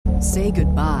Say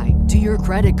goodbye to your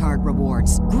credit card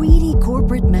rewards. Greedy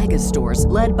corporate mega stores,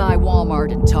 led by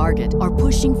Walmart and Target, are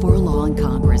pushing for a law in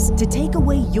Congress to take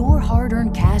away your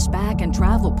hard-earned cash back and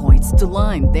travel points to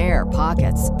line their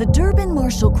pockets. The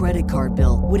Durbin-Marshall credit card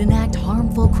bill would enact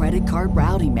harmful credit card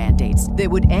routing mandates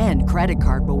that would end credit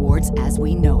card rewards as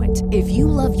we know it. If you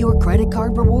love your credit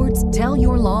card rewards, tell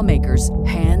your lawmakers,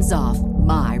 hands off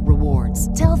my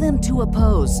rewards. Tell them to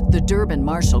oppose the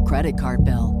Durbin-Marshall credit card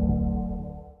bill.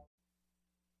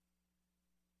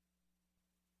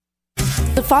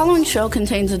 The following show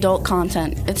contains adult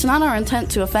content. It's not our intent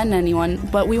to offend anyone,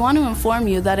 but we want to inform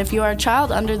you that if you are a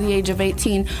child under the age of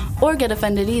 18 or get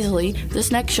offended easily, this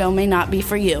next show may not be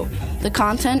for you. The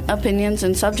content, opinions,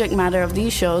 and subject matter of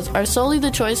these shows are solely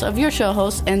the choice of your show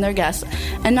hosts and their guests,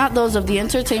 and not those of the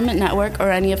Entertainment Network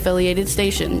or any affiliated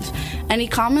stations. Any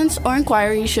comments or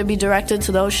inquiries should be directed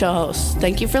to those show hosts.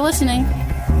 Thank you for listening.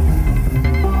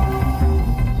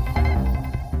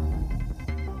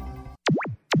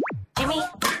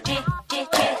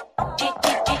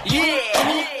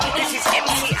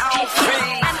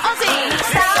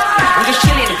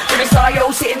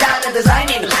 Sitting down and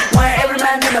designing, why every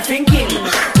man never thinking,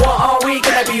 what are we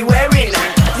gonna be wearing?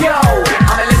 Yo,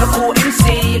 I'm a Liverpool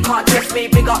MC, you can't test me.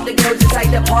 Big up the girls inside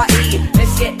the party,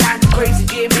 let's get down to Crazy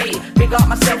Jimmy. Big up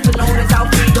myself and known as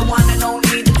Alfie, the one and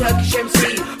only, the Turkish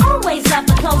MC. Always love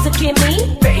the clothes of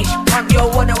Jimmy. British punk, yo,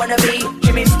 wanna be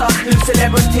Jimmy Star, new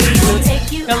celebrity. We'll take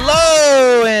you.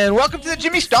 Hello and welcome to the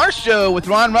Jimmy Star Show with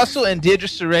Ron Russell and Deirdre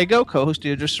Sorego, co-host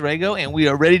Deirdre Sorego, and we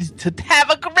are ready to have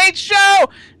a great show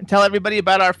and tell everybody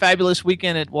about our fabulous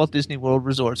weekend at Walt Disney World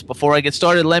Resorts. Before I get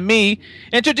started, let me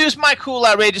introduce my cool,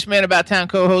 outrageous man about town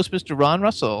co-host, Mr. Ron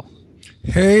Russell.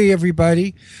 Hey,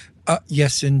 everybody.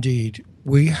 Yes, indeed.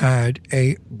 We had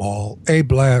a ball, a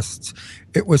blast.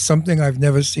 It was something I've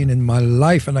never seen in my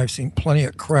life, and I've seen plenty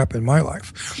of crap in my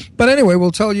life. But anyway, we'll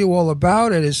tell you all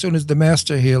about it as soon as the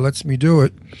master here lets me do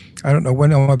it. I don't know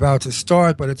when I'm about to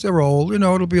start, but it's a roll. You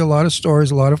know, it'll be a lot of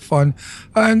stories, a lot of fun.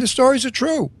 And the stories are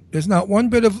true. There's not one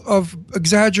bit of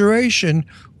exaggeration,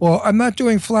 or I'm not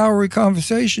doing flowery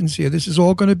conversations here. This is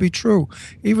all going to be true,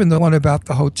 even the one about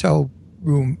the hotel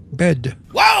room bed.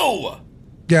 Whoa!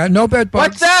 Yeah, no bed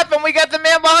bugs. What's up? And we got the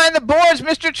man behind the boards,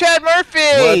 Mr. Chad Murphy.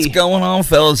 What's going on,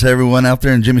 fellas? Everyone out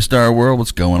there in Jimmy Star World,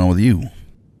 what's going on with you?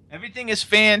 Everything is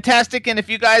fantastic, and if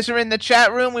you guys are in the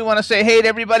chat room, we want to say hey to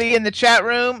everybody in the chat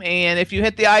room, and if you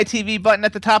hit the ITV button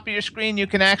at the top of your screen, you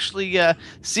can actually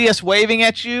see us waving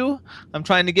at you. I'm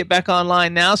trying to get back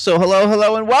online now, so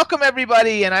hello, and welcome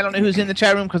everybody, and I don't know who's in the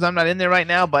chat room because I'm not in there right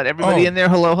now, but everybody in there,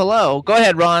 hello. Go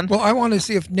ahead, Ron. Well, I want to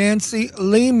see if Nancy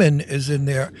Lehman is in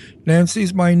there.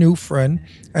 Nancy's my new friend,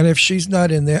 and if she's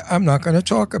not in there, I'm not going to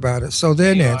talk about it. So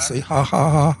there, Nancy. Ha, ha,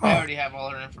 ha, ha. I already have all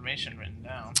her information written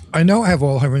down. I know I have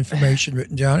all her information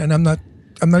written down, and I'm not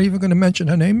even going to mention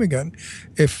her name again.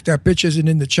 If that bitch isn't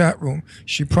in the chat room,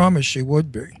 she promised she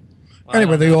would be. Well,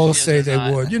 anyway, they all say they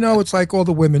would. You know, it's like all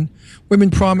the women.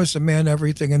 Women promise a man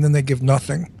everything, and then they give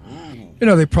nothing. You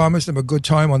know, they promise him a good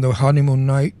time on the honeymoon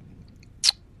night.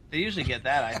 They usually get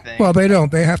that, I think. Well, they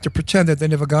don't. They have to pretend that they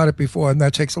never got it before, and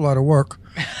that takes a lot of work.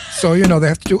 So, you know, they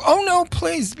have to do, oh, no,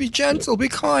 please, be gentle, be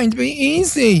kind, be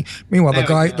easy. Meanwhile,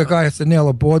 the guy has to nail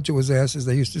a board to his ass, as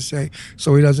they used to say,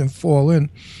 so he doesn't fall in.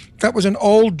 That was an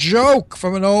old joke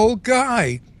from an old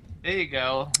guy. There you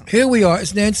go. Here we are.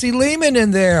 Is Nancy Lehman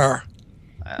in there?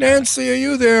 Nancy, are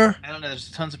you there? I don't know. There's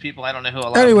tons of people. I don't know who a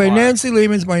lot Anyway, of them are. Nancy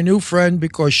Lehman's my new friend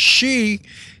because she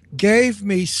gave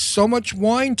me so much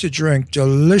wine to drink,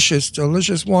 delicious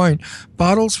wine,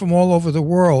 bottles from all over the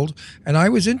world. And I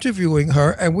was interviewing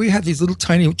her, and we had these little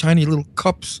tiny little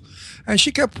cups. And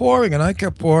she kept pouring, and I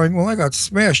kept pouring. Well, I got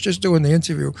smashed just doing the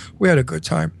interview. We had a good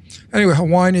time. Anyway, her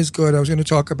wine is good. I was going to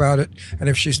talk about it. And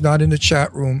if she's not in the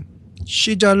chat room,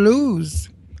 she da lose.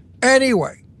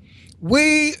 Anyway,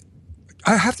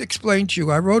 I have to explain to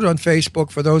you, I wrote on Facebook,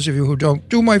 for those of you who don't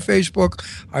do my Facebook,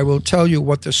 I will tell you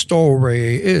what the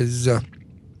story is.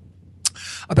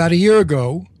 About a year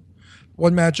ago,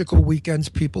 One Magical Weekend's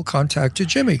people contacted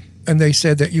Jimmy, and they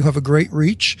said that you have a great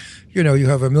reach. You know, you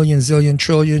have a million, zillion,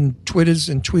 trillion Twitters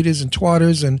and tweeters and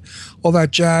twatters and all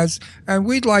that jazz, and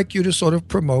we'd like you to sort of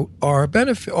promote our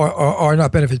benefit, or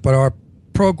not benefits, but our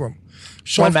program.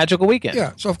 So One Magical Weekend.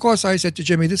 Yeah. So, of course, I said to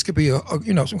Jimmy, this could be a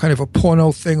some kind of a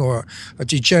porno thing or a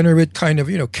degenerate kind of,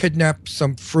 kidnap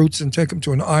some fruits and take them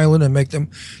to an island and make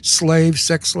them slaves,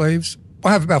 sex slaves.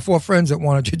 I have about 4 friends that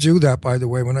wanted to do that, by the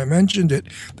way. When I mentioned it,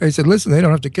 they said, listen, they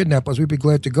don't have to kidnap us. We'd be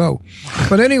glad to go.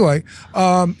 But anyway,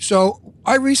 so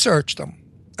I researched them.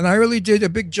 And I really did a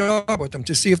big job with them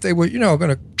to see if they were,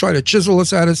 going to try to chisel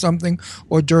us out of something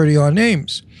or dirty our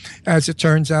names. As it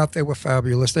turns out, they were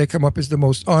fabulous. They come up as the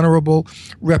most honorable,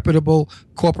 reputable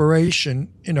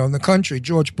corporation, in the country.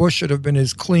 George Bush should have been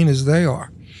as clean as they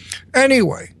are.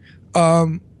 Anyway,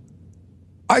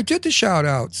 I did the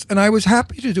shout-outs, and I was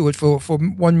happy to do it for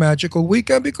one magical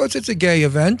weekend because it's a gay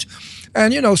event.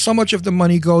 And, so much of the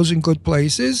money goes in good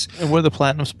places. And we're the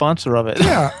platinum sponsor of it.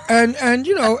 Yeah,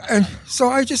 and so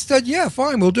I just said, yeah,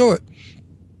 fine, we'll do it.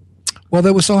 Well,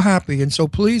 they were so happy and so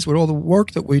pleased with all the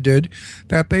work that we did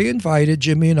that they invited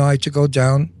Jimmy and I to go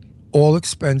down, all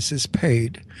expenses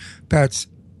paid. That's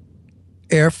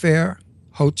airfare,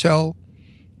 hotel,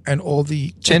 and all the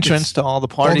tickets. Entrance to all the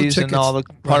parties and all the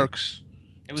parks.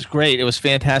 Right. It was great. It was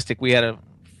fantastic. We had a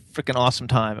freaking awesome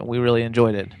time, and we really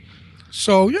enjoyed it.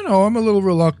 So, I'm a little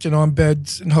reluctant on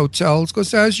beds and hotels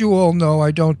because, as you all know,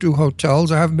 I don't do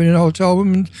hotels. I haven't been in a hotel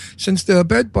room since the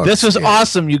bed bugs. This was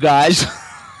awesome, you guys.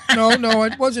 No,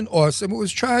 it wasn't awesome. It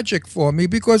was tragic for me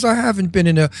because I haven't been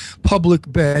in a public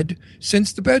bed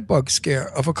since the bed bug scare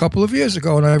of a couple of years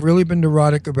ago, and I've really been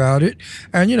neurotic about it.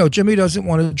 And Jimmy doesn't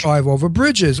want to drive over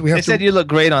bridges. They said you look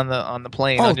great on the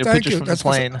plane. Oh, on your thank pictures you. from That's the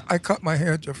plane. I cut my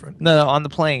hair different. No, on the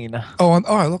plane. Oh,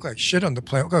 I look like shit on the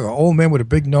plane. I look like an old man with a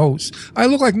big nose. I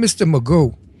look like Mr.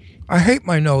 Magoo. I hate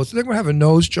my nose. They're going to have a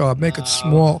nose job, make it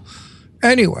small.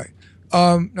 Anyway,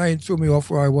 now you threw me off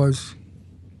where I was.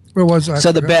 Where was I?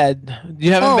 So the bed.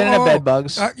 You haven't been in a bed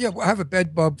bugs. Yeah, I have a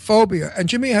bed bug phobia. And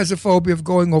Jimmy has a phobia of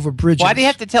going over bridges. Why do you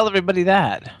have to tell everybody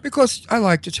that? Because I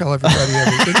like to tell everybody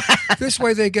everything. This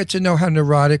way they get to know how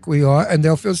neurotic we are, and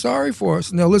they'll feel sorry for us,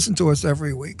 and they'll listen to us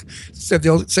every week. So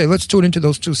they'll say, let's tune into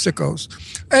those two sickos.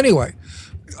 Anyway,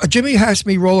 Jimmy has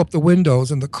me roll up the windows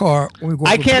in the car when we go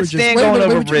over bridges. I can't stand going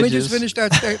over bridges. Let me just finish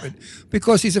that statement.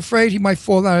 Because he's afraid he might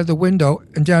fall out of the window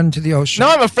and down into the ocean. No,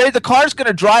 I'm afraid the car's going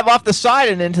to drive off the side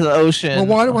and into the ocean. Well,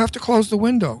 why do I have to close the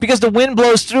window? Because the wind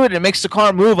blows through it and it makes the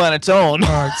car move on its own. All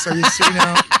right, so you see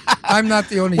now, I'm not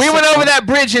the only... We went over that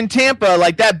bridge in Tampa,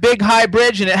 like that big high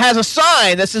bridge, and it has a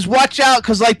sign that says, watch out,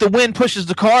 because like the wind pushes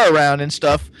the car around and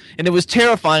stuff, and it was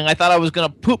terrifying. I thought I was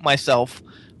going to poop myself.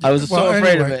 I was so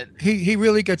afraid of it. He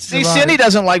really gets... See, Cindy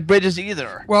doesn't like bridges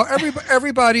either. Well,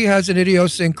 everybody has an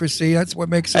idiosyncrasy. That's what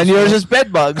makes us... And yours is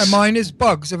bed bugs. And mine is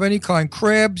bugs of any kind.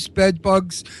 Crabs, bed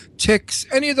bugs, ticks,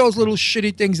 any of those little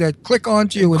shitty things that click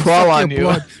onto you and crawl suck on your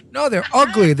blood. No, they're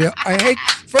ugly.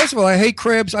 First of all, I hate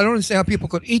crabs. I don't understand how people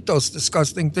could eat those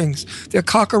disgusting things. They're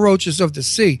cockroaches of the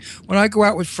sea. When I go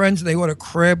out with friends and they order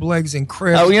crab legs and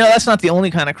crabs... Oh, that's not the only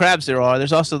kind of crabs there are.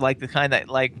 There's also like the kind that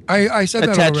I said that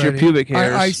attach your pubic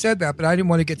hairs. I said that, but I didn't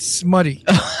want to get smutty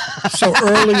so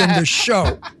early in the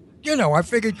show. I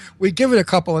figured we'd give it a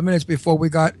couple of minutes before we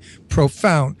got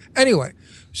profound. Anyway,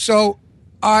 so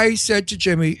I said to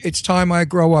Jimmy, it's time I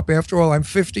grow up. After all, I'm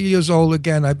 50 years old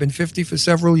again. I've been 50 for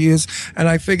several years, and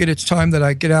I figured it's time that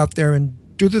I get out there and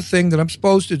do the thing that I'm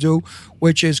supposed to do,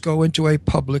 which is go into a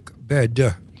public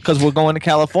bed. Because we're going to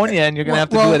California, and you're going to have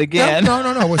to do it again.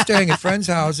 No. We're staying at friends'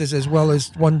 houses as well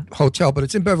as one hotel, but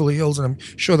it's in Beverly Hills, and I'm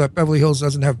sure that Beverly Hills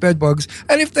doesn't have bed bugs.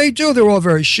 And if they do, they're all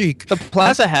very chic. The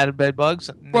Plaza had bed bugs.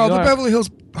 Well, the Beverly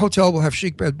Hills hotel will have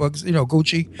chic bed bugs,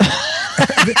 Gucci.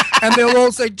 And they'll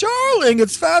all say, darling,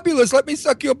 it's fabulous. Let me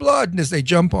suck your blood. And as they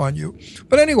jump on you.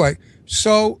 But anyway,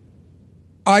 so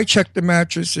I checked the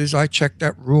mattresses. I checked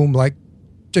that room like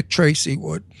Dick Tracy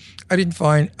would. I didn't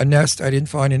find a nest. I didn't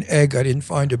find an egg. I didn't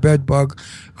find a bed bug.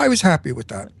 I was happy with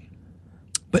that.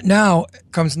 But now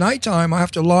comes nighttime. I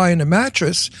have to lie in a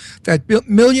mattress that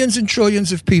millions and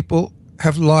trillions of people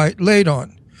have laid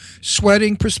on.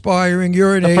 Sweating, perspiring,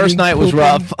 urinating. The first night was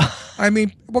rough. I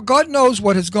mean, well, God knows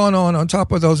what has gone on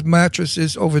top of those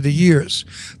mattresses over the years.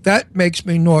 That makes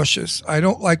me nauseous. I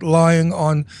don't like lying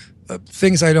on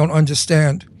things I don't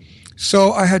understand.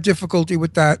 So I had difficulty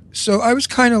with that. So I was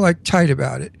kind of like tight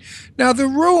about it. Now, the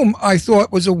room I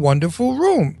thought was a wonderful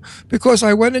room because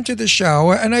I went into the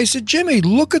shower and I said, Jimmy,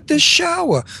 look at this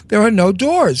shower. There are no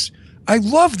doors. I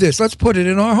love this. Let's put it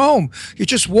in our home. You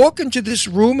just walk into this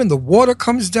room and the water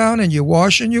comes down and you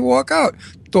wash and you walk out.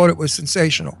 Thought it was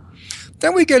sensational.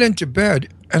 Then we get into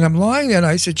bed and I'm lying there and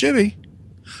I said, Jimmy,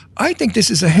 I think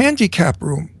this is a handicap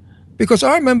room. Because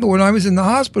I remember when I was in the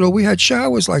hospital, we had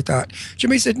showers like that.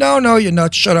 Jimmy said, no, you're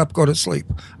nuts. Shut up. Go to sleep.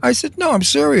 I said, no, I'm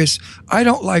serious. I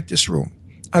don't like this room.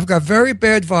 I've got very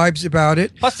bad vibes about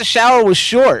it. Plus, the shower was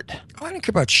short.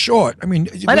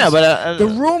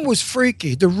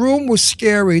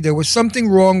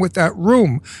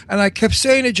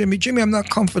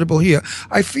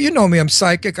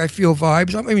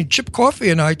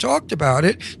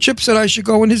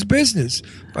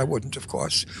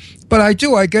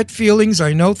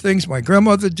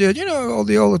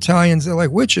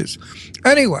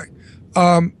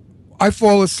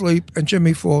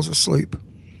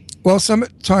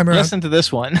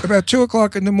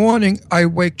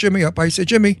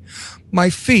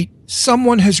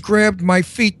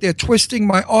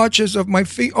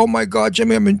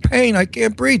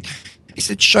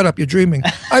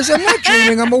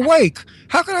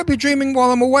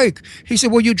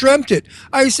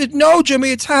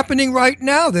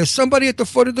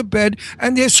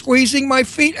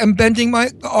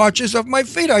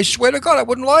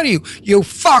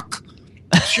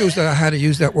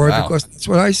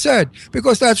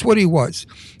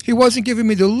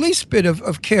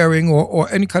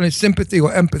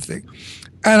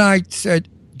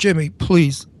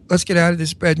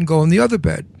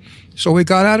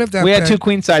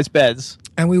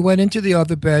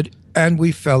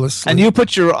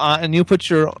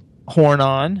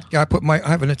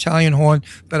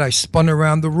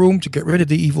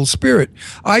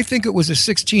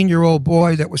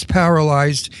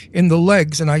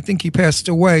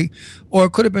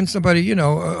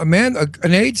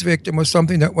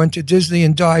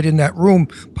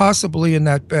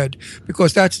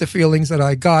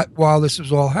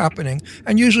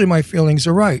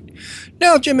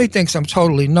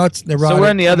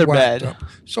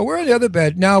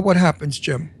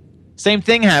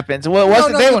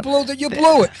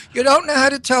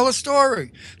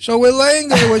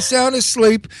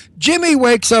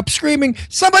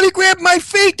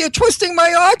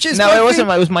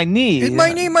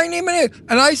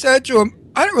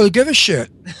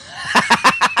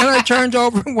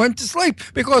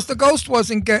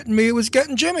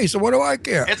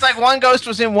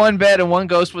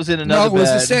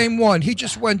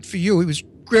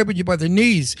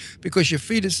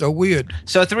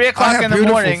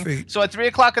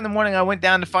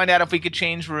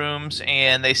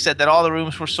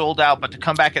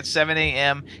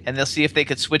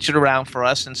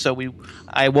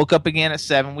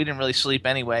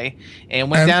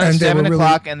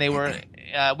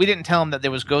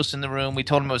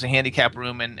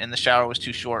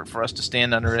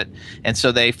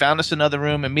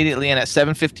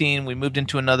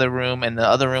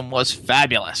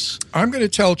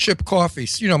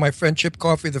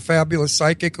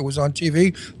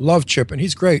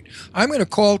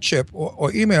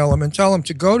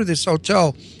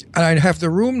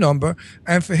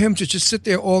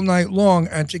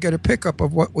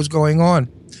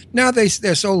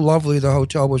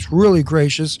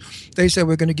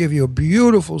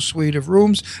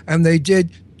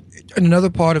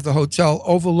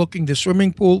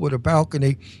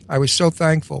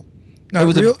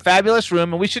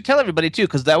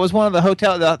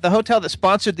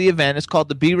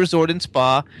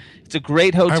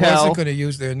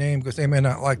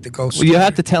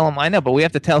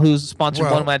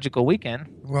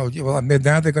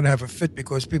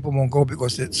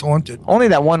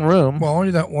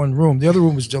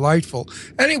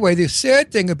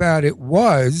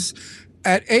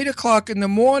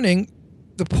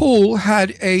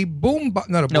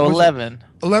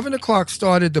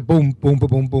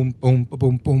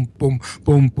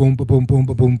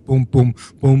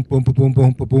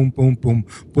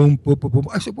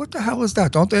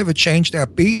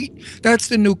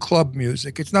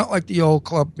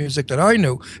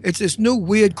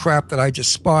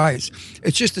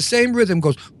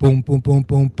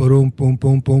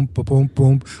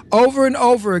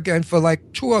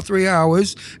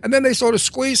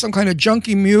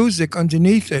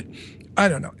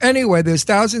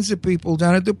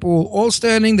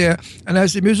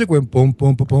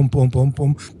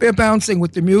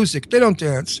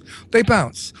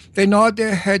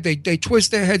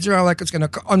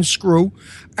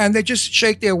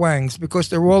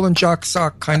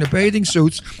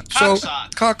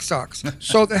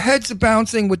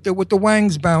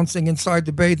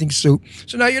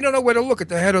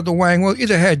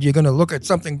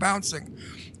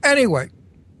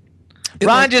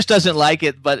 Ron just doesn't like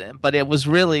it, but it was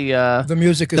really the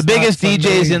music is the biggest not for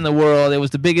DJs me. in the world. It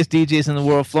was the biggest DJs in the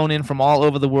world, flown in from all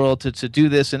over the world to do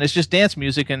this, and it's just dance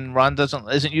music. And Ron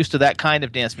isn't used to that kind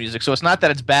of dance music, so it's not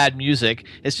that it's bad music.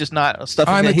 It's just not stuff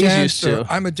that he's used to.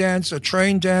 I'm a dancer,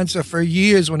 trained dancer for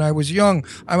years when I was young.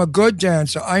 I'm a good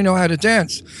dancer. I know how to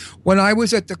dance. When I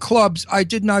was at the clubs, I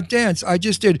did not dance. I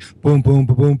just did boom, boom,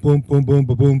 boom, boom, boom, boom,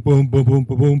 boom, boom, boom, boom, boom,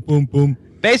 boom, boom, boom.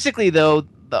 Basically, though,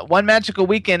 the One Magical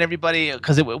Weekend, everybody,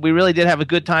 because we really did have a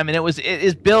good time, and it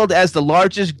is billed as the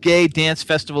largest gay dance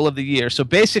festival of the year. So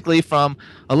basically, from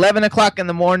 11 o'clock in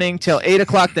the morning till 8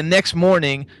 o'clock the next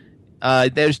morning,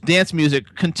 there's dance music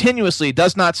continuously,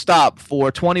 does not stop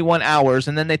for 21 hours,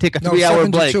 and then they take a 3-hour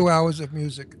break. 72 hours of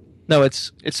music. No,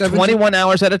 it's 21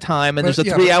 hours at a time, and there's a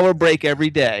 3-hour break every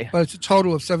day. But it's a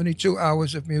total of 72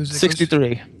 hours of music.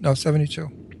 63. No, 72.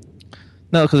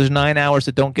 No, because there's 9 hours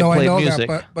that don't get played music.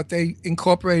 That, but they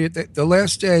incorporated the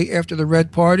last day after the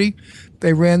Red Party,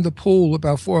 they ran the pool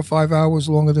about 4 or 5 hours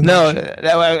longer than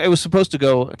that. It was supposed to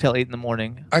go until 8 in the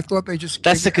morning. I thought they just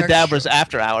That's the Cadabras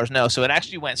after hours. No, so it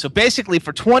actually went. So basically,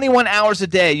 for 21 hours a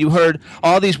day, you heard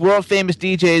all these world famous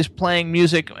DJs playing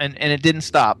music, and it didn't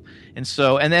stop. And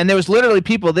so, and then there was literally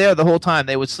people there the whole time.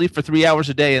 They would sleep for 3 hours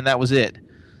a day, and that was it.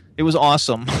 It was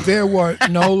awesome. There were,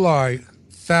 no lie,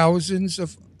 thousands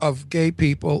of gay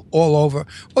people all over.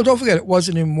 Well, don't forget, it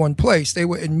wasn't in one place. They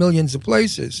were in millions of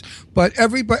places. But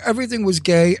everything was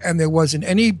gay, and there wasn't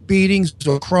any beatings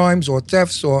or crimes or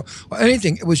thefts or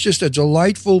anything. It was just a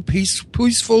delightful,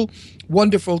 peaceful,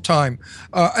 wonderful time.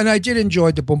 And I did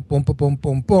enjoy the boom, boom, boom, boom,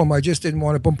 boom, boom. I just didn't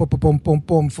want to boom, boom, boom, boom, boom,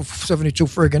 boom for 72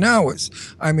 friggin' hours.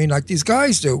 I mean, like these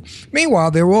guys do.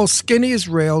 Meanwhile, they were all skinny as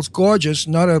rails, gorgeous,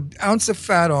 not an ounce of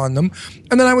fat on them.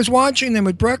 And then I was watching them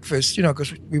at breakfast,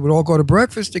 because we would all go to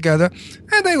breakfast together,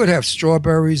 and they would have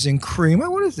strawberries and cream.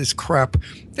 What is this crap?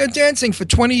 They're dancing for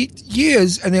 20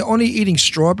 years, and they're only eating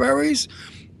strawberries?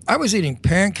 I was eating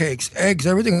pancakes, eggs,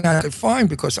 everything I could find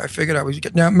because I figured I was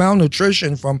getting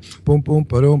malnutrition from boom, boom,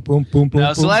 boom, boom, boom, boom.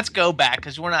 No, so let's go back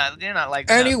because you're not like.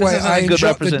 Anyway, I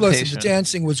enjoyed. Listen, the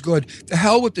dancing was good. The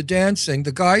hell with the dancing.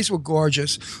 The guys were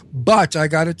gorgeous, but I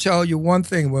got to tell you one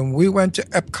thing: when we went to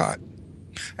Epcot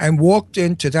and walked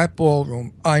into that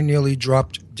ballroom, I nearly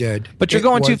dropped dead. But you're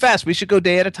going too fast. We should go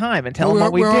day at a time and tell them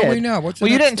what we did. Where are we now? What's the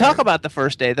you next didn't talk day? about the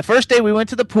first day. The first day we went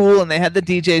to the pool and they had the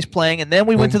DJs playing, and then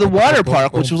we went to the water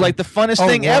park, which was like the funnest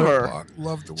thing ever.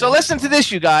 Loved the So water listen to park.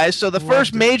 this, you guys. So the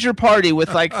first major party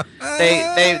with like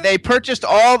they purchased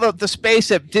all the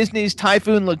space at Disney's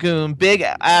Typhoon Lagoon, big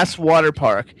ass water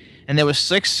park. And there was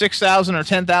 6,000 or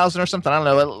 10,000 or something. I don't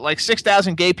know, like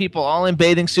 6,000 gay people all in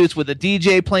bathing suits with a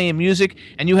DJ playing music,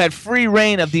 and you had free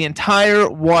reign of the entire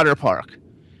water park.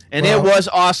 And it was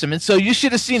awesome. And so you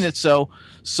should have seen it. So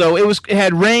it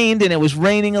had rained, and it was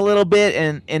raining a little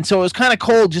bit, and so it was kind of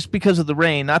cold just because of the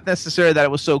rain, not necessarily that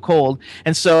it was so cold.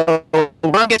 And so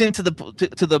Ron gets into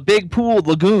the big pool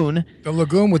lagoon. The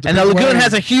lagoon with the and big the lagoon wave.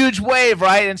 has a huge wave,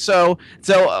 right? And so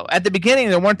at the beginning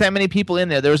there weren't that many people in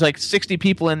there. There was like 60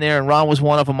 people in there, and Ron was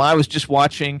one of them. I was just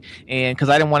watching, and because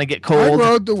I didn't want to get I cold.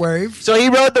 rode the wave. So he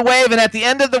rode the wave, and at the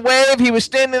end of the wave, he was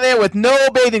standing there with no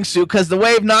bathing suit because the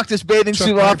wave knocked his bathing Took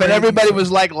suit my off, and bathing everybody suit.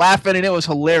 was like laughing, and it was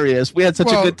hilarious. We had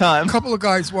such a good time. A couple of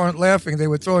guys weren't laughing. They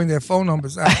were throwing their phone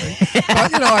numbers at me.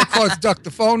 But, I of course ducked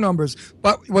the phone numbers.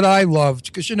 But what I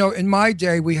loved, because, in my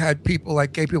day, we had people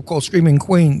like gay people called screaming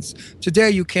queens. Today,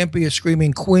 you can't be a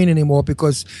screaming queen anymore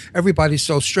because everybody's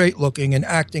so straight looking and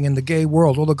acting in the gay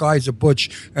world. All the guys are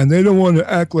butch, and they don't want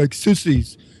to act like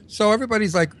sissies. So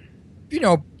everybody's like,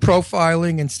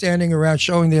 profiling and standing around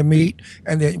showing their meat,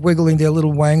 and they're wiggling their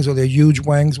little wangs or their huge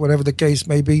wangs, whatever the case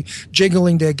may be,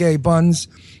 jiggling their gay buns.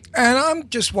 And I'm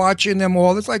just watching them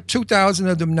all. There's like 2,000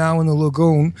 of them now in the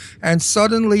lagoon. And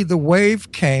suddenly the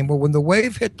wave came. But when the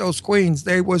wave hit those queens,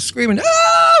 they were screaming,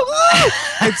 "Oh, oh!"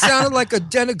 It sounded like a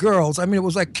den of girls. I mean, it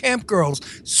was like camp girls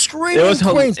screaming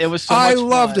queens. It was so I much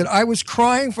loved fun. it. I was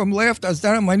crying from laughter. I was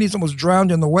down on my knees, almost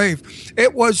drowned in the wave.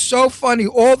 It was so funny.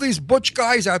 All these butch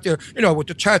guys out there, with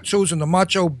the tattoos and the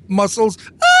macho muscles.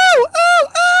 Oh, oh,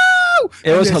 oh!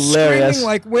 It was they're hilarious. Screaming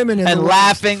like women in and the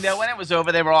laughing. When it was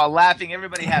over, they were all laughing.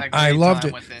 Everybody had a great I loved time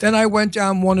it. with it. Then I went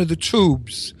down one of the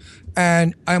tubes,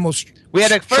 and I almost.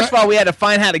 First of all, we had to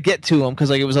find how to get to them because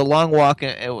it was a long walk,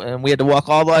 and we had to walk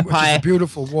all the way up which is high. a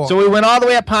beautiful walk. So we went all the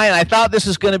way up high, and I thought this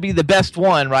was going to be the best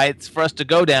one, right, for us to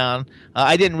go down.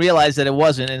 I didn't realize that it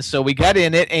wasn't, and so we got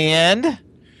in it, and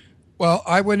Well,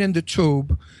 I went in the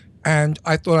tube, and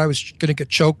I thought I was going to get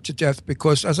choked to death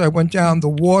because as I went down, the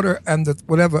water and the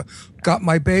whatever got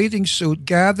my bathing suit,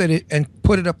 gathered it, and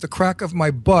put it up the crack of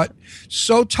my butt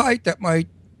so tight that my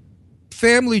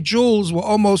family jewels were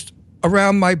almost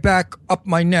around my back, up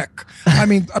my neck. I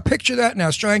mean, picture that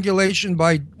now, strangulation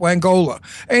by Wangola.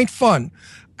 Ain't fun.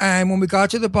 And when we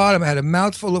got to the bottom, I had a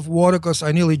mouthful of water because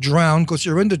I nearly drowned because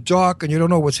you're in the dark and you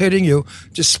don't know what's hitting you.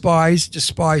 Despise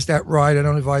that ride. I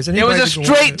don't advise anybody. It was a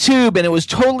straight tube and it was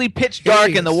totally pitch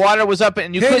dark and the water was up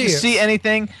and you couldn't see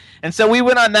anything. And so we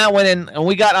went on that one and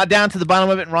we got down to the bottom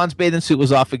of it and Ron's bathing suit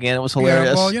was off again. It was hilarious.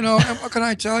 Yeah, well, you know, what can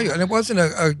I tell you? And it wasn't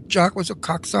a jock, was a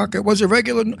cocksock. It was a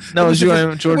regular. No, it was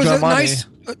George Armani.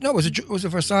 No, it was a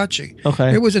Versace.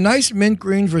 Okay. It was a nice mint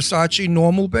green Versace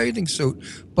normal bathing suit.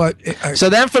 But so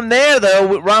then from there,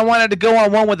 though, Ron wanted to go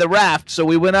on one with a raft. So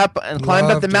we went up and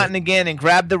climbed up the mountain again and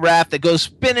grabbed the raft that goes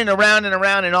spinning around and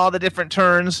around in all the different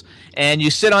turns. And you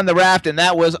sit on the raft, and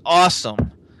that was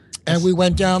awesome. And we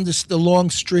went down the long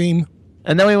stream.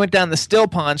 And then we went down the Still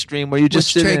Pond stream where you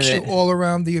just sit in it. Which takes you all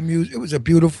around the It was a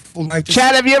beautiful night.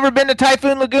 Chad, have you ever been to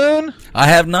Typhoon Lagoon? I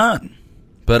have not.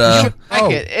 But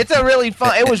it's a really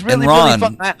fun. It was really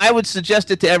fun. I would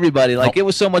suggest it to everybody. Like it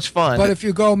was so much fun. But if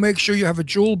you go, make sure you have a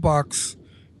jewel box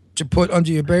to put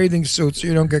under your bathing suit so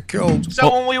you don't get killed.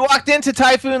 So when we walked into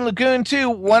Typhoon Lagoon too,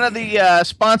 one of the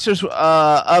sponsors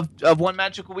of One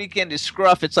Magical Weekend is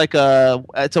Scruff. It's like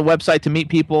it's a website to meet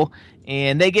people,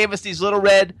 and they gave us these little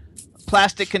red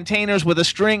plastic containers with a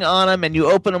string on them, and you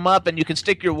open them up and you can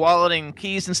stick your wallet and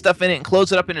keys and stuff in it and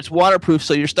close it up, and it's waterproof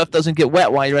so your stuff doesn't get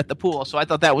wet while you're at the pool. So I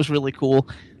thought that was really cool.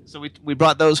 So we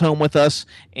brought those home with us,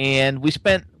 and we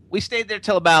stayed there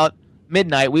till about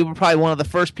midnight. We were probably one of the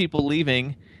first people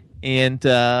leaving, and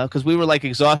because we were like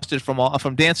exhausted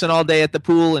from dancing all day at the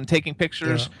pool and taking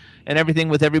pictures and everything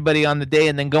with everybody on the day,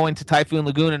 and then going to Typhoon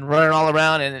Lagoon and running all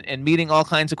around and meeting all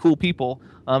kinds of cool people.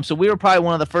 So we were probably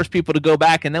one of the first people to go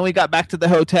back, and then we got back to the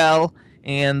hotel,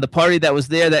 and the party that was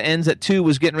there that ends at 2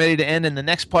 was getting ready to end, and the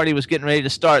next party was getting ready to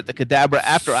start, the Cadabra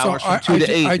After Hours from 2 to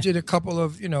 8. I did a couple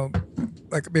of,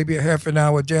 like maybe a half an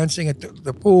hour dancing at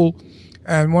the pool,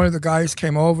 and one of the guys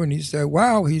came over, and he said,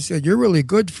 wow, he said, you're really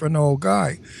good for an old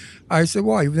guy. I said,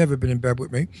 well, you've never been in bed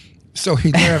with me. So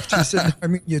he laughed. He said, I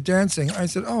mean, you're dancing. I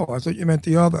said, oh, I thought you meant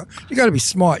the other. You got to be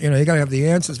smart. You got to have the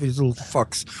answers for these little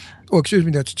fucks. Oh, excuse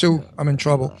me, that's 2. I'm in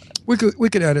trouble. We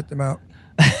could edit them out.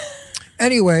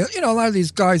 Anyway, a lot of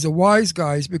these guys are wise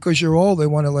guys because you're old. They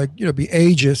want to be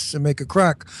ageist and make a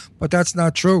crack. But that's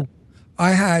not true.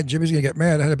 Jimmy's going to get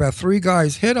mad. I had about 3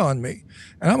 guys hit on me.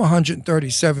 And I'm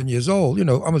 137 years old.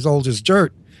 I'm as old as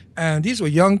dirt. And these were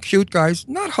young, cute guys,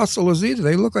 not hustlers either.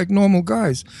 They look like normal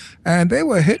guys. And they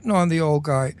were hitting on the old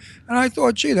guy. And I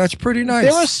thought, gee, that's pretty nice.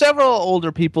 There were several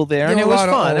older people there, and it was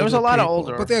fun. There was a lot of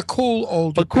older. But they're cool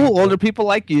older older people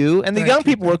like you. And the young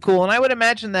people were cool. And I would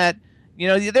imagine that,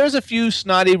 there was a few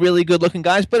snotty, really good-looking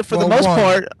guys, but for the most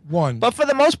part,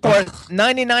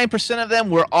 99% of them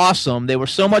were awesome. They were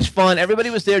so much fun. Everybody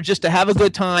was there just to have a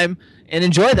good time and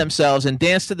enjoy themselves and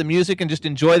dance to the music and just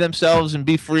enjoy themselves and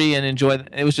be free and enjoy it.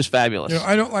 It was just fabulous.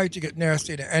 I don't like to get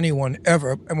nasty to anyone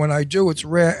ever, and when I do, it's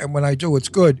rare, and when I do, it's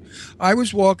good. I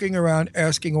was walking around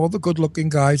asking all the good-looking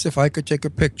guys if I could take a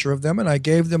picture of them, and I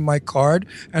gave them my card,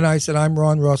 and I said, I'm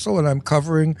Ron Russell, and I'm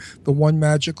covering the One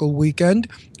Magical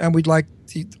Weekend, and we'd like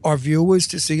our viewers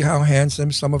to see how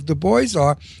handsome some of the boys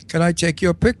are. Can I take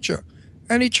your picture?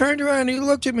 And he turned around and he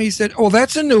looked at me. He said, oh,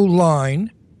 that's a new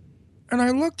line. And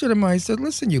I looked at him. I said,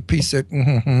 listen, you piece of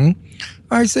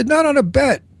I said, not on a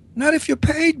bet. Not if you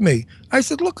paid me. I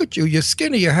said, look at you. You're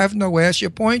skinny. You have no ass.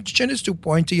 Your chin is too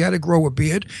pointy. You had to grow a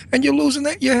beard. And you're losing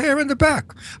your hair in the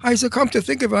back. I said, come to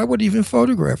think of it, I wouldn't even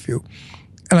photograph you.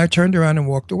 And I turned around and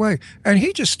walked away. And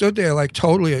he just stood there like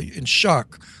totally in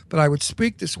shock. But I would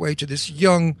speak this way to this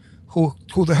young, who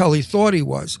the hell he thought he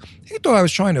was. He thought I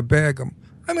was trying to bag him.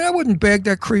 I mean, I wouldn't bag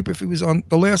that creep if he was on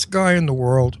the last guy in the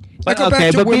world. But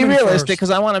be realistic, because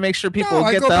I want to make sure people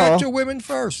get the I go back to women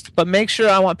first. But make sure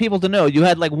I want people to know you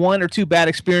had like 1 or 2 bad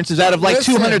experiences out of like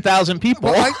 200,000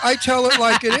 people. Well, I tell it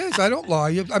like it is. I don't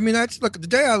lie. I mean, look, the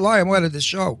day I lie, I'm out of this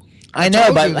show. I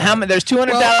know, but how many? There's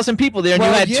 200,000 people there, and you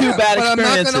had 2 bad experiences. But I'm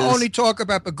not going to only talk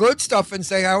about the good stuff and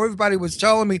say how everybody was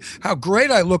telling me how great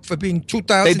I look for being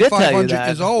 2,500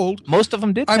 years old. Most of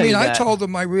them did. I told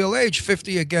them my real age,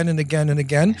 50 again and again and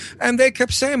again, and they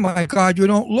kept saying, "My God, you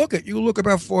don't look it. You look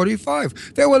about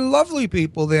 45." There were lovely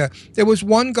people there. There was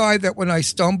one guy that when I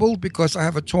stumbled, because I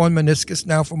have a torn meniscus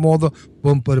now from all the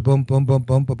boom, ba boom, boom, boom,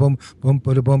 boom, boom, boom,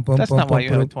 ba boom, boom. That's not why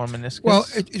you have a torn meniscus. Well,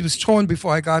 it was torn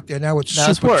before I got there. Now it's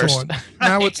super torn.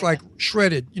 Now it's like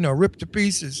shredded, ripped to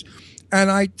pieces.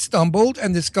 And I stumbled,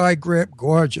 and this guy grabbed,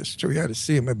 gorgeous too. You had to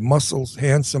see him, had muscles,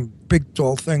 handsome, big,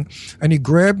 tall thing. And he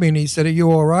grabbed me and he said, "Are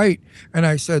you all right?" And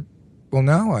I said, "Well,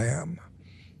 now I am."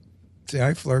 See,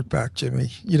 I flirt back,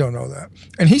 Jimmy. You don't know that.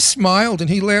 And he smiled and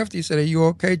he laughed. He said, "Are you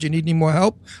okay? Do you need any more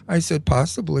help?" I said,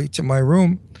 "Possibly, to my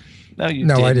room." No, you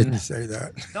No, didn't. I didn't say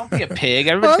that. Don't be a pig.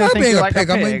 Well, Everybody's I'm gonna not think being you're a like pig.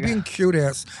 a I'm pig. like being cute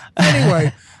ass.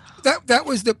 Anyway, that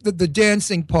was the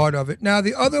dancing part of it. Now,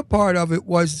 the other part of it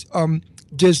was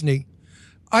Disney.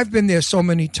 I've been there so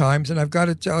many times, and I've got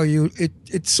to tell you,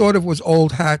 it sort of was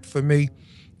old hat for me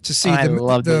to see I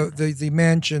loved the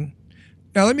mansion.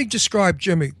 Now, let me describe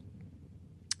Jimmy.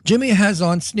 Jimmy has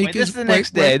on sneakers. Wait, this is the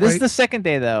next day. This is the second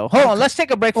day, though. Hold on, let's take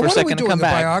a break for a What are we second and doing? come The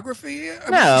back. biography here? I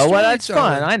mean, No, well, that's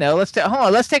storytelling. fun. I know. Hold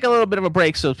on. Let's take a little bit of a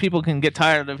break so people can get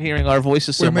tired of hearing our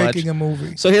voices so We're much. making a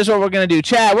movie. So here's what we're going to do.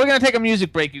 Chad, we're going to take a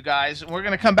music break, you guys. We're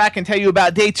going to come back and tell you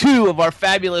about day 2 of our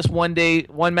fabulous one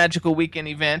magical weekend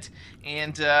event.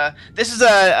 And this is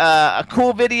a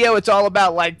cool video. It's all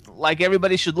about like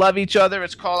everybody should love each other.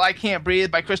 It's called I Can't Breathe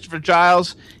by Christopher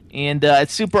Giles. And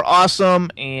it's super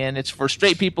awesome. And it's for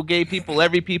straight people, gay people,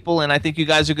 every people. And I think you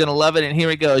guys are going to love it. And here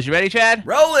it goes. You ready, Chad?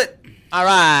 Roll it. All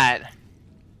right.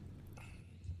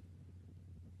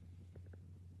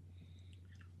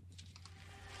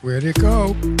 Where'd it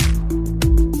go?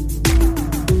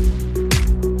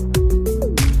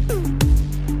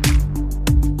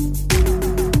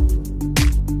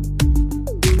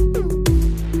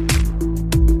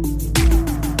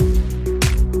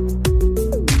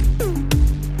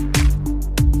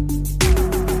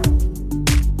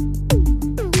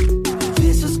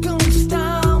 This is gonna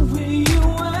start with you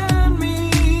and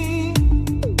me.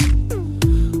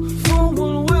 For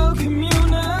one world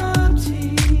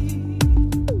community.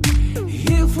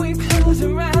 If we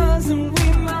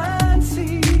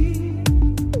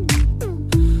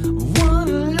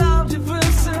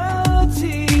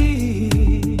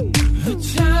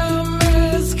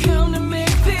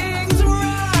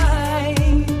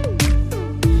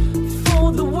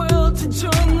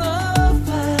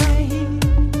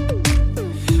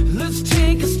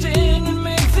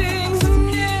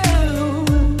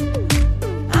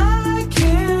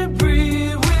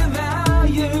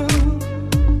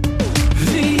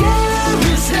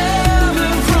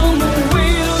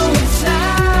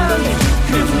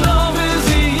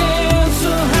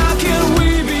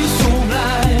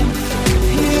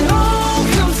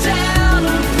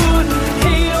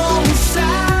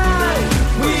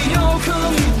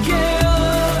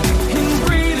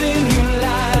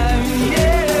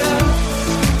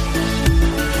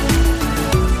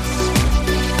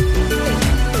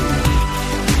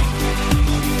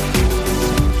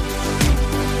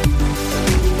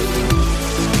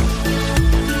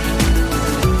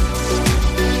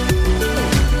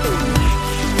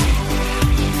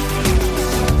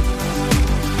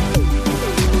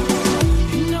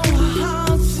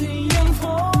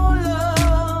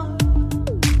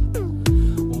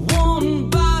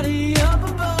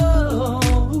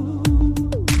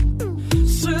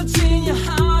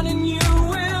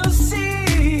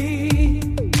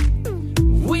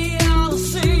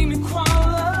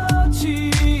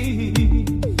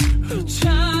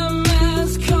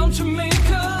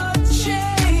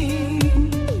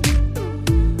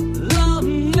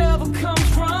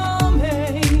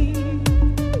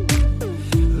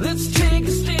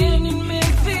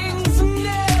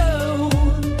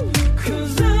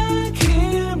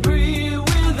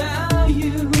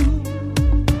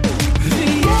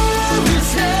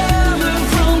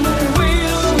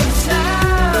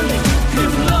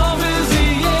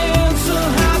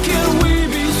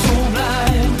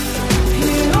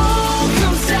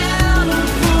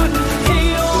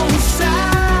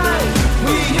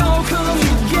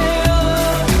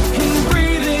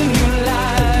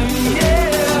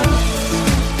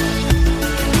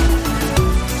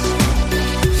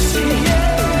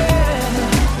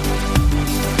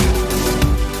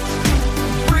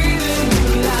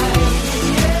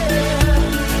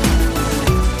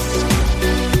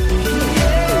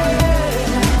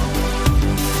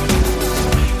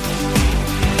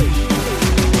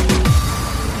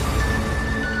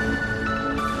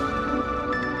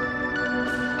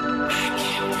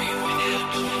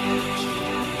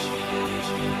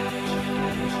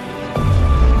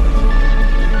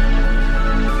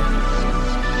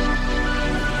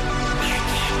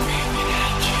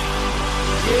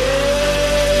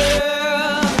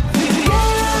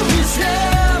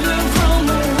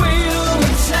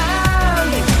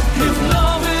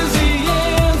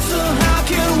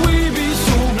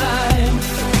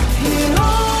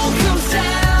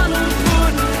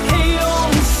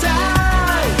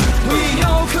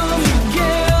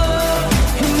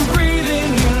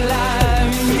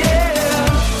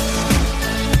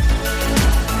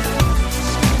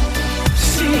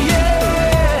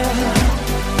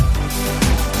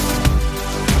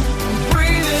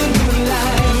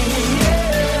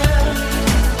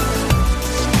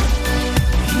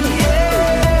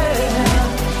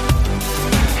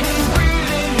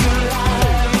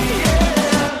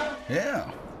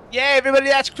Yay, everybody,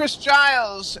 that's Chris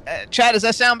Giles. Chad, does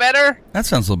that sound better? That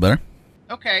sounds a little better.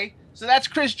 Okay, so that's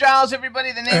Chris Giles,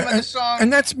 everybody, the name of the song.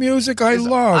 And that's music I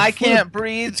love. I Can't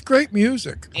Breathe. It's great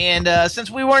music. And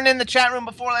since we weren't in the chat room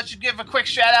before, let's just give a quick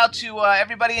shout out to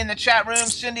everybody in the chat room.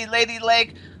 Cindy Lady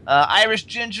Lake, Irish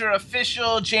Ginger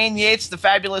Official, Jane Yates, the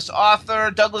fabulous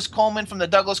author, Douglas Coleman from the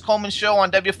Douglas Coleman Show on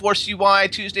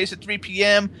W4CY Tuesdays at 3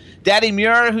 p.m., Daddy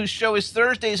Muir, whose show is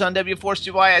Thursdays on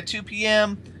W4CY at 2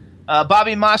 p.m.,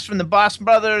 Bobby Moss from the Boss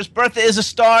Brothers, Bertha is a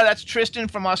Star, that's Tristan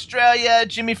from Australia,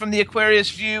 Jimmy from the Aquarius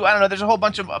View. I don't know, there's a whole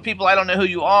bunch of people, I don't know who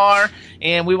you are,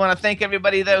 and we want to thank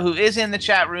everybody, though, who is in the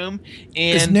chat room.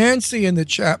 And Is Nancy in the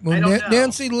chat room? I don't know.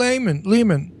 Nancy Lehman.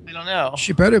 I don't know.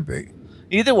 She better be.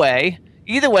 Either way,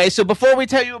 so before we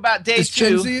tell you about day Is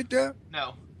two... Chinsey there?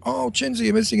 No. Oh, Chinsey,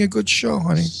 you're missing a good show,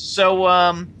 honey. So,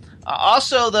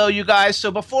 also, though, you guys,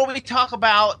 so before we talk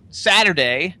about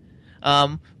Saturday,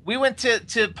 we went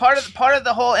to part of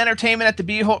the whole entertainment at the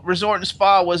Bee Resort and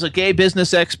Spa was a gay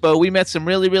business expo. We met some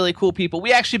really, really cool people.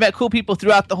 We actually met cool people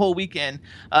throughout the whole weekend.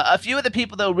 A few of the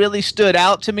people, though, really stood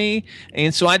out to me,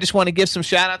 and so I just want to give some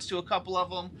shout-outs to a couple of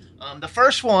them. The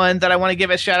first one that I want to give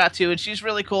a shout-out to, and she's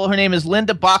really cool, her name is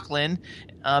Linda Bachland,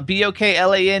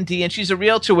 Bokland, and she's a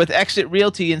realtor with Exit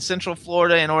Realty in Central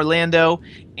Florida and Orlando.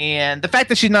 And the fact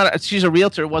that she's a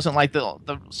realtor wasn't like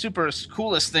the super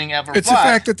coolest thing ever. It's the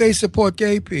fact that they support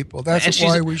gay people. That's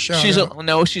why we shout out.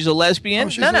 No, she's a lesbian. Oh,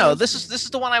 she's no. a lesbian. This is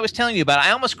the one I was telling you about.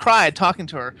 I almost cried talking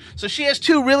to her. So she has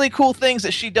two really cool things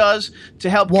that she does to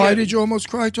help. Why did you almost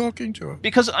cry talking to her?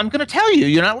 Because I'm going to tell you,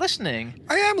 you're not listening.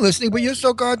 I am listening, but you're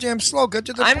so goddamn slow. Get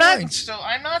to the point.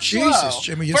 I'm not Jesus, slow.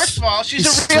 Jimmy. First of all, she's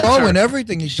a realtor. Slow in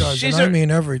everything he does, and I mean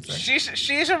everything.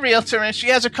 She's a realtor, and she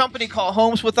has a company called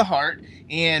Homes with a Heart.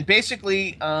 And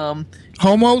basically,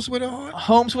 Homos with a Heart?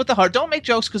 Homes with a Heart. Don't make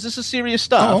jokes because this is serious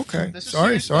stuff. Oh, okay.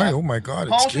 Sorry. Oh, my God.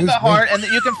 Homes with a Heart. And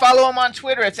you can follow them on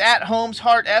Twitter. It's at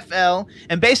HomesHeartFL.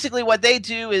 And basically what they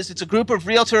do is it's a group of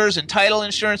realtors and title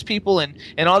insurance people and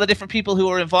all the different people who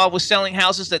are involved with selling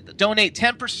houses that donate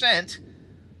 10%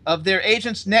 of their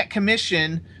agent's net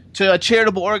commission to a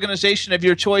charitable organization of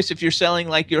your choice if you're selling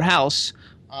like your house.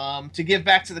 To give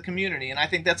back to the community, and I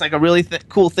think that's like a really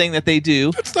cool thing that they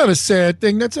do. That's not a sad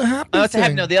thing. That's a happy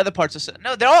thing. No, the other parts are sad.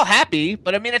 No, they're all happy,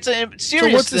 but I mean it's a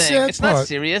serious what's thing. The sad it's part? Not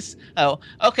serious. Oh,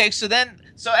 okay. So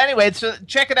anyway,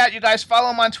 check it out, you guys. Follow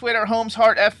them on Twitter,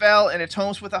 HomesHeartFL, and it's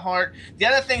Homes with a Heart. The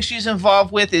other thing she's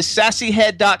involved with is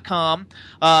SassyHead.com.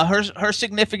 Her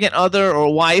significant other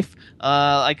or wife,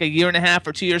 like a year and a half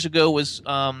or 2 years ago, was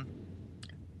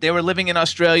they were living in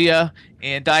Australia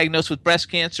and diagnosed with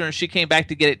breast cancer, and she came back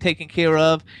to get it taken care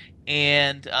of,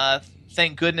 and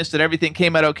thank goodness that everything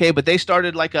came out okay. But they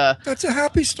started like a... That's a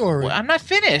happy story. Well, I'm not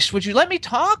finished. Would you let me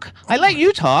talk? I let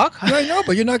you talk. Yeah, I know,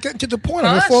 but you're not getting to the point.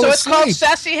 I'm going to fall asleep. So it's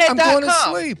called SassyHead.com. I'm going to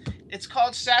sleep. It's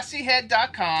called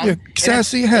SassyHead.com. Yeah,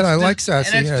 Sassy Head. I like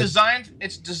Sassy Head.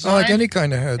 It's designed. I like any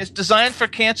kind of head. It's designed for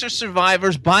cancer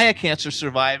survivors by a cancer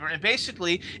survivor, and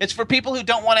basically, it's for people who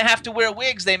don't want to have to wear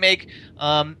wigs. They make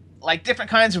like different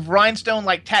kinds of rhinestone,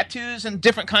 like tattoos and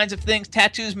different kinds of things.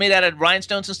 Tattoos made out of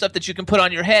rhinestones and stuff that you can put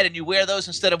on your head, and you wear those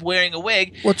instead of wearing a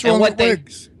wig. What's wrong with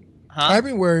wigs? Huh? I've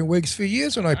been wearing wigs for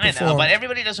years when I perform. I know, but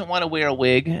everybody doesn't want to wear a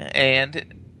wig, and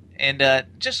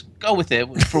just go with it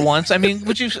for once. I mean,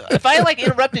 would you? If I like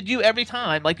interrupted you every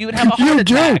time, like you would have a heart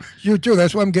attack. You do.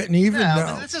 That's why I'm getting even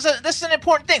now. This is an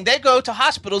important thing. They go to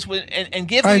hospitals and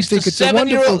give I these think to it's a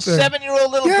wonderful thing.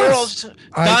 7-year-old little girls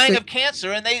dying of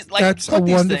cancer, and they like that's put a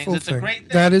these wonderful things. It's thing. a great thing.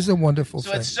 That is a wonderful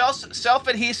thing. So it's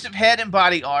self-adhesive head and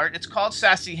body art. It's called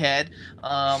Sassy Head,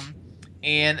 and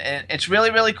it's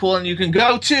really, really cool. And you can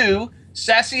go to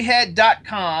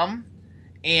SassyHead.com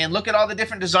and look at all the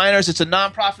different designers. It's a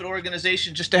nonprofit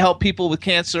organization just to help people with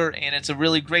cancer, and it's a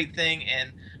really great thing.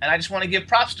 And I just want to give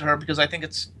props to her because I think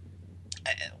it's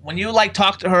when you like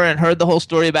talk to her and heard the whole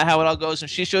story about how it all goes,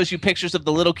 and she shows you pictures of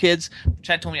the little kids.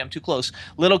 Chad told me I'm too close.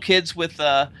 Little kids with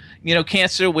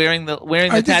cancer wearing the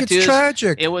I think tattoos. It's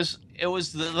tragic. It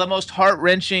was the most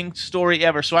heart-wrenching story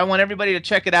ever. So I want everybody to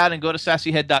check it out and go to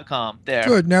SassyHead.com. There.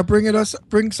 Good. Now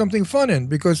bring something fun in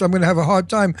because I'm going to have a hard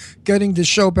time getting the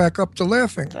show back up to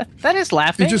laughing. That is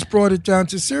laughing. You just brought it down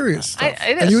to serious stuff.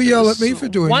 And you yell at me for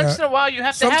doing that. Once in a while, you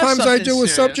have to have sometimes something I do a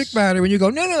serious. subject matter and you go,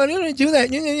 no, I don't do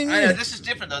that. I know, this is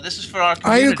different, though. This is for our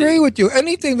community. I agree with you.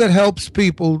 Anything that helps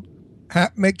people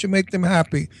make them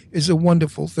happy is a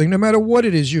wonderful thing, no matter what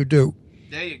it is you do.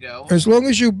 There you go. As long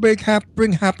as you bring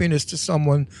happiness to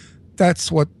someone,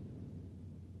 that's what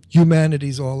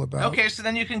humanity's all about. Okay, so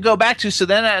then you can go back to, so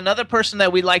then another person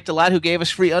that we liked a lot who gave us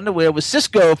free underwear was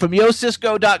Cisco from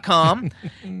YoCisco.com.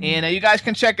 And you guys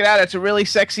can check it out. It's a really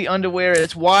sexy underwear.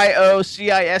 It's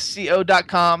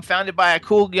YoCisco.com, founded by a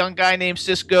cool young guy named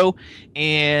Cisco.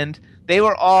 And they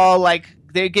were all like,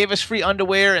 they gave us free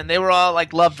underwear, and they were all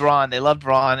like, loved Ron. They loved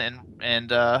Ron, and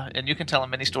you can tell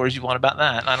them any stories you want about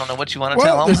that. I don't know what you want to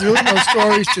tell them. Well, there's really no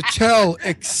stories to tell,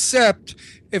 except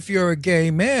if you're a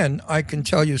gay man, I can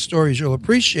tell you stories you'll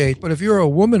appreciate. But if you're a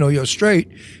woman or you're straight,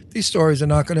 these stories are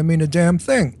not going to mean a damn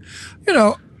thing. You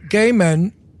know, gay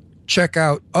men check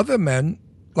out other men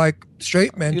like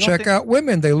straight men check out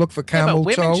women. They look for camel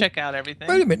toe. Women check out everything.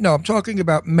 Wait a minute. No, I'm talking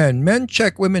about men. Men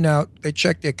check women out. They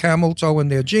check their camel toe in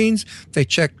their jeans. They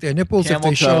check their nipples if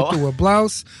they show through a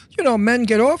blouse. You know, men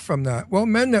get off from that. Well,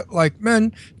 men that like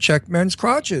men check men's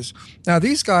crotches. Now,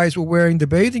 these guys were wearing the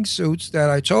bathing suits that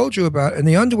I told you about and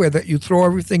the underwear that you throw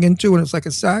everything into, and it's like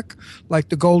a sack, like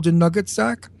the Golden Nugget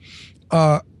sack.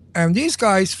 And these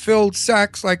guys filled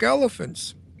sacks like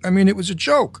elephants. I mean, it was a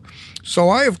joke. So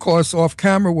I, of course, off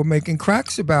camera, were making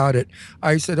cracks about it.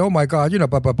 I said, oh, my God, you know,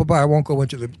 I won't go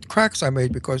into the cracks I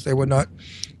made because they were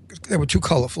too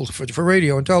colorful for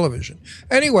radio and television.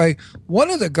 Anyway,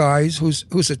 one of the guys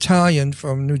who's Italian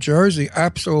from New Jersey,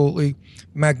 absolutely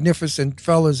magnificent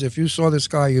fellas. If you saw this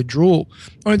guy, you'd drool.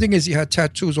 Only thing is he had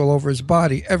tattoos all over his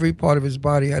body. Every part of his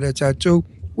body had a tattoo,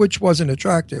 which wasn't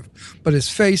attractive. But his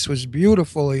face was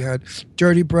beautiful. He had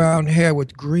dirty brown hair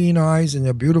with green eyes and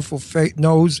a beautiful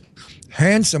nose,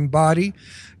 handsome body.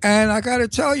 And I got to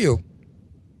tell you,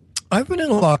 I've been in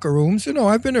locker rooms, you know,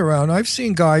 I've been around. I've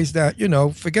seen guys that, you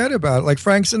know, forget about it, like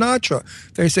Frank Sinatra.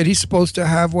 They said he's supposed to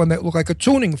have one that looked like a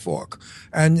tuning fork.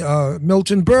 And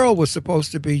Milton Berle was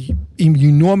supposed to be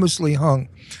enormously hung.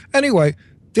 Anyway,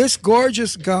 this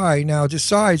gorgeous guy now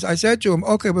decides, I said to him,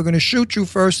 okay, we're going to shoot you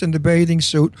first in the bathing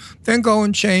suit, then go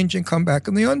and change and come back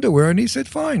in the underwear. And he said,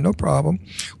 fine, no problem.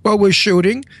 Well, we're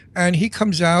shooting, and he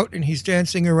comes out, and he's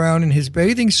dancing around in his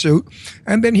bathing suit,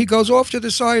 and then he goes off to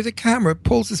the side of the camera,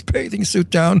 pulls his bathing suit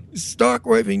down, stark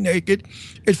raving naked.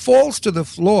 It falls to the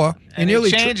floor. And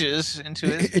he changes into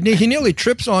it. He nearly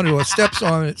trips on it or steps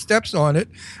on it,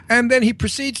 and then he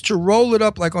proceeds to roll it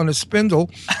up like on a spindle,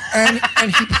 and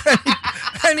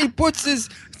he puts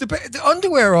the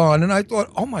underwear on, and I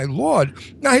thought, oh my Lord.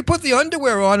 Now he put the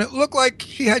underwear on, it looked like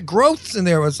he had growths in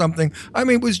there or something. I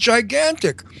mean, it was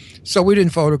gigantic. So we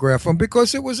didn't photograph him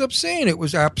because it was obscene. It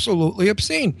was absolutely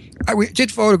obscene. We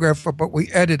did photograph it, but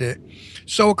we edited it.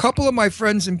 So a couple of my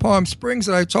friends in Palm Springs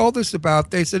that I told this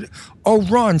about, they said, oh,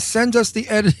 Ron, send us the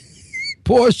edited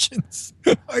portions.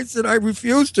 I said, I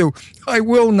refuse to. I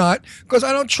will not, because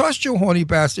I don't trust you horny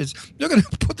bastards. You're going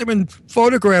to put them in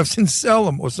photographs and sell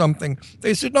them or something.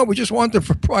 They said, no, we just want them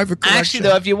for private collection. Actually,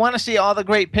 though, if you want to see all the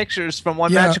great pictures from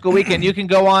One Magical Weekend, you can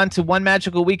go on to One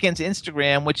Magical Weekend's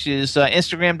Instagram, which is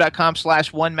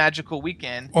Instagram.com/One Magical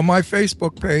Weekend. Or my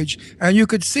Facebook page. And you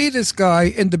could see this guy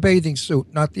in the bathing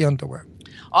suit, not the underwear.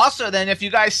 Also, then, if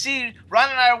you guys see, Ron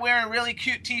and I are wearing really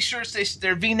cute T-shirts.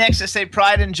 They're V-necks that say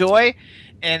Pride and Joy.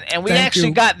 And we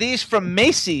actually got these from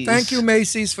Macy's. Thank you,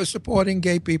 Macy's, for supporting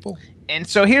gay people. And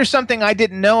so here's something I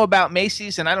didn't know about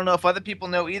Macy's, and I don't know if other people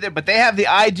know either, but they have the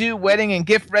I Do Wedding and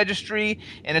Gift Registry,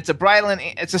 and it's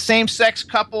a same-sex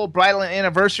couple bridal and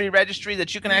anniversary registry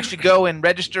that you can actually go and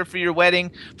register for your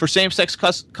wedding for same-sex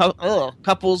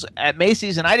couples at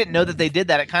Macy's, and I didn't know that they did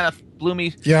that. It kind of blew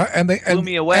me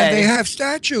away. And they have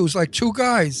statues, like two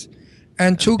guys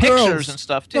and two girls. Pictures and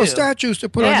stuff, too. No, statues to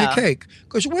put on your cake.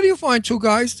 Because where do you find two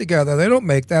guys together? They don't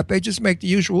make that. They just make the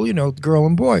usual, you know, girl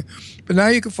and boy. But now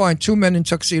you can find two men in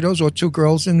tuxedos or two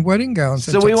girls in wedding gowns.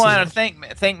 So we want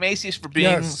to thank Macy's for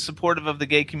being supportive of the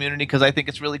gay community, because I think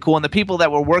it's really cool. And the people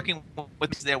that were working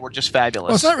with us there were just fabulous.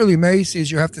 Well, it's not really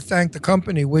Macy's. You have to thank the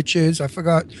company, which is, I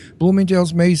forgot,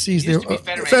 Bloomingdale's, Macy's. It used to be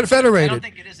Federated. I don't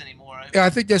think it is anymore. Yeah, I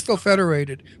think they're still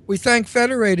Federated. We thank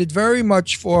Federated very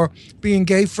much for being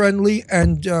gay-friendly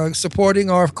and supporting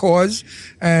our cause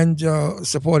and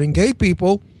supporting gay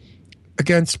people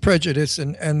against prejudice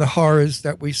and the horrors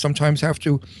that we sometimes have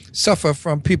to suffer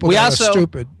from people that are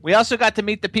stupid. We also got to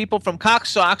meet the people from Cock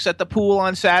Socks at the pool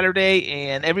on Saturday,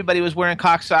 and everybody was wearing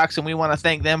Cock Socks, and we want to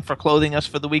thank them for clothing us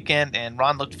for the weekend, and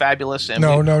Ron looked fabulous. And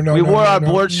we wore our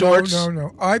board shorts.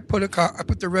 No. I put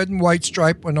the red and white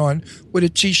stripe one on with a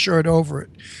T-shirt over it,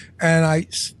 and I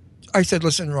said,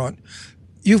 listen, Ron,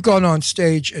 you've gone on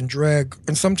stage and drag,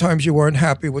 and sometimes you weren't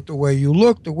happy with the way you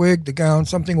looked, the wig, the gown,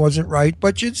 something wasn't right,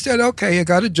 but you said, okay, you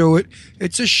got to do it.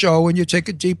 It's a show, and you take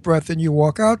a deep breath and you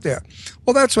walk out there.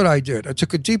 Well, that's what I did. I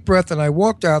took a deep breath and I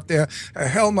walked out there. I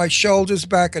held my shoulders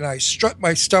back and I strut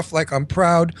my stuff like I'm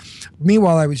proud.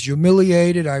 Meanwhile, I was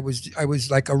humiliated. I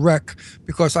was like a wreck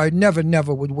because I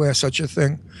never would wear such a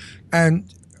thing.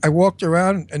 And I walked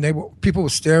around and people were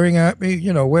staring at me,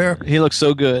 where. He looked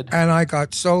so good. And I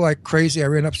got so like crazy. I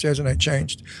ran upstairs and I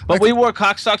changed. But we wore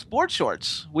Cockstocks board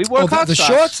shorts. We wore Cockstocks. The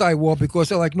shorts I wore because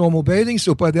they're like normal bathing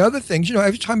suit. But the other things,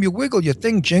 every time you wiggle, your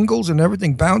thing jingles and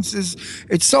everything bounces.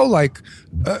 It's so like,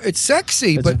 it's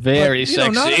sexy. It's very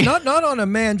sexy. Not on a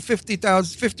man 50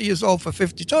 years old for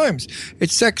 50 times.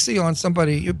 It's sexy on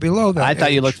somebody below that I thought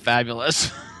age. you looked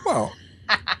fabulous.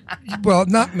 Well,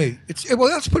 not me.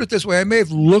 Let's put it this way. I may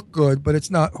have looked good, but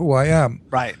it's not who I am.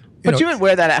 Right. But you wouldn't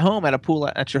wear that at home at a pool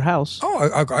at your house. Oh,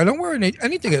 I don't wear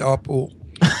anything at our pool.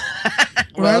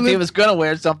 Well, if he was going to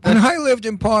wear something. When I lived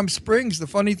in Palm Springs, the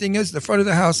funny thing is the front of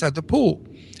the house had the pool.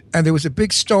 And there was a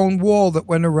big stone wall that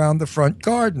went around the front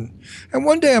garden. And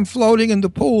one day I'm floating in the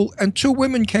pool, and two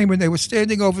women came and they were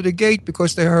standing over the gate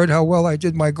because they heard how well I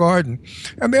did my garden.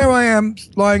 And there I am,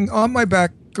 lying on my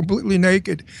back, completely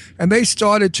naked, and they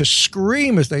started to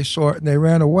scream as they saw it, and they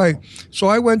ran away. So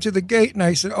I went to the gate and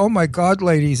I said, "Oh my God,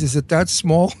 ladies, is it that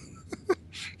small?"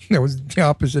 That was the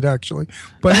opposite, actually.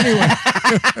 But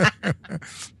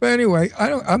anyway,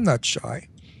 I'm not shy,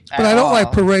 but I don't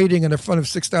like parading in the front of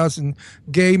 6,000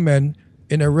 gay men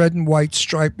in a red and white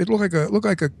stripe. It looked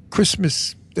like a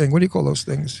Christmas thing. What do you call those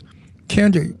things?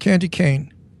 Candy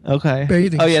cane. Okay.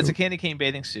 Bathing suit. It's a candy cane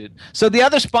bathing suit. So the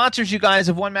other sponsors, you guys,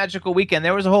 of One Magical Weekend,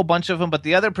 there was a whole bunch of them, but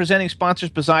the other presenting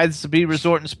sponsors besides the Be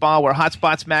Resort and Spa were Hot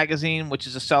Spots Magazine, which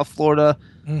is a South Florida,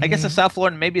 I guess a South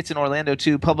Florida, maybe it's in Orlando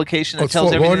too, publication that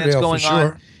tells everything that's going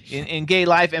on in gay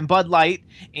life, and Bud Light.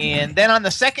 And then on the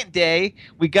second day,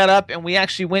 we got up and we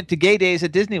actually went to Gay Days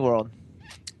at Disney World.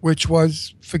 Which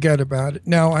was, forget about it.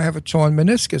 Now I have a torn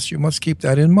meniscus. You must keep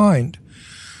that in mind.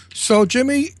 So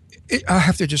Jimmy... I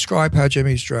have to describe how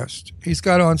Jimmy's dressed. He's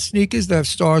got on sneakers that have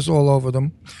stars all over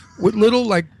them, with little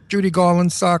like Judy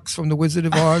Garland socks from The Wizard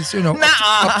of Oz,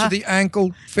 up to the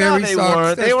ankle, fairy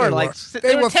socks. They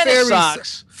were tennis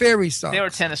socks. Fairy socks. They were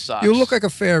tennis socks. You look like a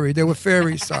fairy. They were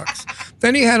fairy socks.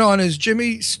 Then he had on his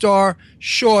Jimmy Star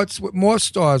shorts with more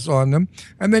stars on them,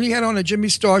 and then he had on a Jimmy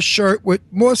Star shirt with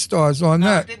more stars on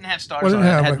that. It didn't have stars on it.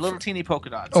 It had little teeny polka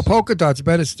dots. Oh, polka dots,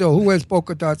 better still. Who wears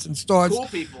polka dots and stars?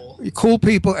 Cool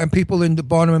people and people in the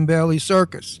Barnum and Bailey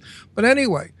circus. But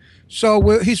anyway,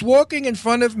 so he's walking in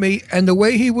front of me, and the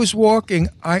way he was walking,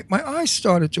 my eyes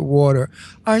started to water.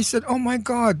 I said, "Oh my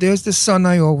God, there's the son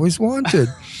I always wanted."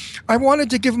 I wanted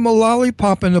to give him a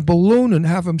lollipop and a balloon and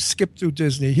have him skip through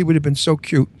Disney. He would have been so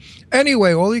cute.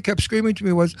 Anyway, all he kept screaming to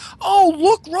me was, "Oh,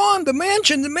 look, Ron, the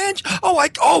mansion. Oh,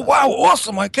 wow,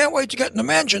 awesome. I can't wait to get in the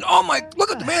mansion.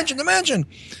 Look at the mansion.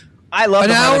 I love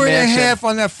an hour and a half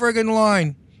on that friggin'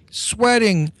 line,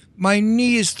 sweating. My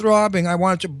knee is throbbing. I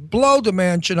wanted to blow the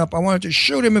mansion up. I wanted to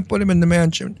shoot him and put him in the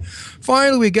mansion.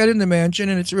 Finally, we get in the mansion,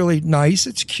 and it's really nice.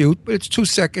 It's cute, but it's 2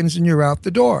 seconds, and you're out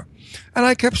the door. And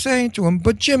I kept saying to him,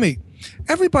 "But Jimmy,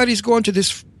 everybody's going to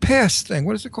this pass thing.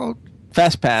 What is it called?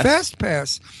 Fast Pass. Fast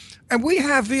Pass. And we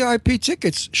have VIP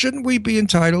tickets. Shouldn't we be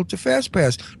entitled to Fast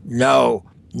Pass?" No,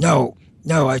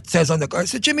 it says on the card. I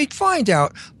said, "Jimmy, find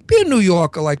out. Be a New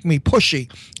Yorker like me,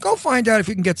 pushy. Go find out if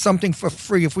you can get something for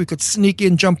free, if we could sneak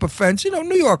in, jump a fence,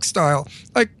 New York style.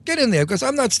 Like, get in there, because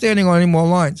I'm not standing on any more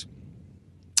lines."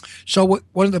 So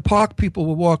one of the park people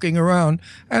were walking around,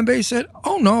 and they said,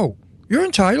 "Oh, no, you're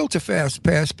entitled to Fast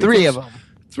Pass." 3 of them.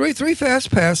 Three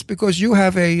Fast Pass because you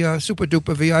have a super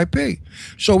duper VIP.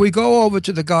 So we go over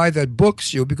to the guy that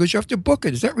books you because you have to book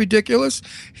it. Is that ridiculous?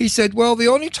 He said, "Well, the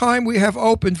only time we have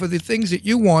open for the things that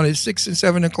you want is 6 and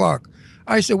 7 o'clock.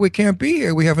 I said, "We can't be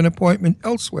here. We have an appointment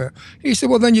elsewhere." He said,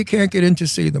 "Well, then you can't get in to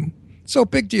see them." So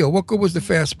big deal. What good was the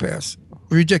Fast Pass?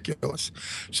 Ridiculous.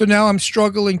 So now I'm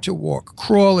struggling to walk,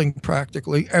 crawling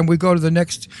practically, and we go to the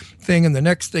next thing and the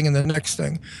next thing and the next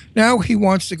thing. Now he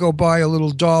wants to go buy a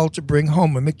little doll to bring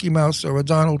home, a Mickey Mouse or a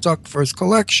Donald Duck for his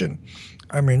collection.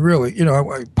 I mean, really,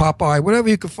 Popeye, whatever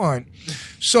you could find.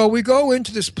 So we go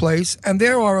into this place, and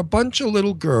there are a bunch of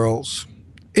little girls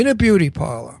in a beauty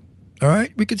parlor. All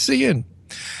right? We could see in.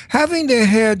 Having their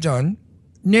hair done,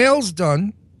 nails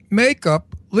done,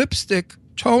 makeup, lipstick,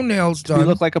 toenails done. You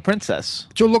look like a princess.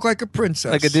 To look like a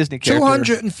princess. Like a Disney character.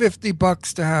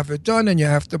 $250 to have it done, and you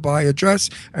have to buy a dress,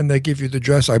 and they give you the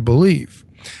dress, I believe.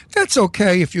 That's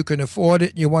okay if you can afford it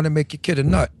and you want to make your kid a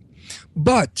nut.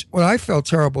 But what I felt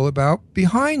terrible about,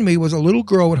 behind me was a little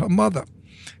girl with her mother.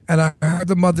 And I heard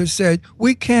the mother said,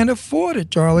 "We can't afford it,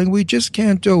 darling. We just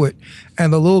can't do it."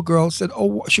 And the little girl said,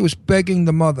 "Oh," she was begging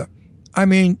the mother. I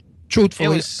mean, truthfully,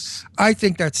 It was I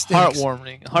think that stinks.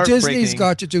 heartwarming. Disney's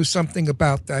got to do something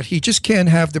about that. He just can't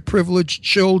have the privileged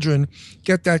children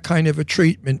get that kind of a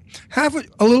treatment. Have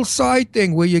a little side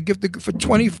thing where you give for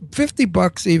 20, 50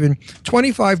 bucks even,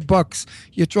 $25,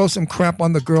 you throw some crap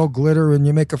on the girl, glitter, and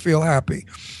you make her feel happy.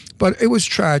 But it was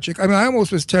tragic. I mean, I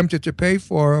almost was tempted to pay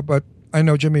for her, but I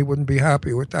know Jimmy wouldn't be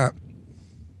happy with that.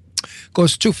 Of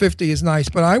course, $250 is nice,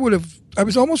 but I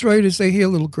was almost ready to say, "Here,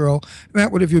 little girl," and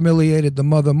that would have humiliated the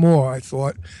mother more, I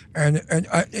thought. And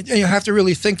you have to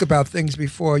really think about things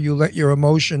before you let your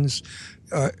emotions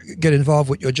get involved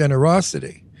with your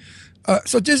generosity.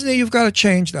 So Disney, you've got to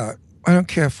change that. I don't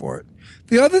care for it.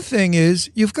 The other thing is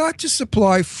you've got to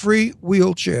supply free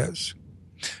wheelchairs.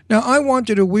 Now, I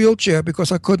wanted a wheelchair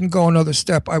because I couldn't go another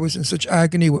step. I was in such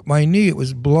agony with my knee. It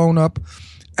was blown up.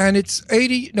 And it's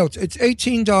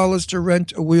 $18 to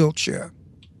rent a wheelchair.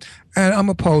 And I'm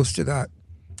opposed to that.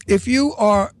 If you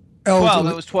are elderly... 12,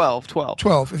 it was 12.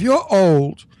 12. If you're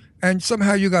old and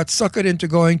somehow you got suckered into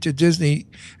going to Disney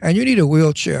and you need a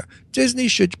wheelchair, Disney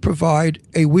should provide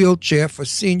a wheelchair for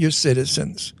senior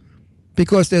citizens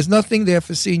because there's nothing there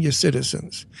for senior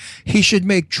citizens. He should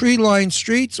make tree-lined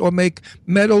streets or make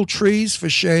metal trees for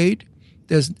shade.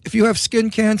 If you have skin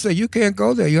cancer, you can't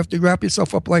go there. You have to wrap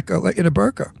yourself up like in a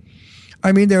burqa.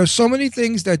 I mean, there are so many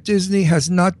things that Disney has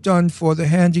not done for the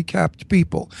handicapped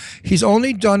people. He's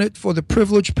only done it for the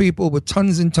privileged people with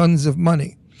tons and tons of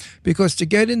money. Because to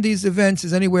get in these events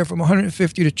is anywhere from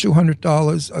 $150 to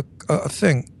 $200 a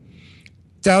thing.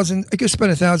 You can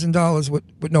spend $1,000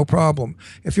 with no problem.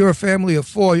 If you're a family of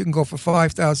 4, you can go for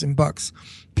 $5,000.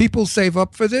 People save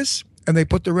up for this, and they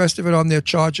put the rest of it on their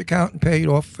charge account and pay it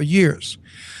off for years.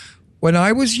 When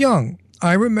I was young,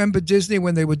 I remember Disney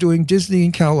when they were doing Disney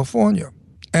in California.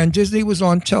 And Disney was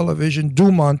on television,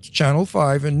 Dumont, Channel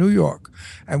 5 in New York.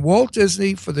 And Walt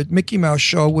Disney, for the Mickey Mouse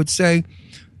show, would say,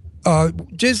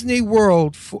 Disney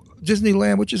World,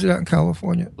 Disneyland, which is it out in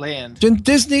California?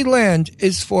 Disneyland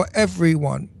is for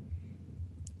everyone.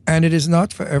 And it is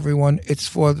not for everyone. It's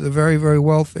for the very, very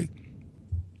wealthy.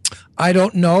 I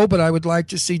don't know, but I would like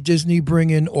to see Disney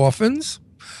bring in orphans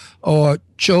or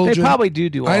children. They probably do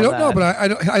all that. I don't know, but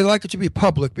I like it to be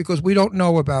public because we don't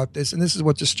know about this, and this is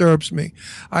what disturbs me.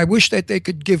 I wish that they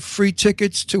could give free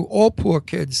tickets to all poor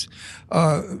kids.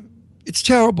 It's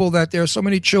terrible that there are so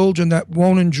many children that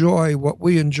won't enjoy what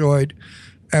we enjoyed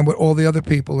and what all the other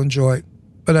people enjoy.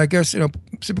 But I guess,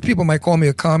 some people might call me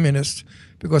a communist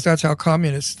because that's how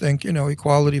communists think,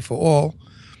 equality for all.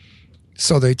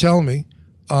 So they tell me.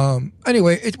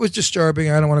 Anyway, it was disturbing.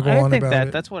 I don't want to go on about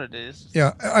it. That's what it is.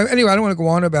 Yeah. Anyway, I don't want to go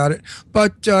on about it.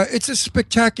 But it's a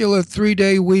spectacular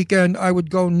 3-day weekend. I would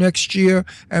go next year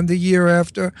and the year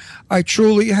after. I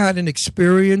truly had an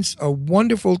experience, a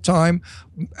wonderful time.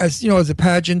 As the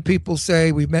pageant people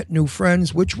say, we met new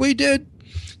friends, which we did.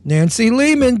 Nancy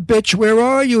Lehman, bitch, where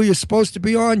are you? You're supposed to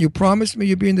be on. You promised me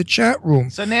you'd be in the chat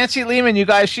room. So Nancy Lehman, you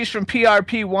guys, she's from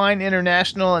PRP Wine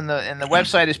International, and the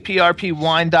website is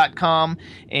prpwine.com,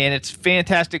 and it's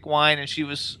fantastic wine. And she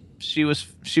was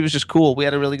just cool. We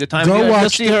had a really good time. You'll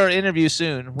see her interview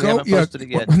soon. We haven't posted it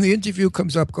yet. When the interview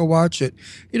comes up, go watch it.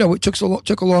 It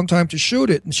took a long time to shoot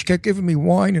it, and she kept giving me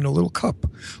wine in a little cup.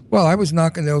 Well, I was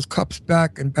knocking those cups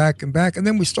back and back and back, and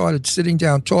then we started sitting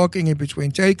down talking in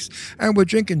between takes, and we're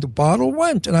drinking. The bottle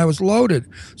went, and I was loaded.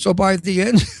 So by the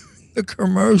end the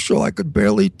commercial, I could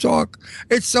barely talk.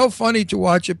 It's so funny to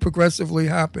watch it progressively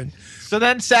happen. So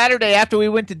then Saturday, after we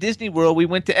went to Disney World, we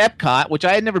went to Epcot, which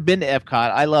I had never been to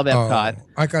Epcot. I love Epcot.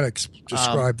 I got to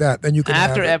describe that. Then you can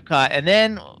after have Epcot, and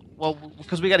then, well,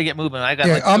 because we got to get moving.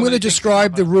 I'm going to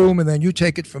describe the room, and then you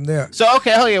take it from there. So,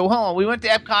 okay, hold on. We went to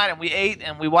Epcot, and we ate,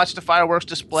 and we watched the fireworks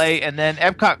display, and then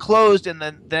Epcot closed, and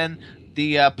then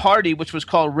the party, which was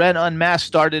called Red Unmasked,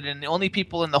 started, and the only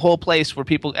people in the whole place were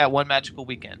people at One Magical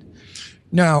Weekend.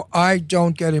 Now, I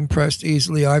don't get impressed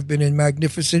easily. I've been in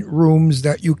magnificent rooms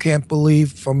that you can't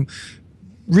believe, from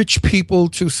rich people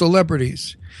to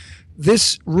celebrities.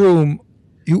 This room,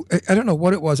 I don't know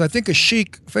what it was. I think a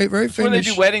sheik, very famous. Where they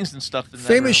do weddings and stuff.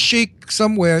 Famous sheik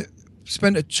somewhere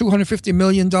spent a $250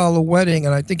 million wedding,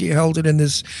 and I think he held it in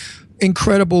this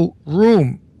incredible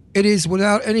room. It is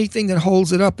without anything that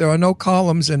holds it up. There are no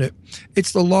columns in it.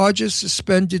 It's the largest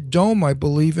suspended dome, I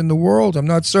believe, in the world. I'm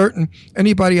not certain.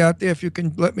 Anybody out there, if you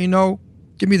can let me know,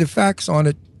 give me the facts on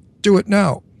it, do it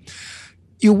now.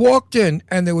 You walked in,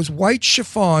 and there was white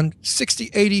chiffon, 60,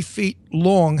 80 feet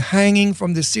long, hanging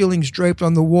from the ceilings, draped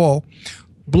on the wall,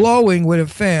 blowing with a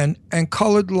fan, and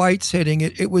colored lights hitting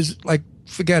it. It was like,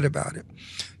 forget about it.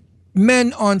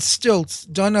 men on stilts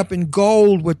done up in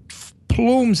gold with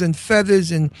plumes and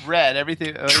feathers and Red,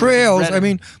 everything. trails. red I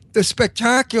mean, the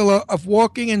spectacular of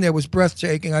walking in there was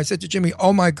breathtaking. I said to Jimmy,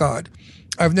 oh my God,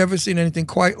 I've never seen anything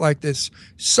quite like this.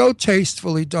 So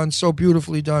tastefully done, so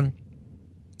beautifully done.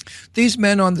 These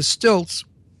men on the stilts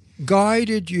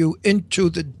guided you into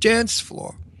the dance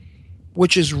floor,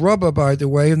 which is rubber, by the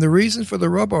way. And the reason for the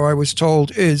rubber, I was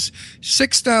told, is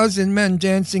 6,000 men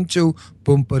dancing to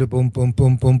boom, ba boom, boom,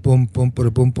 boom, boom, boom, boom, ba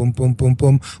boom, boom, boom, boom,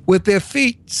 boom, with their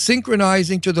feet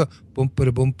synchronizing to the boom,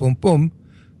 ba boom, boom, boom.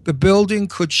 The building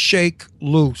could shake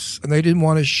loose, and they didn't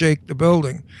want to shake the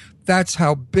building. That's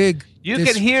how big. You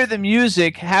could hear the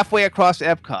music halfway across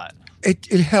Epcot. It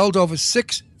held over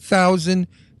 6,000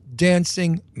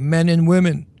 dancing men and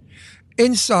women.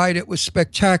 Inside, it was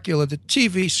spectacular. The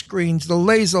TV screens, the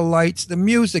laser lights, the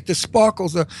music, the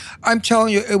sparkles. I'm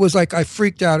telling you, it was like I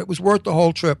freaked out. It was worth the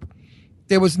whole trip.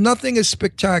 There was nothing as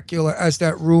spectacular as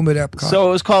that room at Epcot. So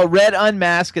it was called Red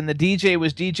Unmasked, and the DJ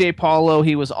was DJ Paulo.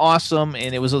 He was awesome,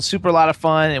 and it was a super lot of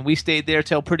fun, and we stayed there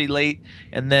till pretty late.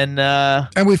 And then...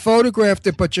 and we photographed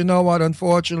it, but you know what?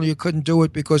 Unfortunately, you couldn't do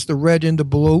it because the red and the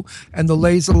blue and the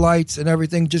laser lights and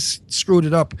everything just screwed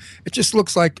it up. It just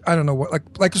looks like, I don't know, what,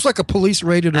 like it's like a police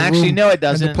raided room. Actually, no, it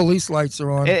doesn't. And the police lights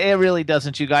are on. It really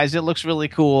doesn't, you guys. It looks really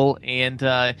cool, and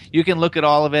you can look at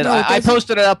all of it. No, I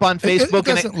posted it up on Facebook.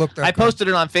 It doesn't look that I good. posted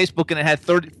it on Facebook, and it had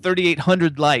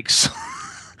 3,800 likes.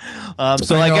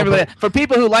 So like know, everybody, for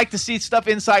people who like to see stuff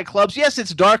inside clubs, yes,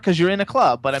 it's dark because you're in a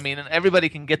club, but I mean, everybody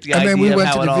can get the And idea then we of went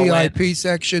how to it the all VIP went.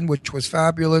 section, which was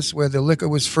fabulous, where the liquor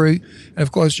was free. And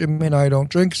of course, Jimmy and I don't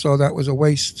drink, so that was a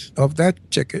waste of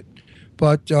that ticket.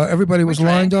 But everybody was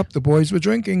lined up. The boys were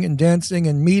drinking and dancing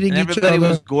and meeting And each everybody other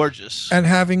was gorgeous. and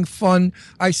having fun.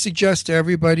 I suggest to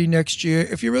everybody next year,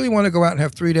 if you really want to go out and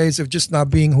have 3 days of just not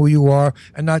being who you are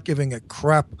and not giving a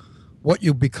crap what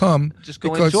you become, Just go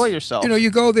because, enjoy yourself. You know,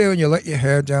 you go there and you let your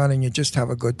hair down and you just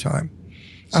have a good time.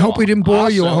 I hope we didn't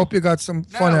bore you. I awesome. hope you got some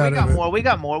fun out of it. We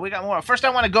got more. First, I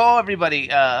want to go,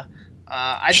 everybody.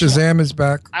 Shazam is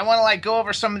back. I want to go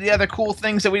over some of the other cool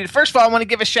things that we did. First of all, I want to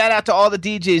give a shout out to all the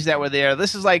DJs that were there.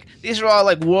 These are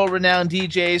all world-renowned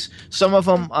DJs. Some of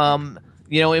them,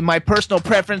 in my personal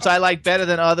preference, I like better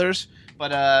than others.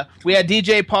 But we had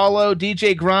DJ Paulo,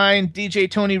 DJ Grind, DJ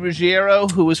Tony Ruggiero,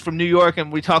 who was from New York,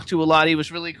 and we talked to a lot. He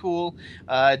was really cool.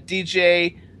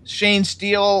 DJ Shane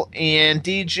Steele and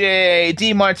DJ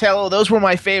D Martello. Those were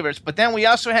my favorites. But then we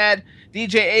also had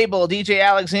DJ Abel, DJ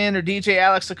Alexander, DJ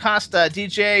Alex Acosta,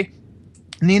 DJ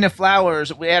Nina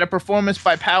Flowers. We had a performance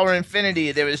by Power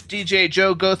Infinity. There was DJ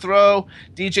Joe Gothrow,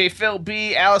 DJ Phil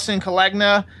B, Allison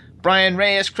Kalagna, Brian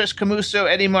Reyes, Chris Camuso,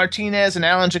 Eddie Martinez, and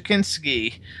Alan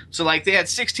Jakinski. So, they had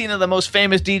 16 of the most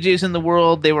famous DJs in the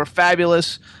world. They were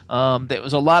fabulous. It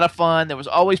was a lot of fun. There was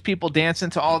always people dancing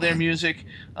to all their music.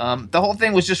 The whole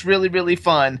thing was just really, really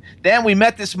fun. Then we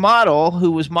met this model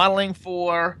who was modeling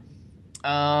for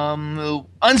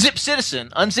Unzipped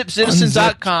Citizen,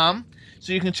 unzippedcitizen.com.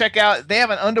 So you can check out, they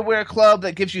have an underwear club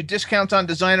that gives you discounts on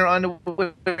designer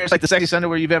underwear. It's like the sexiest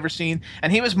underwear you've ever seen.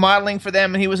 And he was modeling for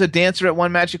them, and he was a dancer at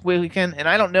One Magic Weekend. And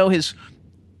I don't know his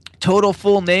total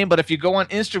full name, but if you go on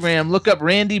Instagram, look up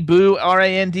Randy Boo,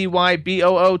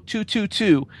 RANDYBOO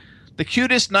 222. The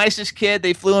cutest, nicest kid.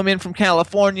 They flew him in from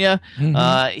California.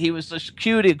 Mm-hmm. He was just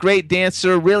cute, a great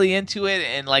dancer, really into it,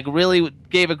 and really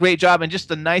gave a great job, and just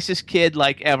the nicest kid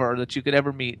ever that you could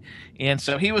ever meet. And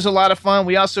so he was a lot of fun.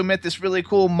 We also met this really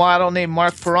cool model named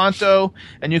Mark Peranto,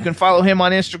 and you can follow him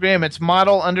on Instagram. It's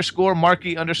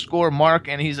model_Marky_Mark,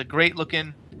 and he's a great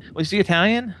looking. Was he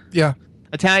Italian? Yeah.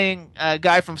 Italian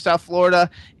guy from South Florida,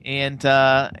 and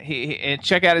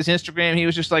check out his Instagram. He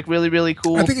was just really, really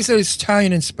cool. I think he said he's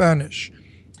Italian and Spanish.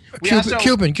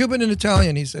 Cuban and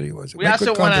Italian. He said he was. We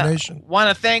also want to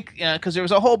thank because there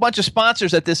was a whole bunch of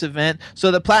sponsors at this event.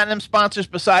 So the platinum sponsors,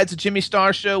 besides the Jimmy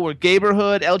Star Show, were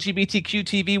Gayborhood, LGBTQ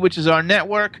TV, which is our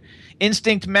network,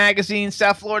 Instinct Magazine,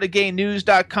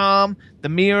 SouthFloridaGayNews.com, The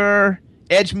Mirror,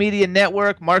 Edge Media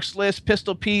Network, Mark's List,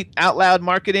 Pistol Pete, Out Loud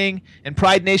Marketing, and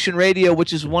Pride Nation Radio,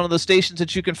 which is one of the stations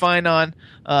that you can find on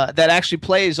that actually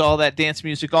plays all that dance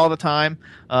music all the time.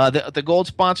 The gold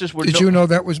sponsors were. Did you know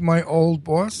that was my old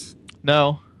boss?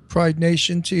 No. Pride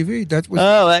Nation TV. That was.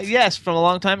 Yes, from a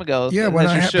long time ago. Yeah,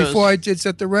 before I did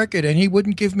Set the Record, and he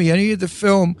wouldn't give me any of the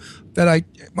film that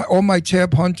all my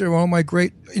Tab Hunter, all my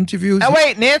great interviews. Oh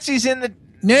wait, Nancy's in the.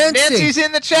 Nancy's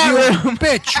in the chat room.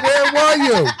 Bitch, where were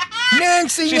you?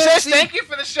 Nancy, She says thank you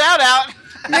for the shout out.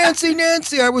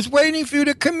 Nancy, I was waiting for you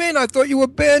to come in. I thought you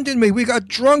abandoned me. We got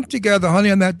drunk together,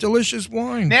 honey, on that delicious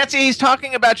wine. Nancy, he's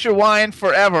talking about your wine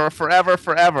forever.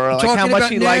 Like how much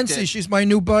he liked Nancy. it. She's my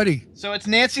new buddy. So it's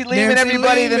Nancy Lehman,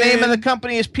 everybody. The name of the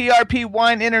company is PRP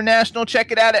Wine International.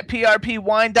 Check it out at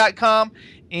prpwine.com.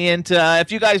 And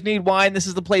if you guys need wine, this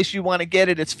is the place you want to get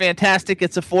it. It's fantastic.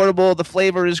 It's affordable. The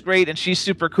flavor is great, and she's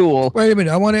super cool. Wait a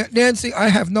minute. Nancy, I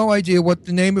have no idea what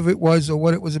the name of it was or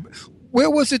what it was. Where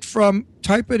was it from?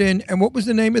 Type it in. And what was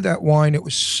the name of that wine? It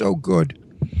was so good.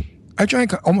 I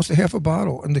drank almost a half a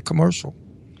bottle in the commercial.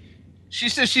 She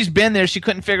says she's been there. She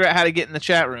couldn't figure out how to get in the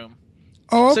chat room.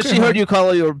 Oh, okay. So she heard you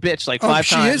call her a bitch like 5 times.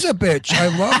 She is a bitch. I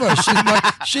love her.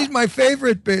 She's my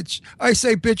favorite bitch. I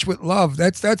say bitch with love.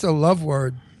 That's a love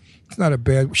word. It's not a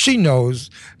bad. She knows.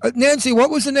 Nancy,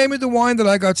 what was the name of the wine that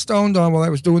I got stoned on while I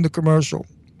was doing the commercial?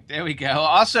 There we go.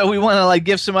 Also, we want to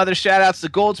give some other shout outs. The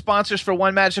gold sponsors for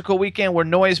One Magical Weekend were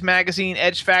Noise Magazine,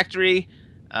 Edge Factory,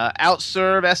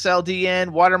 Outserve,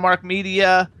 SLDN, Watermark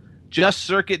Media,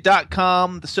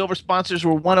 JustCircuit.com. The silver sponsors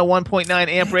were 101.9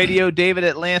 Amp Radio, David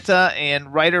Atlanta,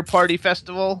 and Writer Party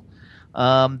Festival.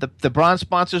 The bronze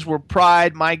sponsors were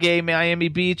Pride, My Gay Miami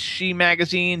Beach, She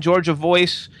Magazine, Georgia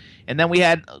Voice, and then we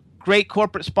had great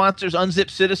corporate sponsors,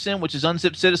 Unzipped Citizen, which is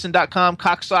unzippedcitizen.com,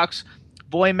 Cocksocks,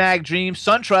 Boy Mag Dreams,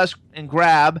 SunTrust, and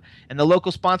Grab. And the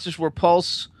local sponsors were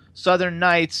Pulse, Southern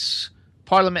Nights,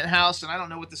 Parliament House, and I don't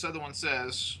know what this other one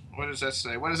says. What does that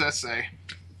say?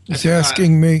 It's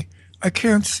asking me. I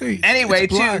can't see. Anyway,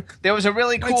 too, there was a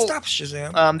really cool. Wait, stop,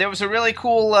 Shazam. There was a really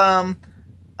cool,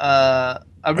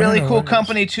 cool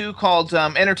company too called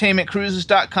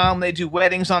EntertainmentCruises.com. They do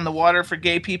weddings on the water for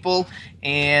gay people,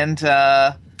 and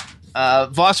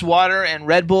Voss Water and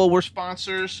Red Bull were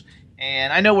sponsors.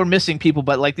 And I know we're missing people,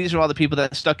 but these are all the people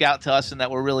that stuck out to us and that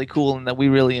were really cool and that we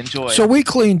really enjoyed. So we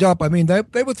cleaned up. I mean,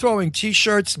 they were throwing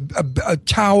T-shirts,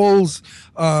 towels,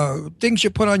 things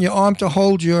you put on your arm to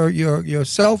hold your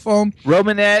cell phone.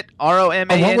 Romanette,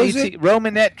 Romanette, what was it?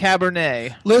 Romanette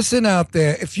Cabernet. Listen out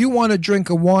there, if you want to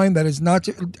drink a wine that is not,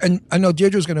 and I know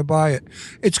Deirdre's going to buy it.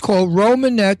 It's called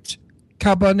Romanette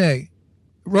Cabernet.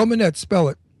 Romanette, spell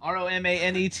it.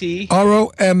 Romanette.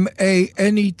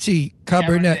 Romanette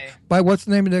Cabernet. By what's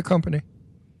the name of their company?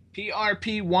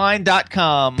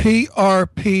 prpwine.com.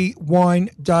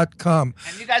 prpwine.com.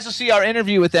 And you guys will see our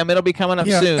interview with them. It'll be coming up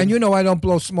soon. And I don't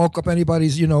blow smoke up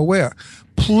anybody's where.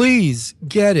 Please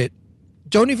get it.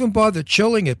 Don't even bother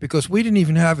chilling it because we didn't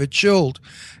even have it chilled.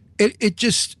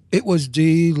 It was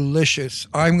delicious.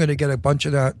 I'm going to get a bunch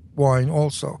of that wine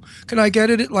also. Can I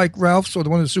get it at Ralph's or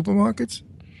one of the supermarkets?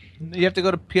 You have to go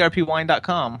to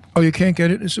prpwine.com. Oh, you can't get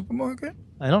it in a supermarket?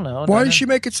 I don't know. Why does she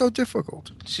make it so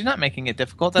difficult? She's not making it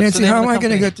difficult. That's Nancy, how am I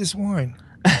going to get this wine?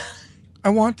 I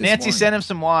want this Nancy, wine. send him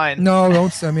some wine. No,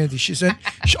 don't send me anything. She said,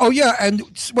 oh, yeah, and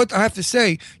what I have to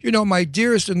say, my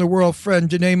dearest in the world friend,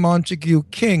 Danae Montague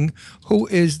King, who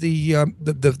is the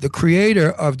creator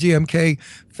of DMK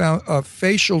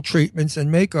facial treatments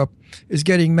and makeup, is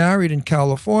getting married in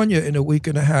California in a week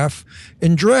and a half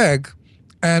in drag.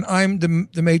 And I'm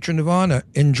the matron of honor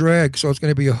in drag, so it's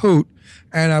going to be a hoot.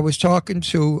 And I was talking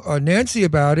to Nancy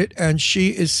about it, and she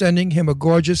is sending him a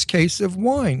gorgeous case of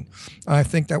wine. I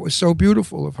think that was so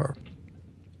beautiful of her.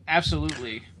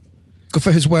 Absolutely.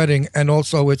 For his wedding, and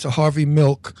also it's a Harvey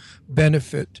Milk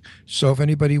benefit. So if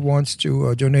anybody wants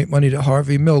to donate money to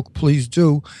Harvey Milk, please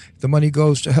do. The money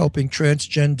goes to helping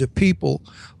transgender people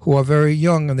who are very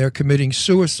young and they're committing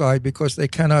suicide because they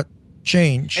cannot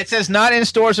change. It says not in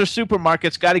stores or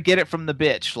supermarkets. Got to get it from the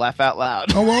bitch. Laugh out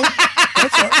loud. Oh, well,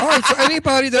 that's all right. So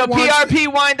anybody that wants...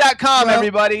 prpwine.com,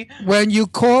 everybody. When you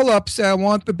call up, say, I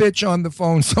want the bitch on the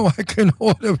phone so I can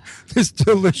order this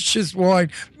delicious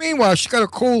wine. Meanwhile, she's got a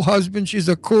cool husband. She's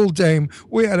a cool dame.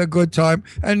 We had a good time.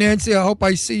 And Nancy, I hope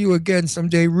I see you again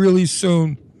someday really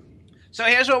soon. So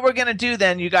here's what we're going to do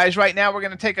then, you guys. Right now, we're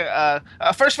going to take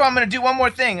first of all, I'm going to do one more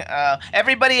thing.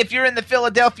 Everybody, if you're in the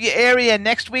Philadelphia area,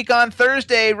 next week on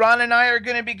Thursday, Ron and I are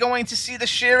going to be going to see the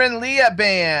Sharon Leah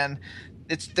Band.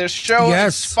 Their show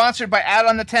is sponsored by Out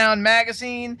on the Town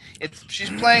magazine. She's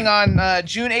playing on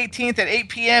June 18th at 8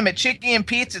 p.m. at Chicky and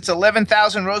Pete's. It's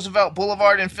 11,000 Roosevelt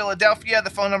Boulevard in Philadelphia. The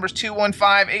phone number is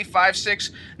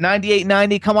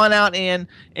 215-856-9890. Come on out and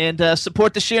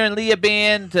support the Sharon Leah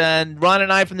Band. And Ron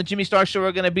and I from the Jimmy Star Show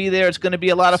are going to be there. It's going to be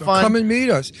a lot of fun. Come and meet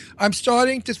us. I'm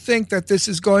starting to think that this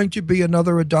is going to be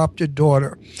another adopted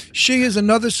daughter. She is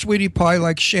another sweetie pie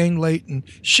like Shane Layton.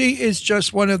 She is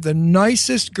just one of the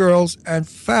nicest girls and and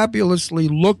fabulously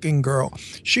looking girl.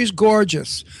 She's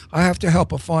gorgeous. I have to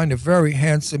help her find a very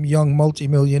handsome young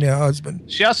multimillionaire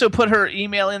husband. She also put her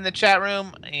email in the chat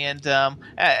room. And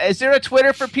is there a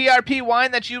Twitter for PRP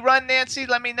Wine that you run, Nancy?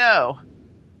 Let me know,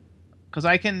 because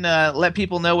I can let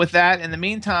people know with that. In the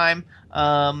meantime,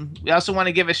 we also want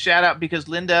to give a shout out because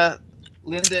Linda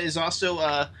is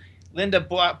also Linda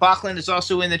Bachland is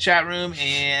also in the chat room,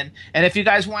 and if you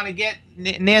guys want to get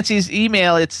Nancy's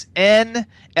email, it's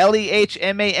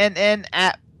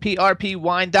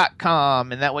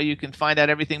nlehmann@prpwine.com, and that way you can find out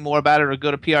everything more about it or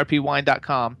go to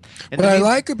prpwine.com. What I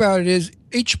like about it is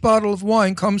each bottle of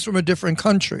wine comes from a different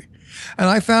country. And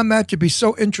I found that to be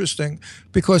so interesting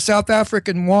because South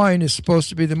African wine is supposed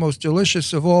to be the most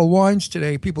delicious of all wines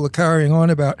today. People are carrying on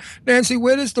about. Nancy,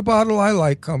 where does the bottle I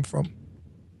like come from?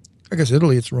 I guess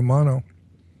Italy, it's Romano.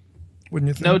 Wouldn't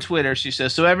you think? No Twitter, she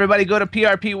says. So everybody go to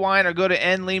PRP Wine or go to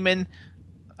N. Lehman,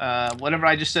 whatever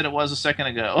I just said it was a second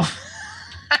ago.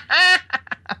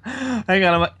 Hang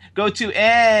on. Go to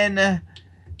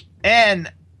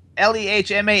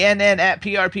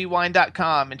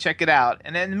NLEHMANN@prpwine.com and check it out.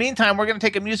 And in the meantime, we're going to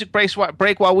take a music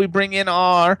break while we bring in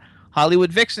our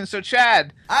Hollywood Vixen. So,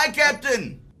 Chad. Hi,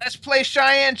 Captain. Let's play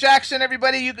Cheyenne Jackson,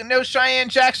 everybody. You can know Cheyenne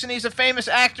Jackson. He's a famous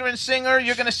actor and singer.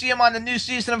 You're going to see him on the new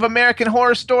season of American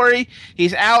Horror Story.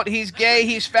 He's out, he's gay,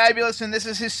 he's fabulous, and this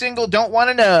is his single, Don't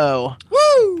Want to Know.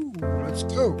 Woo! Let's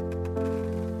go.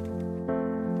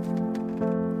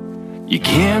 You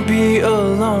can't be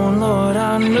alone, Lord,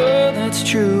 I know that's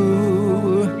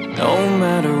true. No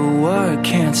matter what,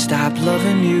 can't stop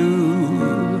loving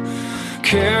you.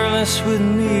 Careless with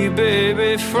me,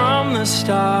 baby, from the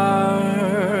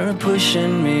start.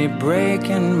 Pushing me,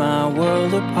 breaking my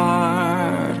world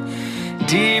apart.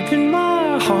 Deep in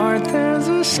my heart, there's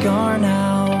a scar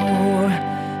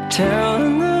now,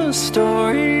 telling the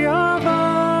story of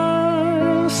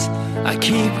us. I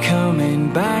keep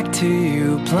coming back to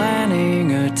you,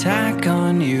 planning attack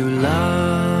on you,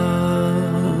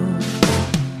 love.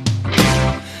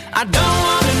 I don't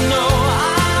wanna know,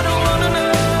 I don't wanna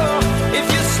know if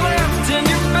you slept in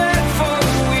your bed for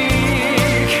a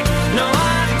week. No,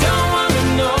 I don't wanna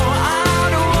know, I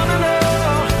don't wanna know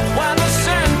why the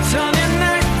scent on your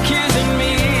neck isn't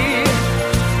me.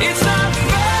 It's not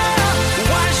fair,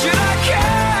 why should I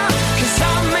care? 'Cause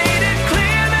I made it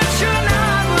clear that you're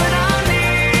not what I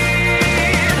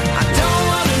need. I don't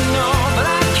wanna know, but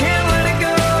I can't let it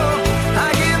go. I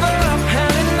give up,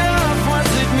 had enough,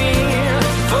 what's it mean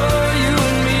for you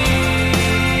and me?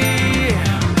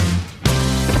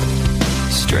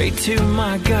 Straight to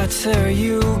my guts, there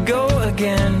you go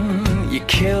again. You're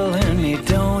killing me,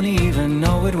 don't even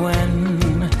know it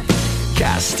when.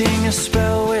 Casting a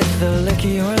spell with the lick of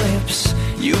your lips.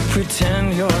 You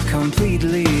pretend you're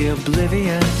completely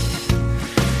oblivious.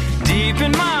 Deep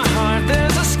in my heart,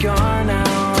 there's a scar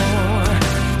now,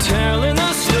 telling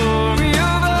the story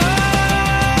of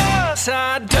us.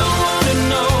 I don't wanna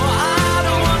know, I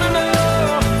don't wanna know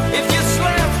if you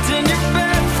slept in your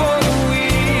bed for a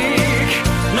week.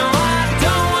 No, I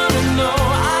don't wanna know, I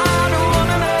don't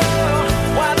wanna know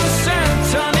why the scent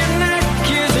on your neck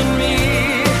isn't me.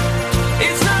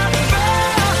 It's not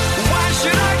fair, why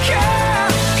should I care?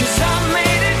 'Cause I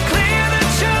made it clear that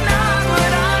you're not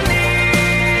what I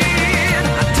need.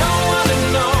 I don't wanna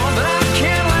know, but I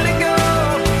can't let it go.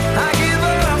 I give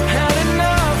up, had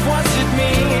enough, what's it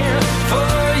mean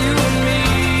for you and me?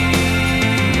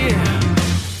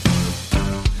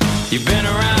 You've been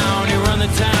around, you run the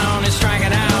town, and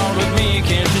striking out with me,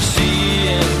 can't you see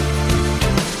it?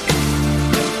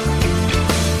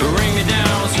 Bring me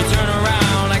down, so turn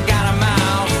around, I got a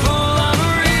mouth full of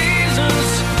reasons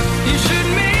you should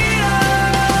meet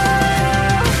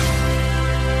us.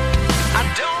 I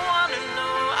don't wanna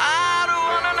know, I don't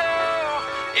wanna know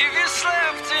if you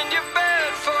slept in your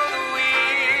bed for the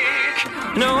week.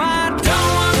 No, I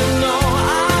don't wanna know, I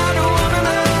don't wanna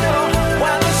know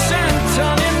why the scent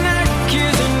on your neck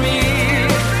isn't me.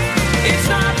 It's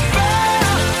not fair,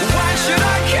 why should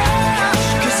I care?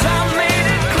 'Cause I made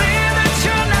it clear that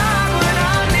you're not what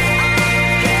I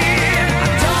need. I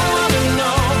don't wanna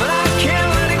know, but I can't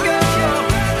let it go.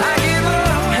 I give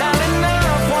up, had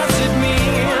enough, what's it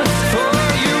mean for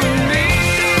you and me?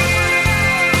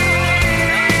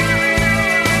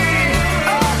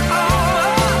 Oh, oh,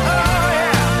 oh, oh,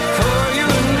 yeah, for you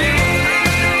and me.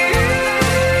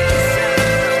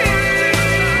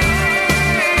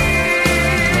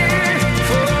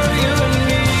 For you and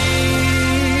me.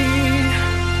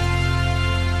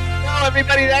 Hello,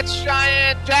 everybody. That's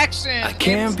Cheyenne Jackson. I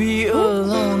can't be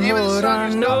alone, Name of the Lord, song I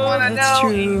is Don't know Wanna that's Know.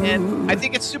 true. And I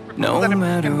think it's super cool No that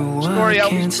matter American what, Story I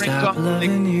always can't brings stop on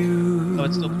loving you. Oh,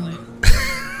 it's still playing.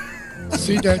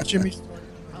 See that, Jimmy?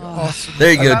 Awesome.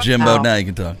 There you go, Jimbo. Now you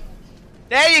can talk.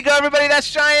 There you go, everybody. That's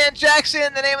Cheyenne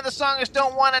Jackson. The name of the song is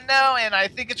Don't Wanna Know, and I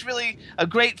think it's really a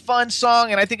great, fun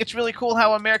song, and I think it's really cool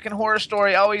how American Horror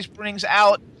Story always brings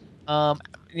out, out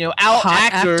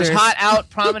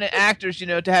prominent actors,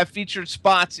 to have featured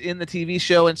spots in the TV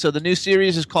show, and so the new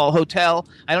series is called Hotel.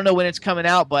 I don't know when it's coming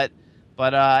out, but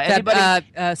anybody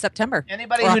September.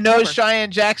 Anybody who knows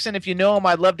Cheyenne Jackson, if you know him,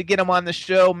 I'd love to get him on the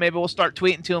show. Maybe we'll start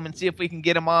tweeting to him and see if we can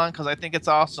get him on, because I think it's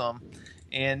awesome.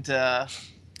 And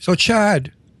so,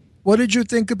 Chad, what did you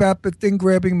think about the thing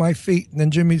grabbing my feet and then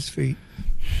Jimmy's feet?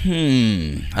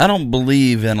 I don't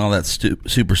believe in all that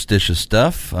superstitious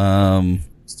stuff.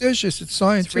 Superstitious, it's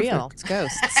scientific. It's real. It's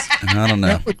ghosts. I don't know.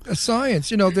 Yeah, but science,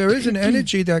 there is an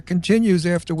energy that continues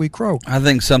after we croak. I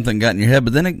think something got in your head,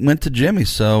 but then it went to Jimmy,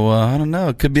 so I don't know.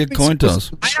 It could be a coin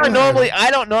toss. I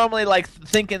don't normally like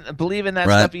believe in that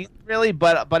stuff either, really,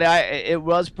 but it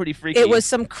was pretty freaky. It was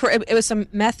some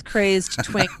meth crazed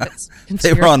twink.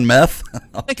 They were on meth.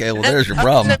 Okay, well there's your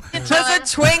problem. It was a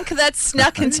twink that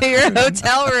snuck into your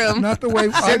hotel room. Not the way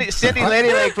Cindy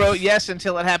Lady Lake wrote yes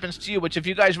until it happens to you. Which, if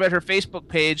you guys read her Facebook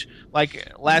page,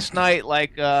 like last night,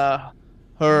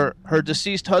 her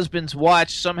deceased husband's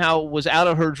watch somehow was out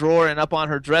of her drawer and up on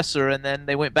her dresser, and then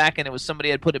they went back and it was somebody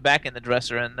had put it back in the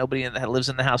dresser, and nobody that lives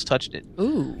in the house touched it.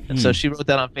 Ooh! And so she wrote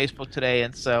that on Facebook today,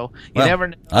 and so you never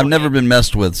know. I've never been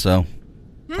messed with, so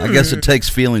I guess it takes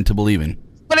feeling to believing.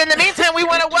 But in the meantime, we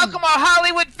want to welcome our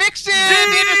Hollywood vixen.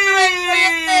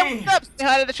 What's up? Say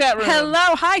hi to the chat room.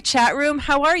 Hello, hi chat room.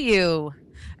 How are you?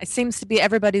 It seems to be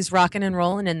everybody's rocking and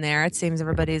rolling in there. It seems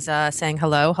everybody's saying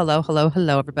hello, hello, hello,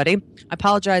 hello, everybody. I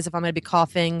apologize if I'm going to be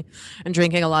coughing and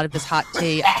drinking a lot of this hot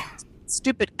tea.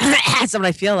 Stupid. That's what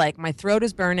I feel like. My throat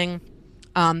is burning.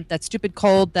 That stupid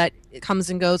cold that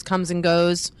comes and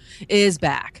goes is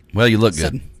back. Well, you look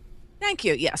good. Thank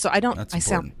you. Yeah, so I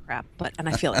sound crap, and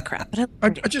I feel like crap. But I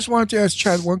just wanted to ask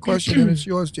Chad one question, and it's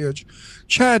yours, dear.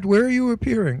 Chad, where are you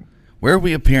appearing? Where are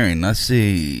we appearing? Let's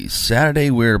see.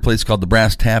 Saturday, we're at a place called the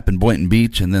Brass Tap in Boynton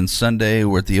Beach, and then Sunday,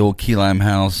 we're at the old Key Lime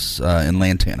House in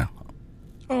Lantana.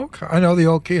 Oh, okay. I know the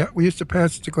old Key. We used to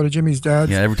pass to go to Jimmy's dad's.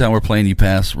 Yeah, every time we're playing, you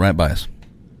pass right by us.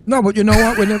 No, but you know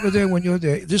what? We're never there when you're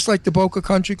there. Just like the Boca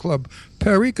Country Club.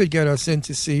 Perry could get us in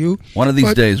to see you. One of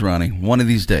these days, Ronnie. One of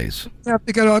these days. We have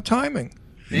to get our timing.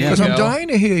 Because I'm dying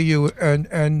to hear you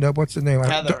and what's her name?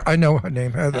 Heather. I know her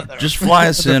name, Heather. Just fly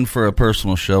us in for a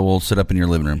personal show. We'll sit up in your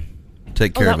living room.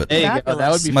 Take care of it. There you go.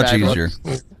 That would be much fabulous.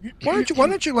 easier. Why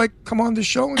don't you come on the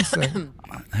show and sing?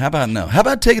 How about no? How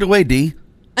about take it away, D?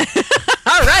 all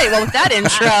right. Well, with that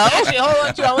intro, actually,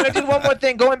 hold on. I want to do one more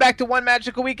thing. Going back to One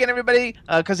Magical Weekend, everybody,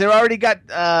 because they're already got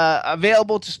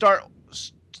available to start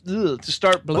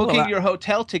booking your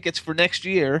hotel tickets for next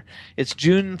year. It's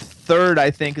June 3rd,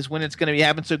 I think, is when it's going to be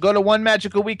happening. So go to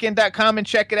onemagicalweekend.com and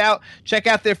check it out. Check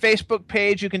out their Facebook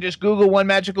page. You can just Google One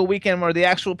Magical Weekend, or the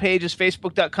actual page is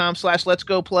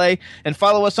facebook.com/letsgoplay. And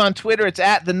follow us on Twitter. It's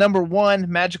at @1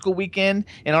 Magical Weekend.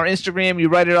 And our Instagram, you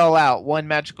write it all out, One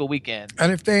Magical Weekend.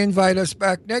 And if they invite us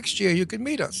back next year, you can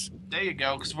meet us. There you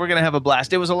go, because we're going to have a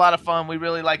blast. It was a lot of fun. We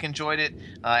really enjoyed it.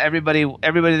 Everybody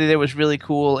there was really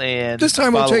cool. And this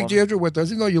time we'll take Deirdre with us.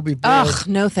 You know you'll be bored. Ugh,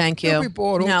 no thank you. You'll be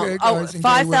bored. No. Okay, guys,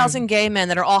 5,000 gay men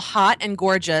that are all hot and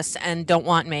gorgeous and don't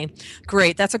want me.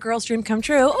 Great. That's a girl's dream come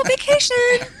true. Oh, vacation.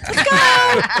 Let's go.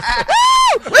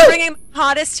 Woo! I'm bringing my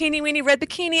hottest teeny weeny red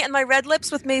bikini and my red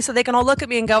lips with me so they can all look at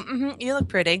me and go, you look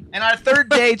pretty. And our third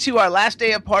day, too, our last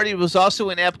day of party was also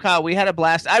in Epcot. We had a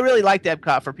blast. I really liked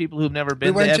Epcot for people who've never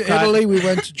been to Epcot. We went to Italy, we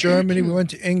went to Germany, we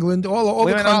went to England, all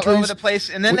we the went countries. all over the place.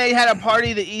 And then they had a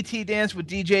party, the ET dance with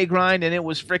DJ Grind, and it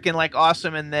was freaking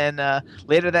awesome. And then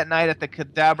later that night at the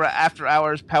Cadabra After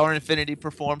Hours, Power Infinity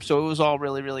performed. So it was all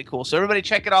really, really cool. So everybody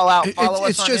check it all out. Follow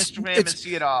us on Instagram and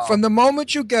see it all. From the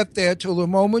moment you get there till the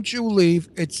moment you leave,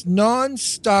 it's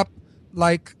non-stop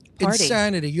party.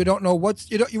 Insanity. You don't know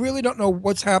you really don't know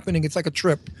what's happening. It's like a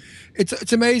trip.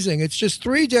 It's amazing. It's just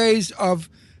 3 days of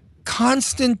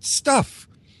constant stuff.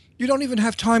 You don't even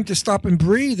have time to stop and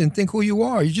breathe and think who you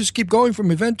are. You just keep going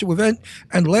from event to event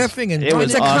and laughing and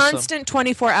It's a constant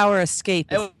 24-hour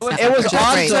escape. It was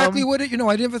awesome. Exactly what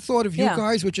I never thought of you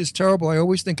guys, which is terrible. I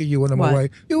always think of you when I'm away.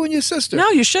 You and your sister.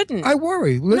 No, you shouldn't. I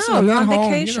worry. Listen, No, I'm you're not on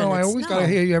home. vacation. I always got to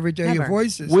hear you every day, your Never.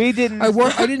 voices. We didn't. I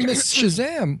didn't miss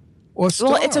Shazam or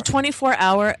Star. Well, it's a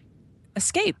 24-hour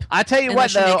escape. I tell you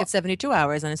Unless what, you though, make it 72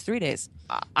 hours, and it's 3 days.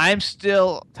 I'm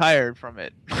still tired from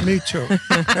it. Me too.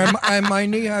 and my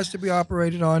knee has to be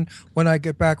operated on when I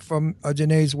get back from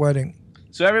Danae's wedding.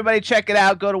 So everybody check it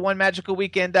out. Go to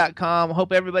onemagicalweekend.com.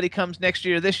 Hope everybody comes next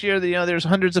year. This year, there's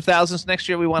hundreds of thousands. Next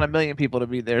year, we want 1 million people to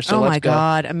be there. So oh let's my go.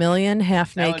 God, 1 million That would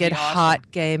half-naked, be awesome.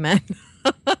 hot gay men.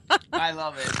 I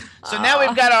love it. So now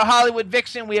we've got our Hollywood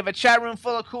Vixen. We have a chat room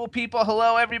full of cool people.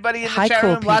 Hello, everybody in the Hi, chat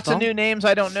cool room. Lots of people. new names.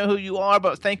 I don't know who you are,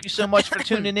 but thank you so much for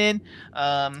tuning in.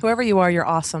 Whoever you are, you're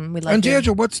awesome. We love And you.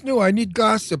 Deirdre, what's new? I need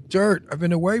gossip, dirt. I've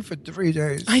been away for 3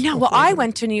 days. I know. Well, I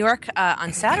went to New York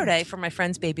on Saturday for my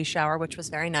friend's baby shower, which was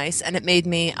very nice, and it made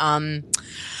me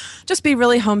just be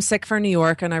really homesick for New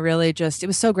York. And I really it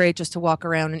was so great just to walk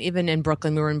around. And even in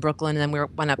Brooklyn, we were in Brooklyn, and then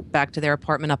went up back to their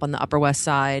apartment up on the Upper West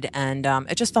Side, and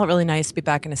it just felt really nice to be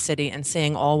back in a city and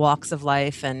seeing all walks of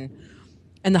life and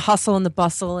the hustle and the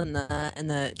bustle and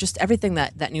the just everything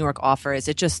that New York offers.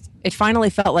 It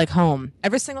finally felt like home.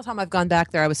 Every single time I've gone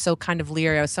back there, I was so kind of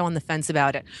leery. I was so on the fence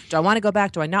about it. Do I want to go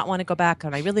back? Do I not want to go back?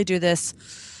 Can I really do this?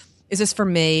 Is this for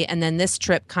me? And then this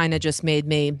trip kind of just made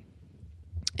me.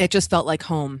 It just felt like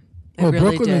home. It Well, really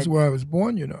Brooklyn did. is where I was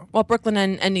born, you know. Well, Brooklyn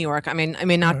and New York. I mean,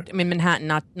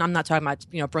 Manhattan. I'm not talking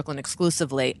about Brooklyn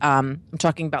exclusively. I'm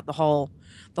talking about the whole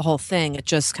thing. It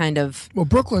just kind of. Well,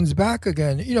 Brooklyn's back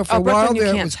again. You know, for a Brooklyn while you there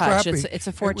it can't was touch. crappy. It's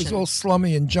a It fortune. was all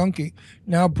slummy and junky.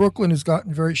 Now Brooklyn has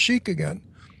gotten very chic again.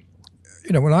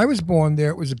 You know, when I was born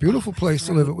there, it was a beautiful place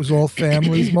to live. It was all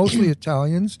families, mostly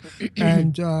Italians,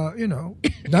 and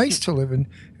nice to live in.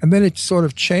 And then it sort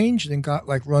of changed and got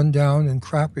like run down and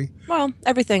crappy. Well,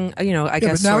 everything. I Yeah,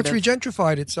 guess. but now sort it's of.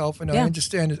 regentrified itself, and I Yeah.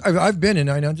 understand it. I've been in.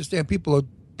 I understand people are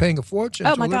paying a fortune.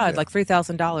 Oh to my live God! there. Like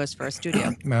 $3,000 for a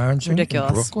studio. Imagine, ridiculous.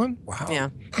 in Brooklyn. Wow. Yeah.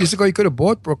 Years ago, you could have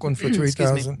bought Brooklyn for Excuse me.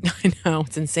 $3,000. I know,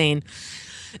 it's insane.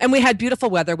 And we had beautiful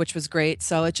weather, which was great.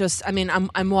 So it just,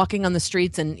 I'm walking on the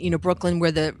streets and, Brooklyn,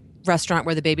 where the restaurant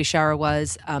where the baby shower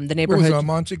was, the What was neighborhood. it, on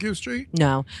Montague Street?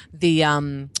 No, the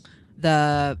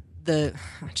I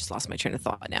just lost my train of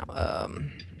thought now.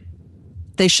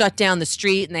 They shut down the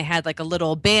street and they had like a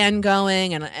little band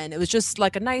going, and it was just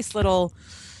like a nice little,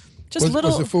 Was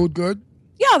the food good?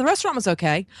 Yeah, the restaurant was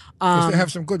okay. Because they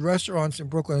have some good restaurants in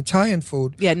Brooklyn, Italian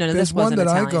food. Yeah, no, There's this one wasn't that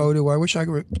Italian. I go to. I wish I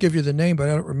could give you the name, but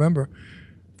I don't remember.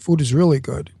 Food is really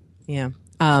good. Yeah.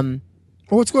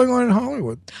 Well, what's going on in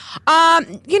Hollywood?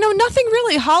 Nothing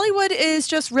really. Hollywood is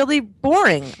just really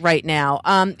boring right now.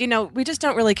 We just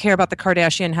don't really care about the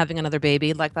Kardashian having another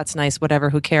baby. Like, that's nice.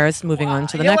 Whatever. Who cares? Moving on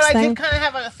to the next what I thing. did kind of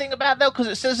have a thing about though, because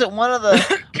it says that one of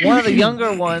the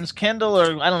younger ones, Kendall,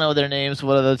 or I don't know their names,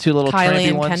 one of the two little Kylie trampy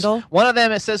and ones. Kendall? One of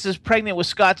them, it says, is pregnant with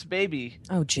Scott's baby.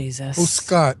 Oh, Jesus. Oh,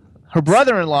 Scott. Her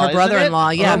brother-in-law. Her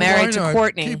brother-in-law, isn't it? yeah, Oh, married why to not?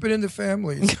 Courtney. Keep it in the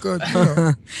family. It's good. You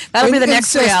know. That'll be the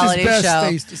next Incest reality is best, show.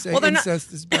 They used to say. Well, they're not-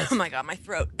 Incest is best. Oh my God, my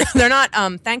throat. They're not,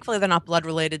 thankfully they're not blood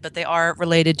related, but they are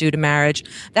related due to marriage.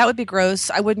 That would be gross.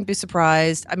 I wouldn't be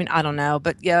surprised. I mean, I don't know.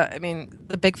 But yeah,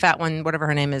 the big fat one, whatever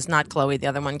her name is, not Chloe, the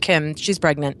other one, Kim, she's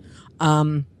pregnant.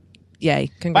 Yay.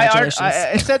 Congratulations.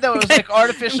 It said that it was like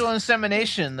artificial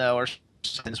insemination, though, or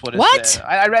is what it What? said.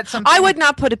 I read something. I would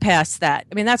not put it past that.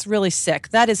 That's really sick.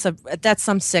 That's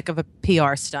some sick of a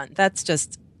PR stunt. That's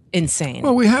just insane.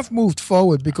 Well, we have moved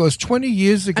forward because 20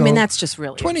 years ago. That's just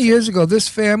really 20 insane. years ago, this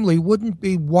family wouldn't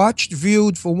be watched,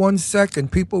 viewed for 1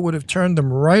 second. People would have turned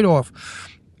them right off.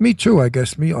 Me too, I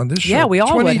guess. Me on this show. Yeah, we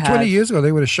all 20, would have. 20 years ago,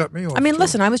 they would have shut me off. too.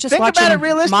 Listen, I was just Think watching about it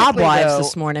realistically, Mob Wives though.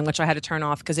 this morning, which I had to turn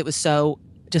off because it was so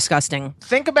disgusting.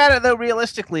 Think about it though,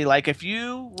 realistically. Like if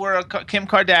you were a Kim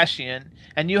Kardashian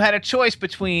and you had a choice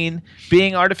between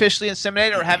being artificially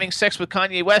inseminated or having sex with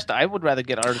Kanye West, I would rather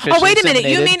get artificially. Oh, wait a minute.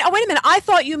 inseminated. Wait a minute. I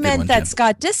thought you meant one, that Jim.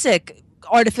 Scott Disick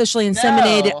artificially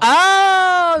inseminated. No.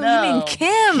 Oh, No. you mean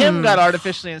Kim? Kim got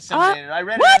artificially inseminated. I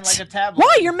read what? it in like a tabloid.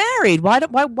 Why? You're married. Why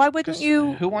wouldn't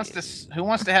you? Who wants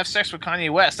to have sex with Kanye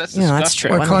West? That's Yeah, that's disgusting.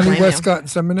 true. Why I don't Kanye blame West you. got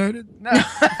inseminated?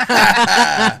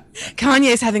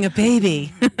 Kanye's having a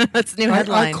baby. That's the new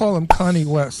headline. I call him Kanye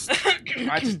West.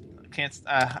 I just can't.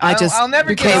 I'll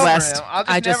never Kanye get over West. him.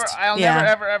 I'll yeah.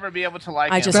 never ever be able to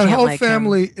like I him. just That can't whole like him.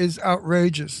 family is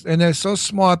outrageous, and they're so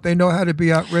smart. They know how to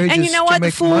be outrageous. And you know to what? The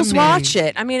make fools money. watch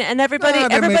it. And everybody Nah,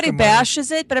 they're everybody making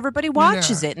bashes it, but everybody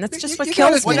watches Yeah. it, and that's just You- what you kills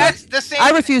gotta- me. Well, that's the same.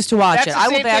 I refuse to watch That's it. the I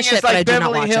will same bash thing it, as, but like I do not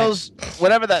Beverly watch Hills,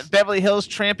 whatever that Beverly Hills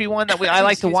trampy one that I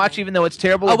like to Excuse watch, me. even though it's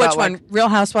terrible. it. Oh, about, which one? like, Real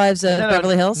Housewives of No, no,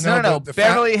 Beverly Hills? No, the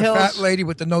Beverly fat, Hills. The fat lady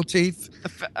with the no teeth.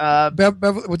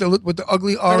 with the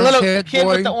ugly The orange little haired kid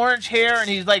boy. with the orange hair, and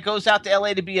he's like goes out to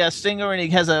LA to be a singer, and he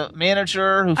has a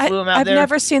manager who flew him out I've there.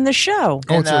 never seen the show.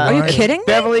 Oh, it's a Are you riot. kidding me?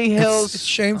 Beverly Hills. It's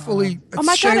shamefully. Oh my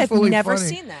god, I've shamefully never funny.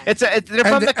 seen that. They're And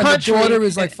from the country. And the daughter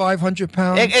is like 500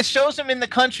 pounds. It shows them in the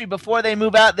country before they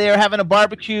move out there having a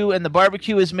barbecue, and the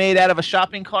barbecue is made out of a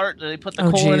shopping cart. They put the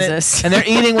Oh, coal Jesus. in it, and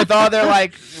they're eating with all their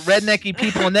like rednecky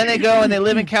people. And then they go and they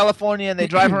live in California, and they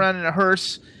drive around in a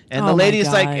hearse. And the Oh, my lady is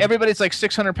like, God. everybody's like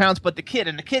 600 pounds, but the kid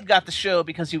got the show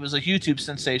because he was a YouTube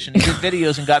sensation. He did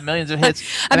videos and got millions of hits.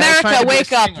 And I was trying America, to be a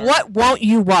wake up! singer. What won't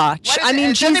you watch? What is I mean,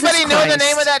 does Jesus anybody know the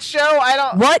name of Christ. that show? I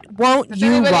don't. What won't Does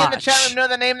you anybody watch? in the chat room know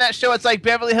the name of that show? It's like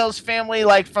Beverly Hills Family,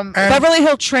 like from. Beverly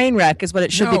Hill Trainwreck is what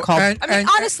it should be No, called. and- I mean, and-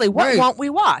 honestly, what wait. won't we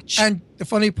watch? And the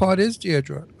funny part is,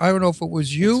 Deirdre, I don't know if it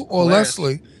was you or hilarious.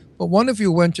 Leslie, but one of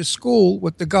you went to school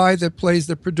with the guy that plays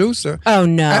the producer. oh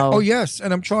no! Oh yes,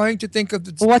 and I'm trying to think of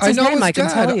the. Well, what's I his know name? his I can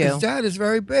dad. tell you. His dad is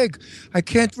very big. I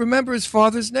can't remember his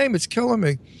father's name. It's killing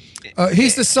me.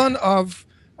 He's the son of.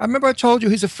 I remember I told you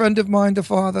he's a friend of mine. The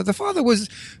father. The father was.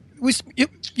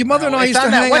 Your mother and I It's used to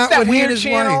on that- hang what's out that with he and weird his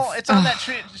channel? wife. It's on that.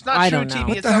 It's not I True don't know. TV.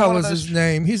 What it's the on hell one is of his those-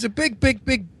 name? He's a big He's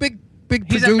a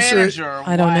producer. manager.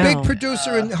 I don't know. Big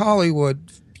producer in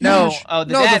Hollywood. No, Huge. oh,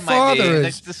 the no, dad the might father be.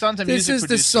 is. The son's a This music is the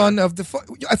producer. son of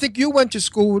the. I think you went to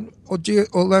school with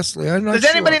or Leslie. I'm not Does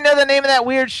sure. anybody know the name of that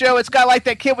weird show? It's got like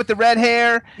that kid with the red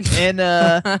hair, and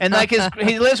like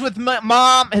he lives with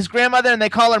mom, his grandmother, and they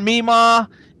call her Meemaw,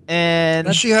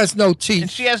 And she has no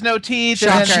teeth. she has no teeth,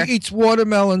 And and, she eats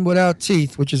watermelon without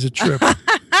teeth, which is a trip.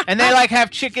 and they like have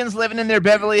chickens living in their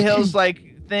Beverly Hills like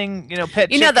thing,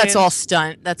 pet. You know that's chickens. all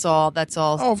stunt. That's all.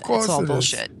 Oh, of course That's all it is.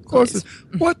 bullshit. Of course. Please.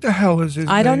 What the hell is his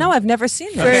name? I don't know. I've never seen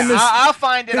that. Famous- I'll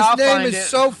find it. His I'll name find is it.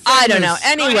 so famous. I don't know.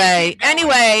 Anyway,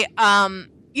 Anyway,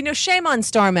 shame on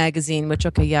Star Magazine, which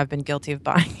I've been guilty of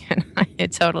buying it. I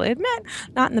totally admit.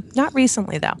 Not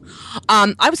recently though.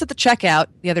 I was at the checkout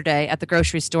the other day at the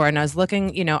grocery store, and I was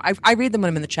looking. I read them when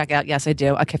I'm in the checkout. Yes, I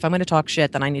do. Okay, if I'm going to talk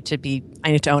shit, then I need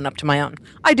to own up to my own.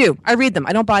 I do. I read them.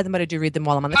 I don't buy them, but I do read them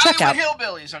while I'm on the checkout. Hollywood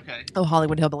Hillbillies. Okay. Oh,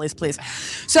 Hollywood Hillbillies, please.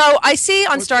 So I see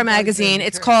on Star Magazine,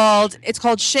 it's called it's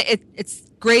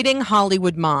grading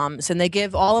Hollywood moms, and they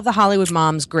give all of the Hollywood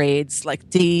moms grades like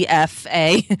D, F,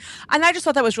 A, and I just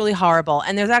thought that was really horrible.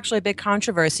 And there's actually a big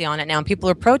controversy on it now, and people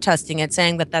are protesting it,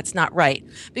 saying that that's not right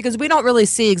because we don't really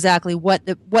see exactly what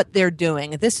they're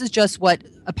doing. This is just what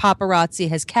a paparazzi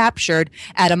has captured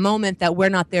at a moment that we're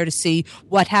not there to see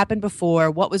what happened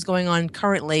before, what was going on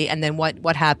currently, and then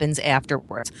what happens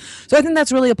afterwards. So I think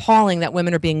that's really appalling that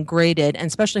women are being graded, and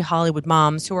especially Hollywood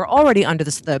moms who are already under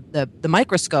the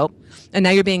microscope, and now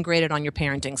you're being graded on your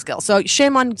parenting skills. So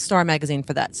shame on Star Magazine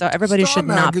for that. So everybody should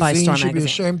not buy Star should be Magazine.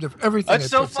 ashamed of everything. It's it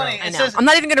so puts funny. out. I It know. says I'm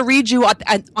not even going to read you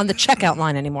on the checkout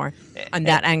line anymore. I'm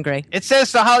that angry. it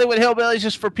says the Hollywood Hillbillies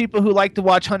just for people who like to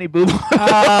watch Honey Boo Boo.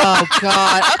 Oh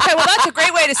God. Okay, well that's a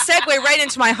great way to segue right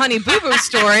into my Honey Boo Boo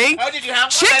story. Oh, did you have one?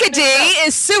 Chickadee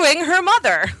is suing her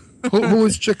mother. Who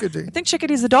is Chickadee? I think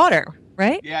Chickadee's the daughter,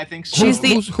 right? Yeah, I think so. She's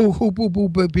the who boo boo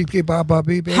baby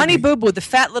baby. Honey Boo Boo, the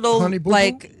fat little Honey Boo Boo?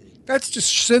 like. That's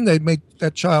just sin. They make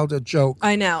that child a joke.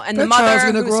 I know, and That the mother child's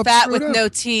gonna grow who's up fat screwed with up. no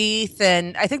teeth,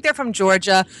 and I think they're from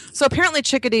Georgia. So apparently,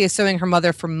 Chickadee is suing her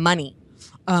mother for money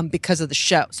because of the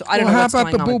show. So I don't know how what's about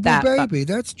going the on boo with boo that. but baby?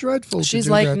 That's dreadful. to She's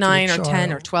do like that to a 9 or 10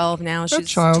 child. or 12 now. That She's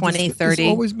child 20, is 30.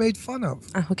 always made fun of.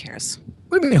 Who cares?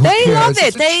 What do you mean? Who They cares? love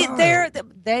It's it. a child.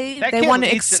 They That want kid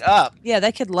to eats it up. Yeah,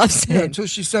 that kid loves Yeah, it. until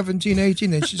she's 17,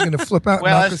 18, then she's going to flip out.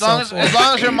 Well, and knock as long herself as off.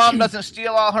 long as her mom doesn't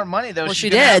steal all her money, though. Well, she's she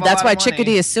gonna have did. a That's lot why of money.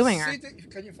 Chickadee is suing her.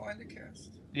 Can you find the cast?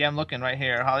 Yeah, I'm looking right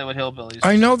here. Hollywood Hillbillies.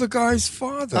 I know the guy's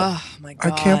father. Oh my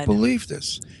God! I can't believe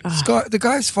this. The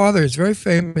guy's father is very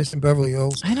famous in Beverly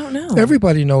Hills. I don't know.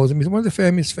 Everybody knows him. He's one of the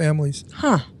famous families.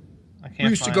 Huh? I can't We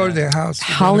used to find go to it. their house. for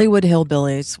dinner. Hollywood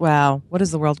Hillbillies. Wow, what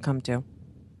does the world come to?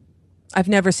 I've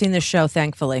never seen this show,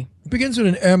 thankfully. It begins with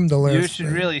an M, the last You should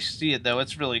name. really see it, though.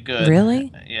 It's really good.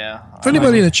 Really? Yeah. If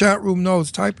anybody in the chat room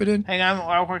knows, type it in. Hang on,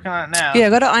 I'm working on it now. Yeah,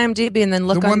 go to IMDb and then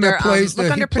look the one under that plays look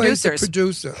the, under he plays the producers.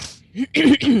 producer.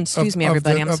 Excuse me,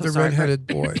 everybody. Of I'm the, so of the sorry. redheaded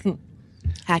boy.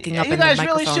 Hacking Yeah, up you in the guys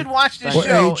microphone. really should watch this Or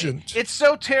show. agent. It's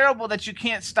so terrible that you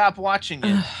can't stop watching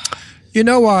it. You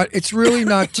know what? It's really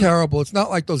not terrible. It's not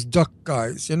like those duck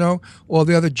guys, or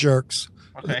the other jerks.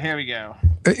 Okay, here we go.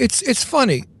 It's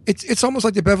funny. It's almost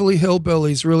like the Beverly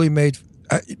Hillbillies really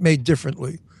made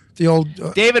differently. The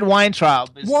old David Weintraub.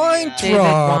 Is Weintraub. David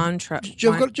Weintraub. Did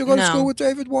you go to No. school with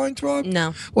David Weintraub?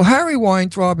 No. Well, Harry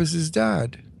Weintraub is his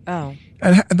dad. Oh.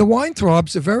 And the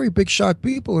Weinthrobs are very big shot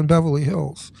people in Beverly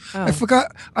Hills. Oh. I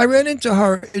forgot. I ran into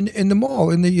her in the mall,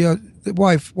 in the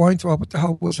wife, Weintraub. What the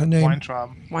hell was her name?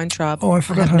 Weintraub. Oh, I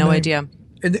forgot have her no name. idea.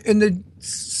 In the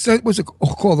what's it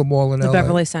called, the mall in The LA?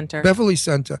 Beverly Center. Beverly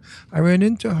Center. I ran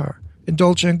into her in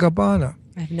Dolce and Gabbana.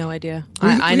 I have no idea. We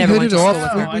I never hit went it to off.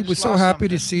 school with her. We were so happy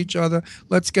to see each other.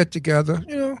 Let's get together.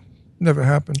 Never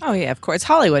happened. Oh yeah, of course,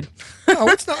 Hollywood. No,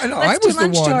 it's not. No, I Let's do was the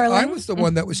lunch, one. I darling. was the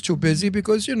one that was too busy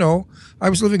because I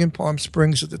was living in Palm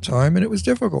Springs at the time, and it was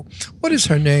difficult. What is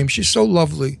her name? She's so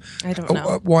lovely. I don't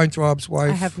know. Weintraub's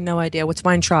wife. I have no idea. What's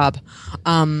Weintraub?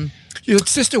 Your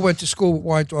sister went to school with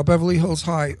Weintraub, Beverly Hills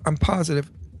High. I'm positive.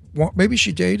 Maybe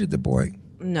she dated the boy.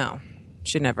 No,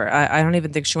 she never. I don't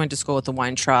even think she went to school with the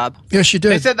Weintraub. Yeah, she They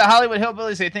did. said the Hollywood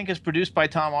Hillbillies they think is produced by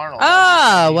Tom Arnold.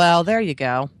 Oh well, there you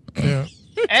go. Yeah.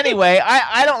 Anyway,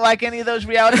 I don't like any of those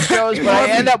reality shows, but I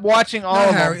end up watching all Not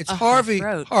of Harry. them. It's my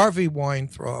throat. Harvey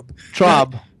Weintraub.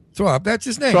 Traub. Throb. That's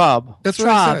his name. Traub. That's what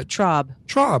I said. Traub.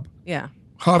 Traub. Yeah.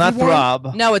 Harvey Not Wein-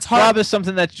 throb. No, it's Throb Harvey. is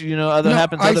something that other No,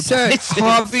 happens I other said places.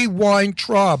 Harvey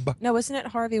Weintraub. No, isn't it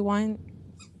Harvey Wein?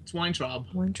 It's Weintraub.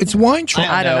 It's Weintraub.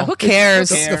 I don't know. Who Who cares?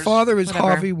 The father is Whatever.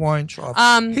 Harvey Weintraub.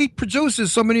 He He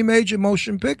produces so many major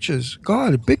motion pictures.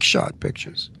 God, big shot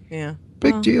pictures. Yeah.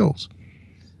 Big deals.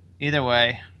 Either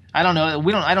way, I don't know.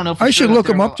 I don't know. For I sure should if look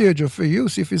him they're- up, Deirdre, for you.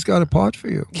 See if he's got a part for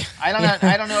you. I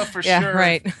don't know for Yeah. sure.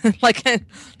 Right. Like it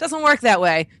doesn't work that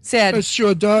way. Sad. It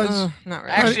sure does. Not really.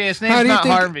 Actually, his How name's do you not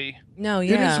think- Harvey. No. It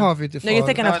Yeah. is Harvey the No, you're father.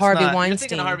 thinking No, of it's Harvey not. You're Weinstein.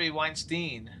 thinking of Harvey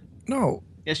Weinstein. No.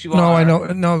 Yes, you No, are. I know.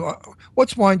 No.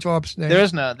 What's Weintraub's name? There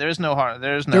is no. There is no.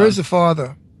 There is a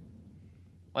father.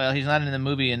 Well, he's not in the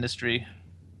movie industry.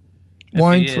 If he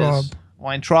Weintraub. is,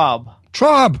 Weintraub.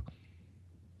 Traub.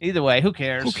 Either way, who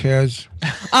cares? Who cares?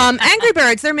 Angry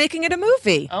Birds. They're making it a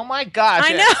movie. Oh my gosh!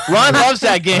 I know. Ron loves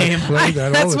that game. Play that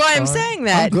all That's the why I'm time. saying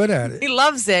that. I'm good at He it.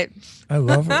 loves it. I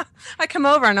love it. I come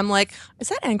over and I'm like, "Is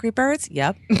that Angry Birds?"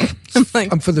 Yep. I'm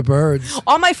like, I'm for the birds.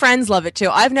 all my friends love it too.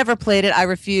 I've never played it. I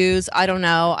refuse. I don't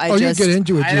know. I Oh, just. you get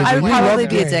into it, I Deirdre. I would You probably love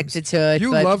be games. addicted to it.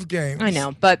 You but love games. I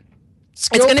know, but it's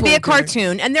going to be a Skillful games.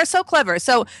 cartoon, and they're so clever.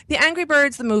 So, The Angry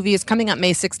Birds, the movie, is coming up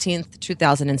May 16th,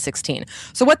 2016.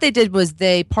 So, what they did was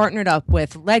they partnered up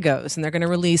with Legos, and they're going to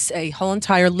release a whole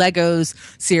entire Legos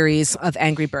series of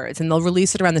Angry Birds, and they'll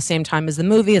release it around the same time as the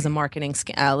movie as a marketing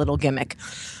little gimmick.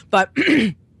 But,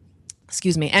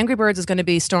 excuse me, Angry Birds is going to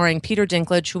be starring Peter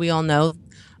Dinklage, who we all know.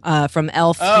 From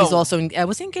Elf, he's Oh. also in,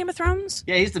 was he in Game of Thrones?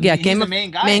 Yeah, he's the Game of main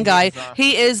guy. Main in guy. Game of Thrones.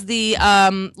 He is the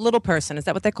little person. Is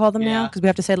that what they call them now? Yeah. Mm-hmm. Because we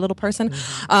have to say little person.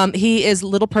 He is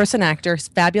little person actor,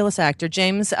 fabulous actor.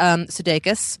 James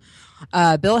Sudeikis,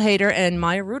 Bill Hader, and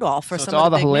Maya Rudolph. For So some it's all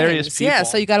of the the big hilarious names. Yeah,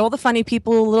 people. so you got all the funny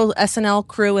people, little SNL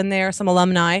crew in there, some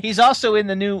alumni. He's also in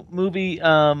the new movie.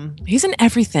 He's in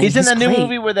everything. He's in the new great.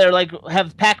 movie where they're like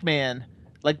have Pac-Man.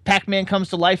 Like Pac-Man comes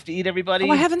to life to eat everybody.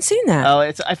 Oh, I haven't seen that. Oh,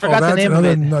 I forgot the that's name of another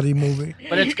it. nutty movie.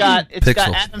 But it's got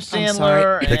Pixels. Adam sorry.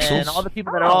 Sandler and Pixels? all the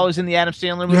people that are always in the Adam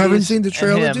Sandler movies. You haven't seen the and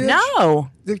trailer, him. dear? No,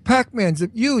 The Pac-Man's a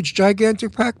huge,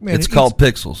 gigantic Pac-Man. It's It called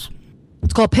Pixels.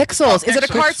 it's called Pixels. Is it a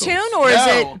Pixels. cartoon or is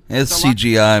it? No. It's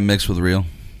CGI mixed with real.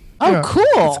 Oh, Yeah, cool.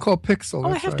 It's called Pixel. Oh,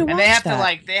 I that's have right. to And they watch have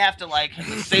that.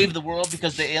 to save the world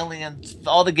because the aliens,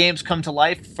 all the games come to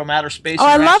life from outer space. Oh,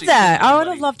 and I they're love actually that. killing I would have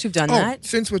everybody. loved to have done Oh, that.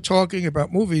 since we're talking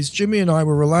about movies, Jimmy and I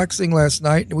were relaxing last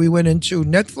night, and we went into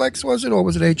Netflix, was it, or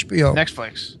was it HBO?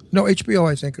 Netflix. No, HBO,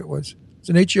 I think it was. It's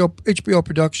an HBO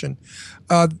production.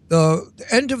 The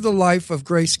end of the life of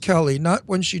Grace Kelly, not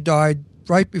when she died,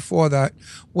 right before that,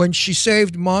 when she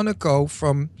saved Monaco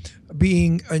from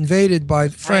being invaded by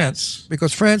France,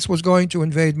 because France was going to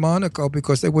invade Monaco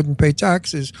because they wouldn't pay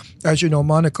taxes. As you know,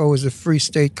 Monaco is a free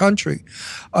state country.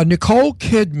 Nicole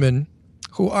Kidman,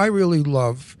 who I really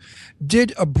love,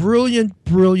 did a brilliant,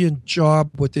 brilliant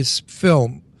job with this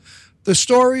film. The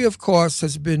story, of course,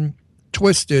 has been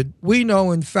twisted. We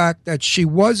know, in fact, that she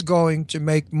was going to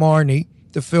make Marnie,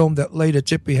 the film that later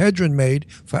Tippi Hedren made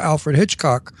for Alfred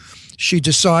Hitchcock. She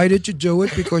decided to do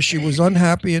it because she was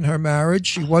unhappy in her marriage.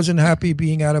 She wasn't happy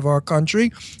being out of our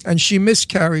country, and she missed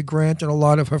Cary Grant and a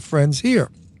lot of her friends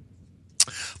here.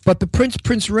 But the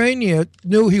Prince Rainier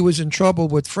knew he was in trouble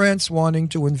with France wanting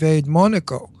to invade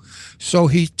Monaco. So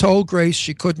he told Grace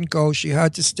she couldn't go. She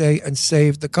had to stay and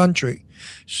save the country.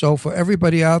 So for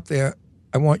everybody out there,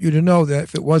 I want you to know that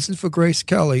if it wasn't for Grace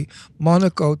Kelly,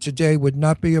 Monaco today would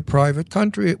not be a private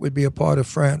country. It would be a part of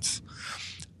France.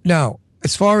 Now,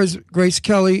 as far as Grace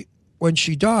Kelly, when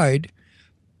she died,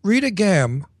 Rita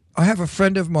Gam, I have a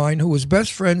friend of mine who was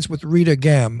best friends with Rita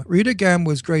Gam. Rita Gam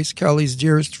was Grace Kelly's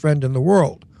dearest friend in the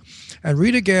world. And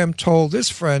Rita Gam told this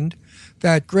friend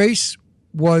that Grace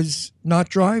was not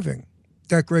driving.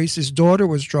 that Grace's daughter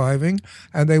was driving,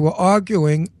 and they were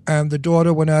arguing, and the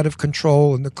daughter went out of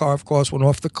control, and the car, of course, went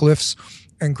off the cliffs,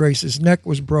 and Grace's neck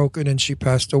was broken, and she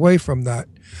passed away from that.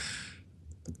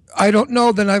 I don't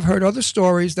know. Then I've heard other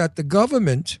stories that the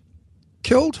government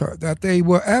killed her, that they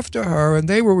were after her, and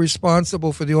they were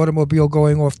responsible for the automobile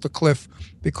going off the cliff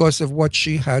because of what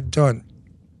she had done.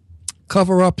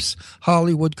 Cover-ups,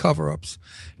 Hollywood cover-ups.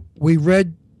 We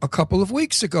read a couple of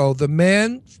weeks ago the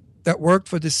man that worked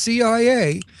for the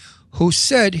CIA who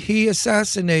said he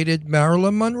assassinated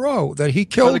Marilyn Monroe, that he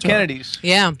killed Oh, the her. Kennedys.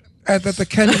 Yeah. And that the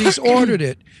Kennedys ordered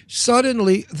it.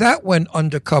 Suddenly, that went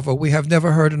undercover. We have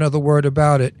never heard another word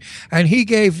about it. And he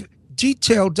gave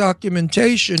detailed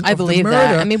documentation I of the believe murder.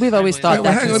 that. I mean, we've always thought Well,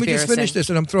 that hang on, let me just conspiracy. finish this,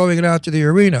 and I'm throwing it out to the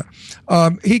arena.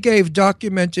 He gave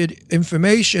documented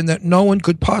information that no one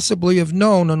could possibly have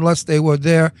known unless they were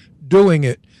there doing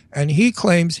it. And he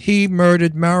claims he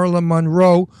murdered Marilyn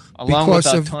Monroe Along because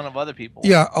with a of ton of other people.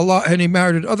 yeah, a lot, and he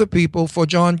married other people for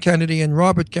John Kennedy and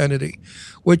Robert Kennedy,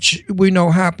 which we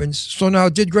know happens. So now,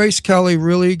 did Grace Kelly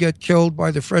really get killed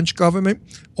by the French government,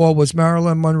 or was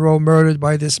Marilyn Monroe murdered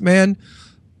by this man?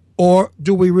 Or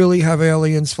do we really have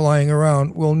aliens flying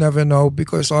around? We'll never know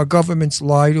because our governments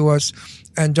lie to us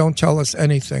and don't tell us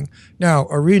anything. Now,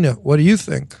 Arena, what do you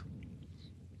think?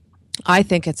 I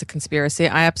think it's a conspiracy.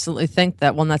 I absolutely think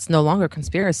that, well, that's no longer a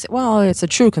conspiracy. Well, it's a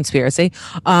true conspiracy.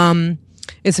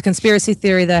 It's a conspiracy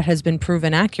theory that has been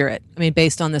proven accurate. I mean,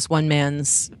 based on this one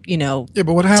man's, Yeah,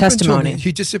 but what happened testimony. to him?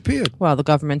 He disappeared. Well, the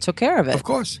government took care of it. Of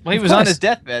course. Well, he Of was on course. his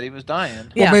deathbed. He was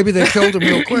dying. Yeah. Well, maybe they killed him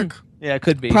real quick. Yeah, it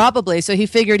could be. Probably. So he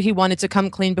figured he wanted to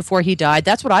come clean before he died.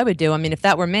 That's what I would do. I mean, if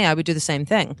that were me, I would do the same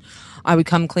thing. I would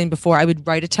come clean before, I would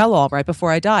write a tell-all right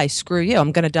before I die. Screw you.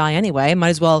 I'm going to die anyway. Might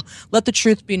as well let the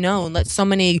truth be known. Let so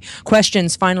many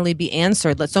questions finally be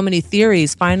answered. Let so many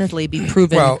theories finally be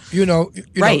proven. Well, you know,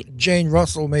 Right. Jane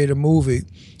Russell made a movie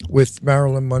with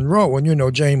Marilyn Monroe,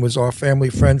 and Jane was our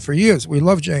family friend for years. We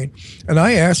love Jane. And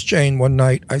I asked Jane one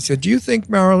night, I said, do you think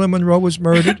Marilyn Monroe was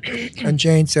murdered? And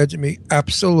Jane said to me,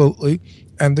 absolutely,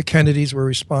 and the Kennedys were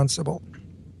responsible.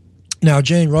 Now,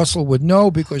 Jane Russell would know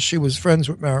because she was friends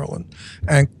with Marilyn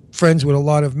and friends with a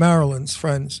lot of Marilyn's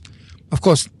friends. Of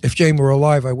course, if Jane were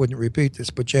alive, I wouldn't repeat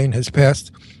this, but Jane has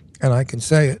passed, and I can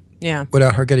say it Yeah.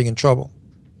 without her getting in trouble.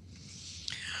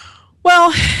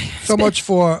 Well, So much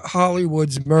for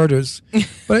Hollywood's murders.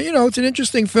 But, it's an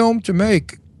interesting film to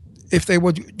make if they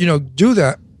would, do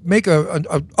that. Make a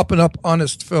up and up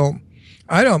honest film.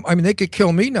 I mean, they could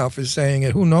kill me now for saying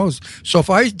it. Who knows? So if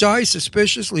I die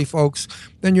suspiciously, folks,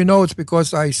 then it's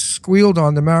because I squealed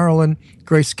on the Marilyn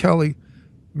Grace Kelly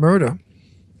murder.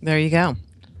 there you go.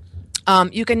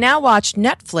 You can now watch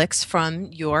Netflix from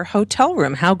your hotel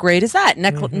room. How great is that?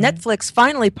 Netflix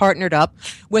finally partnered up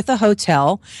with a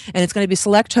hotel, and it's going to be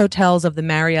select hotels of the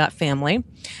Marriott family.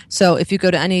 So if you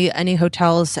go to any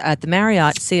hotels at the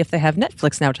Marriott, see if they have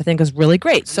Netflix now, which I think is really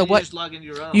great. So You just log in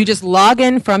your own. You just log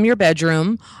in from your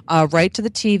bedroom, right to the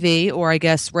TV, or I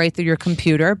guess right through your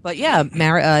computer. But yeah,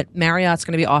 Marriott's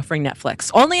going to be offering Netflix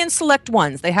only in select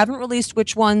ones. They haven't released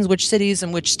which ones, which cities,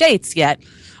 and which states yet.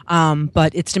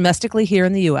 But it's domestically here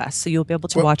in the U.S., so you'll be able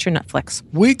to watch your Netflix.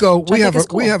 We think is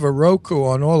cool. have a Roku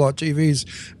on all our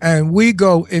TVs, and we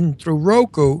go in through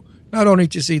Roku not only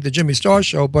to see the Jimmy Star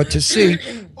Show, but to see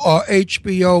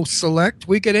HBO Select.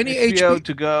 We get any HBO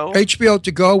to go. HBO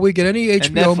to go. We get any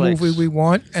HBO Netflix. movie we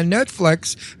want, and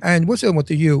Netflix, and what's the one with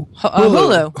the U?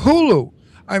 Hulu. Hulu.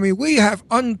 I mean, we have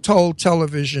untold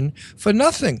television for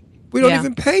nothing. We don't Yeah.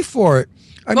 even pay for it.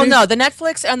 I Well, mean, no, the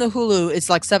Netflix and the Hulu is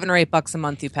like $7 or $8 a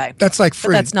month you pay. that's like free.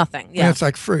 But that's nothing. Yeah, That's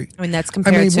like free. I mean, that's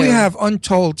compared I mean, to. we have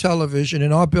untold television,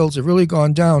 and our bills have really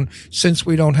gone down since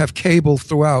we don't have cable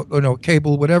throughout,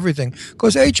 cable with everything.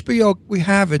 Because HBO, we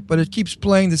have it, but it keeps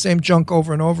playing the same junk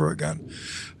over and over again.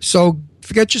 So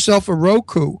forget yourself a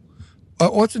Roku.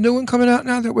 What's the new one coming out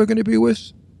now that we're going to be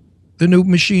with? The new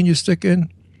machine you stick in?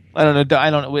 I don't know. I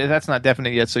don't know. That's not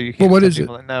definite yet, so you can't. Well, what tell is it?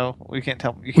 people. No, we can't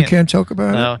tell. You We can't talk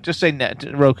about No, just say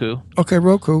Roku. it? Okay,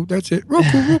 Roku. That's it.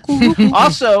 Roku.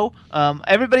 Also,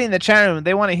 everybody in the chat room,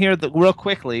 they want to hear real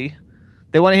quickly.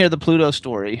 They want to hear the Pluto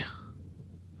story.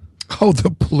 Oh,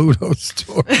 the Pluto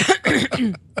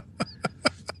story.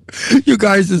 You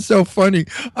guys are so funny.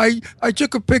 I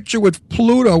took a picture with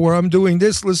Pluto where I'm doing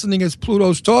this, listening as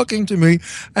Pluto's talking to me,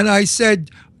 and I said,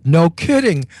 no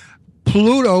kidding.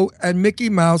 Pluto and Mickey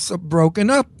Mouse are broken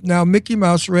up. Now, Mickey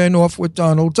Mouse ran off with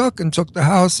Donald Duck and took the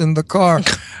house and the car.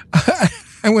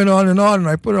 I went on, and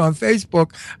I put it on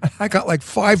Facebook, and I got like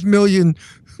 5 million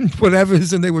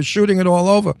whatevers, and they were shooting it all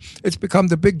over. It's become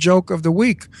the big joke of the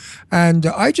week. And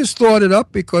I just thought it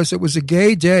up because it was a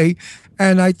gay day,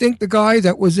 And I think the guy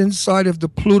that was inside of the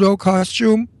Pluto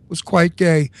costume was quite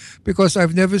gay, because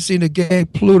I've never seen a gay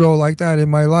Pluto like that in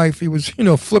my life. He was,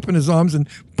 flipping his arms and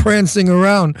prancing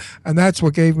around, and that's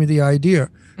what gave me the idea.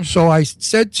 So I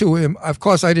said to him, of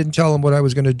course I didn't tell him what I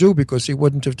was going to do, because he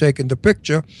wouldn't have taken the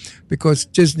picture, because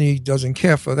Disney doesn't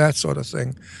care for that sort of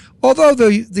thing. Although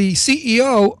the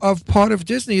CEO of part of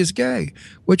Disney is gay,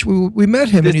 which we met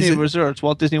him. Disney and he's Resorts,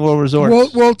 Walt Disney World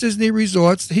Resorts. Walt Disney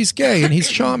Resorts. He's gay and he's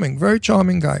charming, very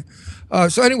charming guy.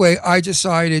 So anyway, I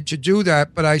decided to do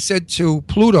that, but I said to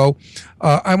Pluto,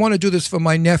 I want to do this for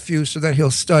my nephew so that he'll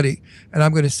study. And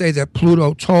I'm going to say that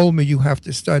Pluto told me you have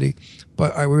to study,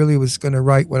 but I really was going to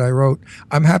write what I wrote.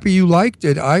 I'm happy you liked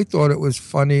it. I thought it was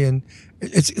funny, and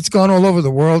it's gone all over the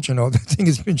world, That thing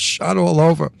has been shot all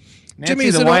over. Nancy, Jimmy,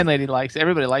 the wine lady, likes it.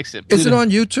 Everybody likes it. Is it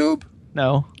on YouTube?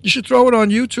 No. You should throw it on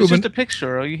YouTube. It's just a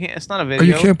picture. You can't, it's not a video. Oh,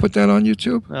 you can't put that on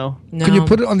YouTube? No. Can you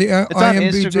put it on the It's on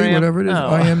IMDb, Instagram. whatever it is? No.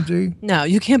 IMD? No,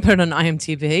 you can't put it on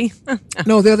IMTV.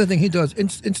 No, the other thing he does,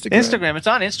 Instagram. Instagram. It's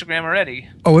on Instagram already.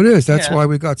 Oh, it is. That's Yeah. why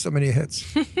we got so many hits.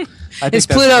 I think Is that's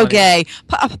Pluto funny. gay?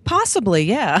 Possibly,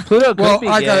 yeah. Pluto could Well, be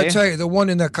I got gay. to tell you, the one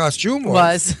in that costume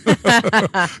was.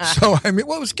 Was. So, I mean,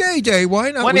 well, it was gay day.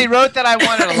 Why not? When he wrote that I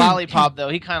wanted a lollipop, though,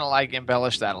 he kind of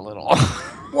embellished that a little.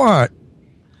 What?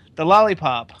 The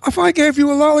lollipop. If I gave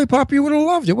you a lollipop, you would have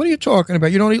loved it. What are you talking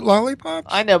about? You don't eat lollipops?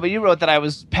 I know, but you wrote that I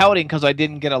was pouting because I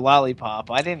didn't get a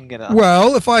lollipop. I didn't get a.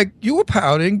 Well, you were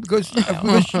pouting because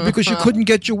you couldn't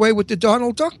get your way with the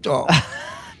Donald Duck doll.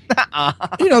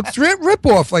 It's rip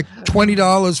off like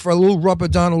 $20 for a little rubber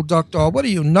Donald Duck doll. What are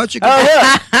you, nuts? You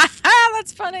Oh, look.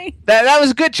 That's funny. That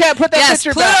was a good chat. Put that Yes,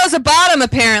 picture Pluto's back. a bottom,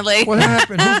 apparently. What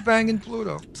happened? Who's banging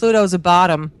Pluto? Pluto's a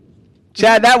bottom.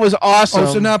 Chad, that was awesome.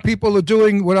 Oh, so now people are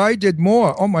doing what I did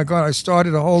more. Oh my God, I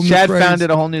started a whole new Chad craze.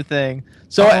 founded a whole new thing.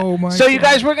 So, Oh, my so you God.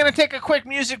 guys, we're gonna take a quick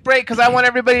music break because I want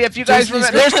everybody. If you guys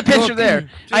remember, there's the picture there.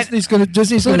 Disney's gonna Pluto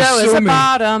is sue a me.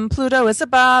 bottom. Pluto is a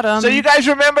bottom. So you guys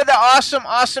remember the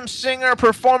awesome singer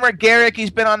performer Garrick? He's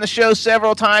been on the show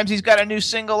several times. He's got a new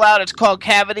single out. It's called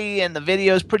Cavity, and the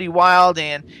video is pretty wild,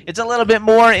 and it's a little bit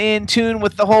more in tune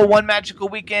with the whole One Magical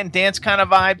Weekend dance kind of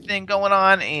vibe thing going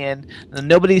on. And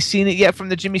nobody's seen it yet from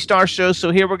the Jimmy Star Show, so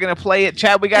here we're gonna play it.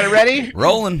 Chad, we got it ready?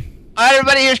 Rolling. All right,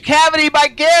 everybody, here's Cavity by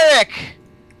Garrick.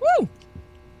 Woo!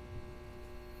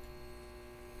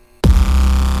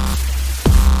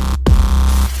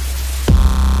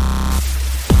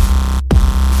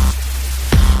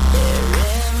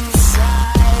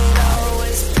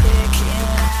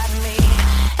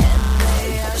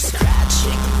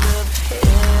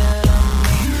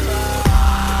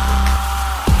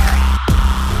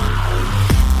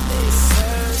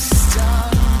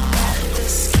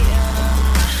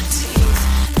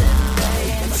 Teeth, then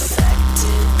they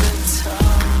infected the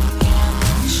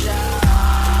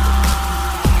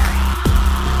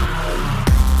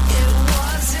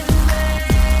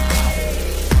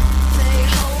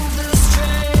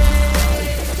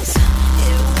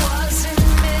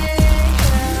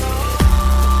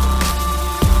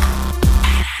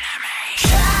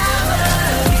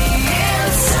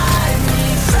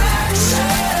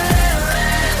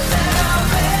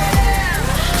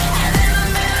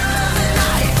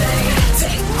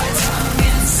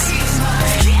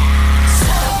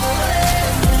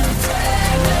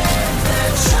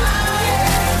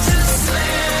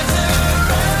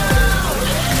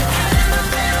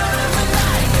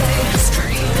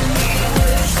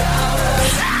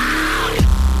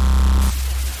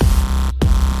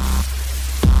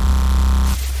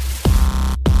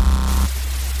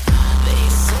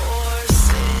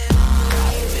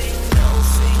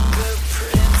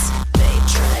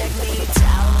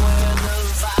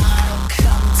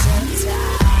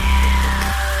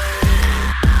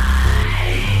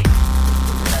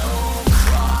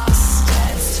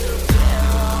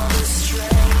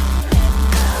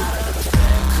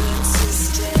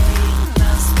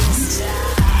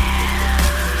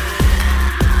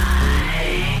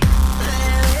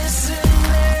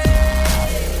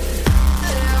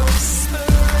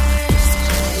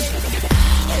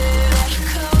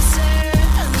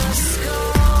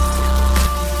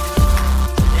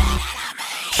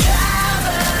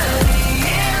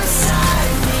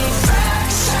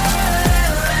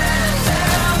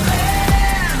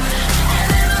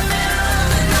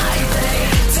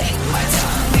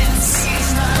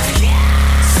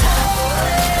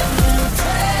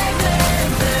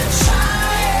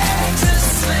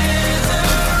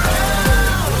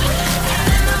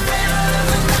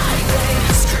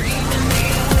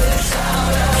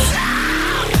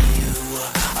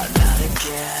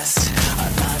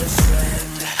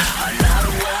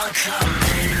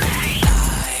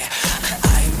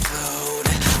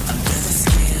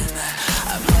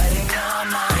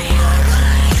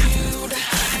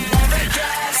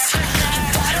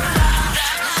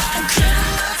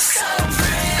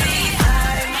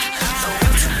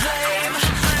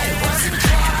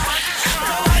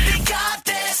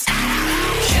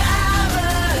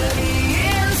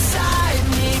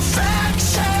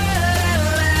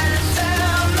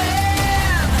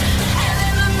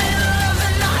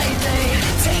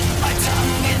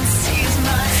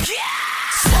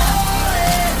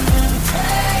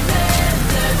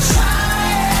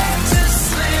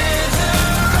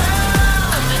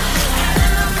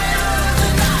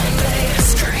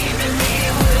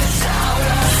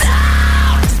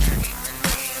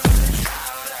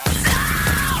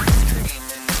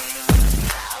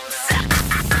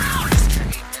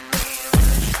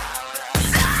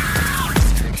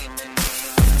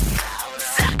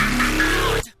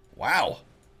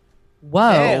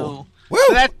Whoa. Ew.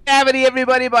 So that's Cavity,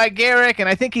 everybody, by Garrick, and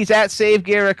I think he's at Save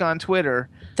Garrick on Twitter.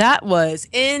 That was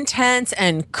intense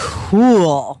and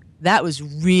cool. That was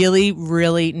really,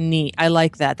 really neat. I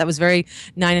like that. That was very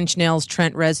Nine Inch Nails,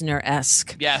 Trent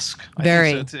Reznor-esque. Yes, I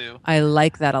Very. think so too. I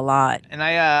like that a lot. And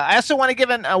I also want to give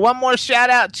one more shout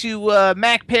out to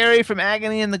Mac Perry from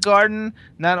Agony in the Garden.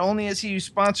 Not only is he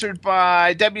sponsored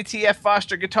by WTF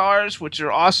Foster Guitars, which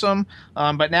are awesome,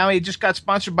 but now he just got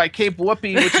sponsored by Cape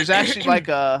Whoopee, which is actually like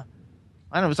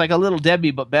it's like a Little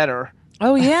Debbie but better.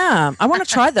 Oh yeah, I want to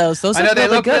try those. Those I know look they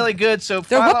really look good. really good. So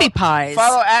They're whoopie pies.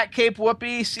 Follow at Cape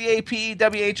Whoopie,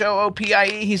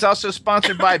 CAPWHOOPIE. He's also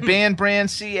sponsored by Band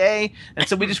Brand CA, and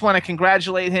so we just want to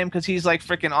congratulate him because he's like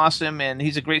freaking awesome, and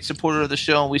he's a great supporter of the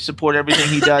show, and we support everything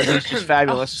he does. He's just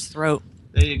fabulous. Throat.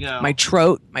 There you go. My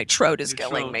throat is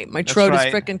killing me. My throat is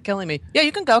freaking killing me. Yeah,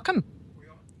 you can go. Come.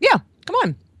 Yeah, come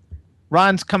on.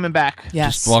 Ron's coming back.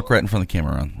 Yes. Just walk right in front of the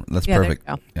camera, Ron. That's Yeah, there perfect.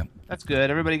 you go. Yeah. That's good.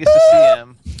 Everybody gets to see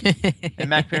him. And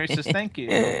Mac Perry says thank you.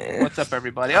 What's up,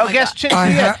 everybody? Oh, guess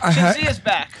Chinzia's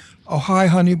back. Oh, hi,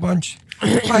 honey bunch.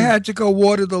 I had to go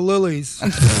water the lilies.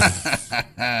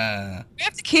 We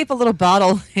have to keep a little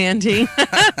bottle handy.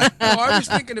 I was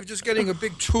thinking of just getting a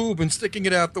big tube and sticking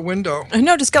it out the window.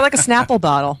 No, just got like a Snapple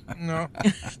bottle. No.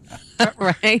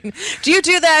 Right? Do you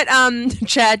do that,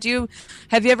 Chad?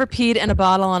 Have you ever peed in a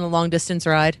bottle on a long distance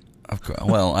ride? Of course.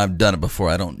 Well, I've done it before.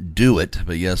 I don't do it,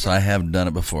 but yes, I have done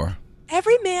it before.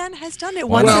 Every man has done it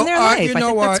once in their life. you know I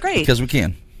think what? that's great. Because we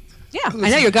can. Yeah, I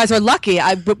know you guys are lucky.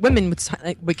 But women would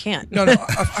we can't. No.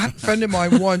 A friend of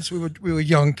mine once, we were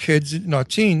young kids, in our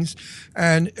teens,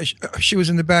 and she was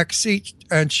in the back seat,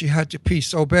 and she had to pee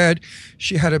so bad.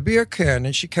 She had a beer can,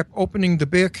 and she kept opening the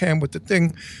beer can with the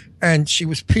thing, and she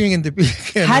was peeing in the beer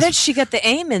can. How did she get the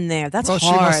aim in there? That's Well,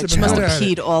 hard. She must have at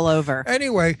it. peed all over.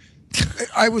 Anyway,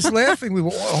 I was laughing. We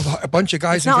were all a bunch of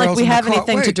guys It's and not girls like we in the have car.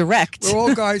 anything to Wait, direct. We're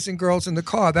all guys and girls in the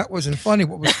car. That wasn't funny.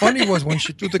 What was funny was when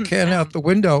she threw the can out the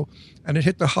window and it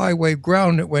hit the highway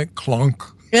ground, it went clunk.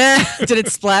 Did it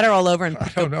splatter all over and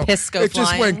I don't know. piss go It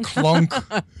just flying? went clunk.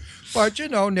 But,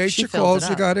 nature filled calls, it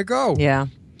you up. got to go. Yeah.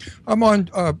 I'm on.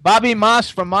 Bobby Moss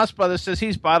from Moss Brothers says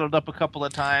he's bottled up a couple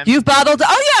of times. You've bottled.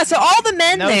 Oh yeah. So all the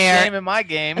men no there. shame in my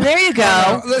game. There you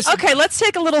go. Listen. Okay, let's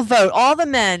take a little vote. All the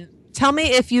men. Tell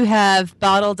me if you have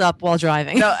bottled up while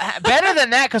driving. No, better than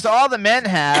that because all the men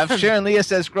have. Sharon Leah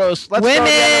says gross. Let's Women, go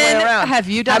the other way around. have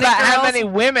you done how it, about how girls? many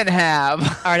women have?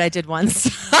 All right, I did once.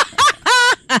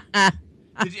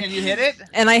 And you hit it?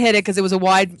 And I hit it because it was a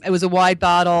wide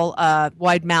bottle,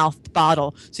 wide mouthed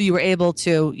bottle, so you were able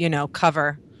to,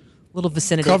 cover a little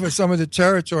vicinity, Cover some of the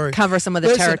territory. Listen,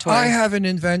 territory. I have an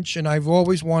invention I've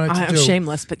always wanted to I'm do.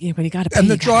 shameless, but when you got to pee. And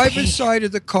the you gotta driver's pee. side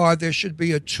of the car, there should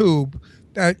be a tube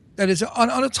that is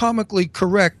anatomically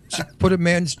correct to put a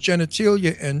man's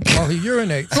genitalia in while he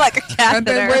urinates. Like a catheter. And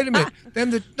then, wait a minute.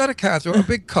 Then not a catheter, a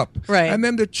big cup. Right. And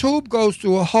then the tube goes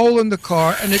through a hole in the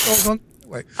car and it goes on.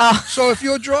 Wait. So if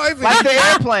you're driving. Like the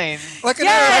airplane. Like an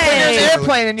Yay! There's an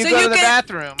airplane and you So go you to the get-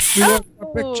 bathroom. We lost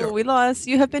our picture. Oh, we lost.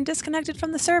 You have been disconnected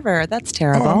from the server. That's Oh,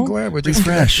 terrible. I'm glad we're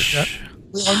Refresh. disconnected.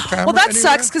 We're on camera Well, that anywhere?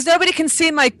 sucks because nobody can see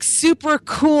my super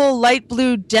cool light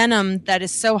blue denim that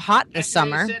is so hot this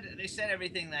summer. They said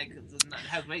everything like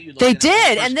how great you look. They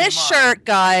did, and this shirt,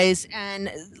 guys, and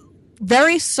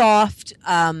very soft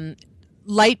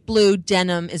light blue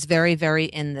denim is very, very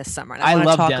in this summer. And I wanna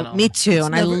love talk, denim. Me too,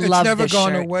 and I love It's never this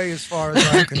gone shirt. away as far as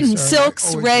I'm concerned. Silks, I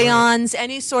always wear it. rayons,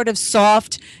 any sort of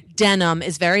soft denim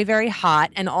is very, very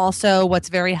hot. And also, what's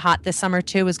very hot this summer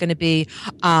too is going to be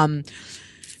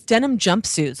denim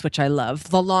jumpsuits, which I love.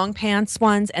 The long pants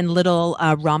ones and little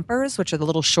rompers, which are the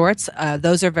little shorts.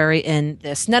 Those are very in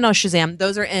this. No, Shazam.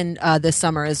 Those are in this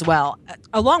summer as well,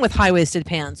 along with high-waisted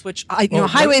pants, which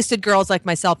high-waisted girls like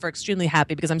myself are extremely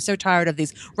happy because I'm so tired of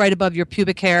these right above your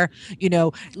pubic hair,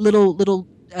 little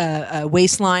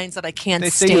waistlines that I can't They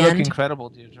say stand. you look incredible,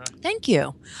 Deirdre. Thank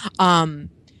you.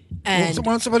 And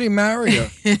Why don't somebody marry her?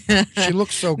 She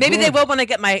looks so maybe good. they will when I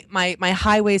get my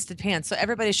high-waisted pants. So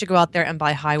everybody should go out there and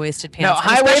buy high-waisted No, pants.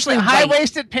 and especially white.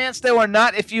 high-waisted pants though are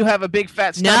not if you have a big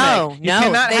fat stomach. You No,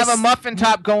 cannot they have a s- muffin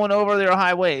top going over their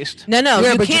high waist. No,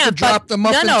 Yeah, you but you can't. could drop the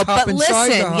muffin top but inside the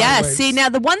listen, high yes. waist. See, now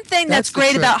the one thing that's That's the great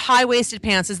trick. about high-waisted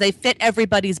pants is they fit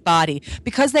everybody's body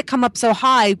because they come up so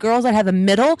high. Girls that have a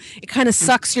middle, it kind of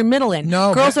sucks your middle in.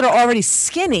 No, girls but- that are already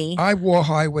skinny. I wore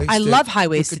high-waisted. I love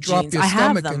high-waisted You could drop jeans. your I have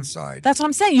stomach them. inside. That's what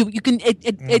I'm saying. You can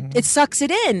it sucks it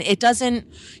in. It doesn't.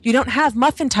 You don't have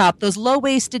muffin top. Those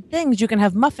low-waisted things you can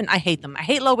have muffin. I hate them. I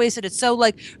hate low-waisted. It's so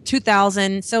like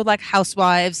 2000. So like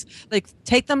housewives. Like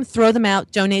take them, throw them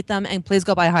out, donate them, and please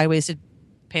go buy high-waisted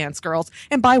pants, girls,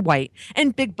 and buy white.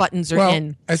 And big buttons are Well,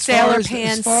 in. as Sailor far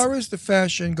pants. as far as the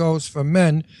fashion goes for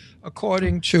men,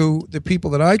 according to the people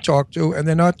that I talk to, and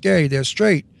they're not gay, they're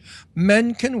straight,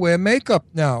 men can wear makeup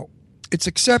now. It's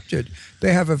accepted.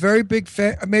 They have a very big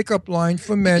makeup line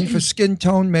for men for skin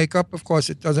tone makeup. Of course,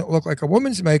 it doesn't look like a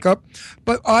woman's makeup,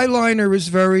 but eyeliner is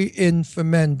very in for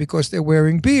men because they're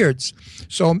wearing beards.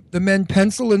 So the men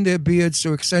pencil in their beards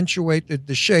to accentuate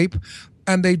the shape,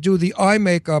 and they do the eye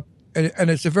makeup, and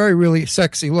it's a very, really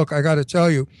sexy look, I got to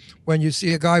tell you, when you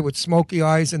see a guy with smoky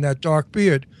eyes and that dark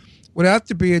beard. Without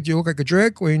the beard, you look like a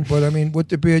drag queen, but I mean, with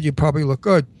the beard, you probably look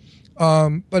good.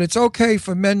 But it's okay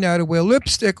for men now to wear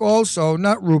lipstick also,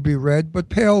 not ruby red, but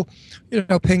pale,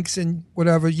 pinks and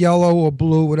whatever, yellow or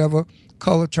blue, whatever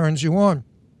color turns you on.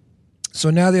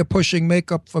 So now they're pushing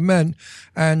makeup for men,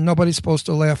 and nobody's supposed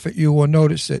to laugh at you or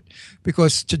notice it,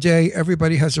 because today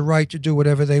everybody has a right to do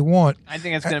whatever they want. I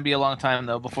think it's going to be a long time,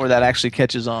 though, before that actually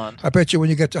catches on. I bet you when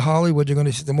you get to Hollywood, you're going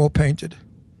to see them all painted.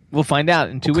 We'll find out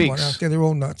in 2 weeks. Come on out there, they're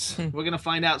all nuts. We're going to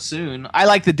find out soon. I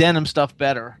like the denim stuff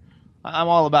better. I'm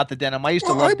all about the denim. I used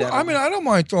to love denim. I mean, I don't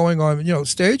mind throwing on,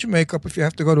 stage makeup if you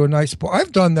have to go to a nice party.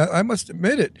 I've done that. I must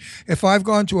admit it. If I've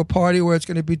gone to a party where it's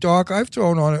going to be dark, I've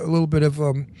thrown on a little bit of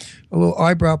a little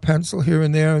eyebrow pencil here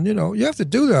and there, and you have to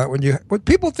do that when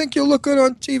people think you look good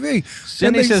on TV.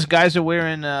 Cindy says guys are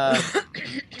wearing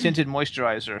tinted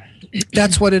moisturizer.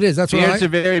 That's what it is. That's what beards are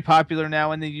very popular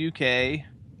now in the UK.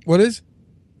 What is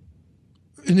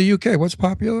in the UK? What's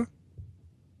popular?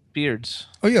 Beards.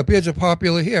 Oh, yeah, beards are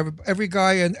popular here. Every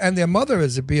guy and their mother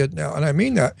has a beard now, and I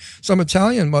mean that. Some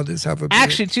Italian mothers have a beard.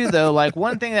 Actually, too, though, like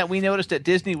one thing that we noticed at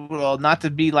Disney World, not to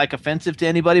be like offensive to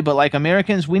anybody, but like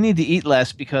Americans, we need to eat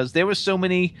less because there were so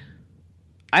many,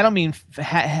 I don't mean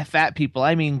fat people,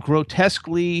 I mean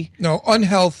grotesquely... No,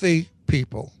 unhealthy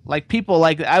people. Like people,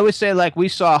 like I would say, like we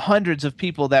saw hundreds of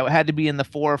people that had to be in the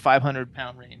 400 or 500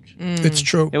 pound range. It's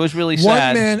true. It was really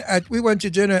sad. sad. One man, we went to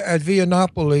dinner at Via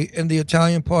Napoli in the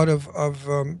Italian part of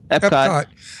Epcot,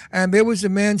 and there was a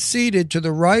man seated to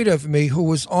the right of me who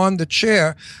was on the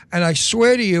chair, and I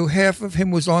swear to you, half of him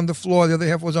was on the floor, the other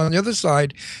half was on the other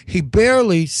side. He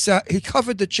barely sat, he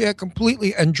covered the chair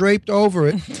completely and draped over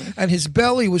it, and his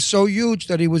belly was so huge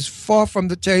that he was far from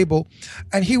the table,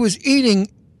 and he was eating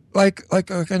like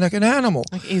an animal.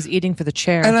 Like he's eating for the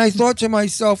chair. And I thought to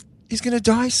myself, he's going to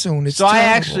die soon. It's so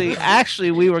terrible. I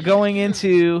actually, we were going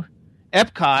into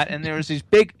Epcot, and there was these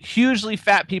big, hugely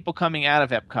fat people coming out of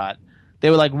Epcot. They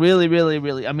were like really, really,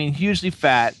 really, I mean, hugely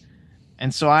fat.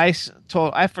 And so I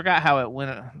forgot how it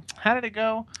went. How did it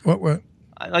go? What?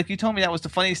 Like you told me that was the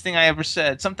funniest thing I ever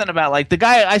said. Something about like the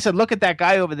guy, I said, look at that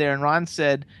guy over there. And Ron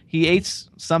said he ate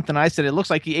something. I said, it looks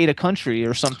like he ate a country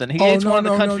or something. He ate one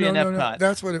of the country in Epcot. No.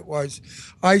 That's what it was.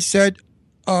 I said,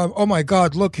 oh my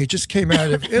God, look, he just came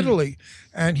out of Italy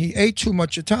and he ate too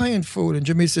much Italian food. And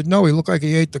Jimmy said, no, he looked like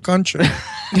he ate the country.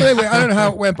 But anyway, I don't know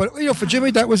how it went, but for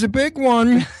Jimmy, that was a big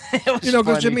one.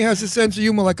 Because Jimmy has a sense of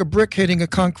humor like a brick hitting a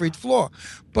concrete floor.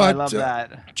 But I love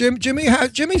that.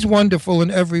 Jimmy's wonderful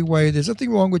in every way. There's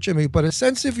nothing wrong with Jimmy, but a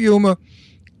sense of humor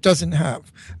doesn't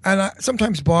have. And it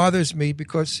sometimes bothers me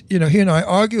because, he and I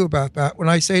argue about that when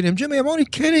I say to him, Jimmy, I'm only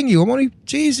kidding you. I'm only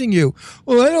teasing you.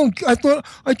 Well, I thought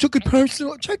I took it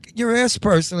personal. Check your ass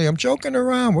personally. I'm joking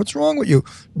around. What's wrong with you?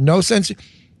 No sense.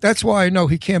 That's why I know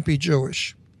he can't be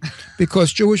Jewish.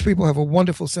 Because Jewish people have a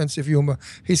wonderful sense of humor.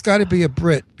 He's got to be a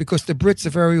Brit because the Brits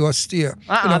are very austere.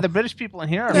 The British people in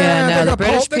here are the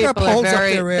British people are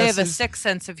very. They have a sick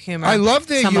sense of humor. I love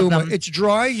their humor. It's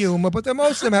dry humor, but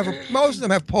most of them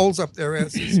have poles up their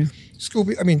asses.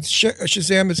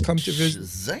 Shazam has come to visit.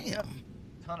 Shazam.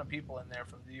 A ton of people in there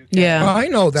from the UK. Yeah, I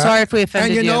know that. Sorry if we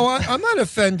offended you. And you know what? I'm not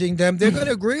offending them. They're going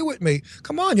to agree with me.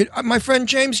 Come on, my friend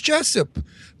James Jessup,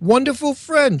 wonderful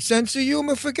friend, sense of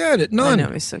humor. Forget it, none. I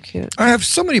know, he's so cute. I have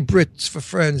so many Brits for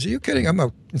friends. Are you kidding? I'm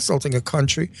not insulting a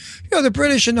country. The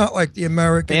British are not like the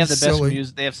Americans. They have the best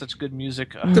music. They have such good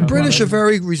music. The British are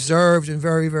very reserved and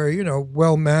very, very,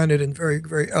 well mannered and very,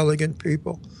 very elegant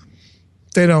people.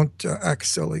 They don't act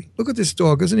silly. Look at this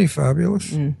dog. Isn't he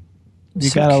fabulous? You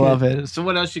gotta love it. So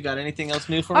what else you got? Anything else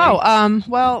new for me?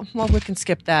 Well, we can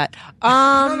skip that.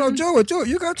 No, do it.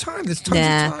 You got time. There's tons of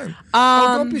time.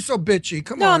 Don't be so bitchy.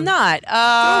 Come on. No, I'm not.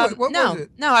 Do it. What was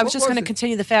it? No, I was just going to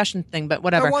continue the fashion thing, but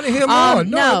whatever. I want to hear more.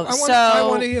 I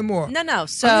want to hear more. No.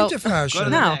 So I'm into fashion. Go to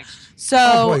the next. So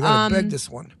I gotta beg this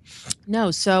one. No,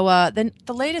 so then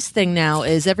the latest thing now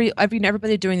is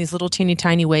everybody doing these little teeny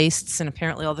tiny waists, and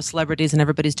apparently all the celebrities and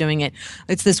everybody's doing it.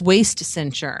 It's this waist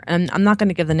cincher, and I'm not going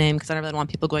to give the name because I don't really want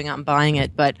people going out and buying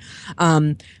it, but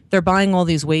they're buying all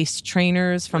these waist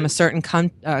trainers from a certain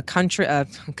company,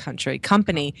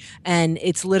 and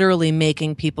it's literally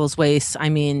making people's waists. I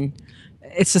mean,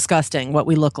 it's disgusting what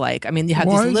we look like. I mean, you have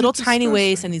these little tiny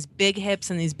waists and these big hips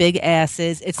and these big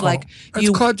asses. It's like it's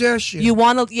Kardashian. You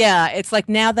want to, yeah. It's like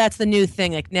now that's the new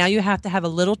thing. Like now you have to have a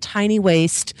little tiny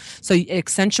waist, so it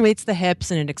accentuates the hips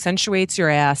and it accentuates your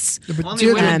ass. Yeah, but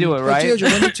Only women do it, right? Deirdre,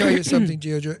 let me tell you something,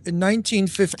 Deirdre. In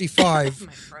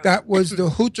 1955, that was the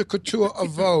haute couture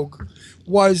of Vogue.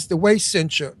 Was the waist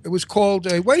cincher? It was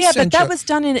called a waist cincher. Yeah, but that was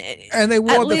done in. And they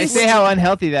wore They say how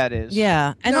unhealthy that is.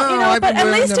 Yeah, and No, you know, I've but been at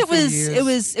wearing least them it for was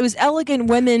years. it was elegant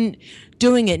women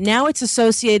doing it. Now it's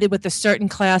associated with a certain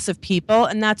class of people,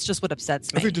 and that's just what upsets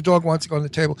I me. think the dog wants to go on the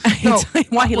table. No,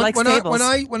 Why he likes when tables.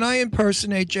 when I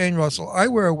impersonate Jane Russell, I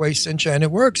wear a waist cincher, and it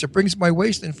works. It brings my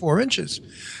waist in 4 inches,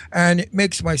 and it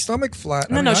makes my stomach flat.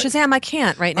 No, Shazam, I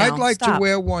can't right now. I'd like to Stop.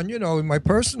 wear one, in my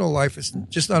personal life. It's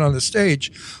just not on the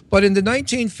stage. But in the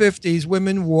 1950s,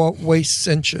 women wore waist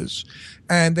cinchers,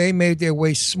 and they made their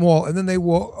waist small. And then they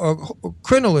wore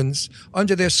crinolines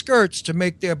under their skirts to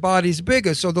make their bodies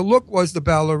bigger. So the look was the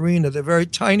ballerina, the very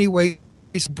tiny waist,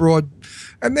 broad.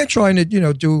 And they're trying to, do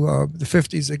the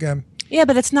 50s again. Yeah,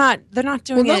 but it's not. They're not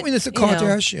doing Well, it. not when it's a you know.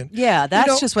 Kardashian. Yeah, that's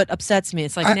You know, just what upsets me.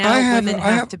 It's like now women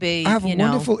have to be. I have a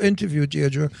wonderful interview,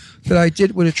 Deirdre, that I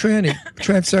did with a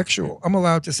transsexual. I'm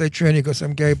allowed to say tranny because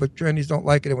I'm gay, but trannies don't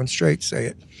like it when straight say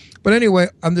it. But anyway,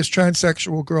 I'm this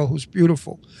transsexual girl who's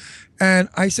beautiful. And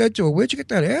I said to her, "Where'd you get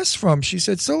that ass from?" She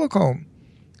said, "Silicone."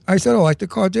 I said, "Oh, like the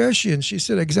Kardashians." She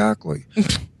said, "Exactly."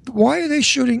 Why are they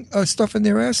shooting stuff in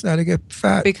their ass now to get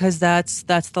fat? Because that's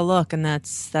the look, and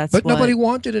that's. But what, nobody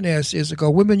wanted an ass years ago.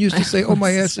 Women used to say, "Oh,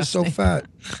 my ass is so fat."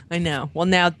 I know. Well,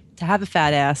 now to have a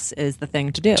fat ass is the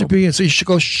thing to do. To be in, so you should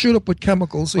go shoot up with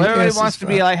chemicals. So Well, your everybody ass wants is to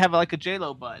fat. be have like a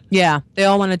J-Lo butt. Yeah, they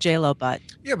all want a J-Lo butt.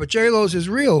 Yeah, but J-Lo's is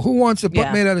real. Who wants a butt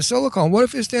Yeah. made out of silicone? What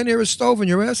if you stand near a stove and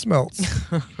your ass melts?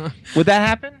 Would that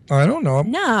happen? I don't know.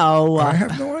 No. I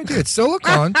have no idea. It's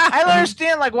silicone. I don't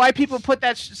understand why people put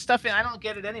that stuff in. I don't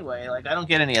get it anyway. I don't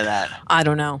get any of that. I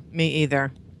don't know. Me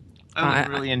either. I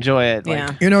don't really enjoy it.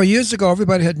 Yeah. Years ago,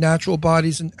 everybody had natural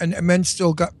bodies, and men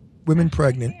still got women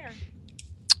pregnant.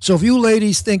 So if you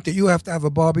ladies think that you have to have a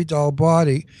Barbie doll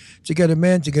body to get a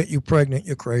man to get you pregnant,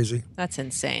 you're crazy. That's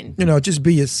insane. Just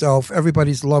be yourself.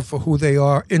 Everybody's love for who they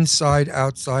are, inside,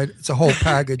 outside. It's a whole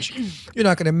package. You're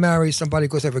not going to marry somebody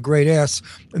because they have a great ass,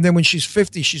 and then when she's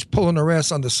 50, she's pulling her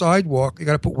ass on the sidewalk. You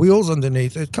got to put wheels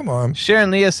underneath it. Come on.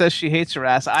 Sharon Leah says she hates her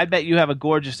ass. I bet you have a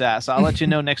gorgeous ass. I'll let you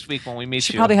know next week when we meet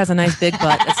She you. probably has a nice big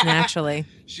butt. That's naturally.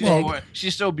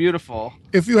 She's so beautiful.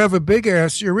 If you have a big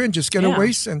ass, you're in. Just get a Yeah.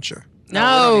 waist cincher.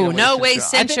 No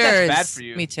waist I think that's cinchers. bad for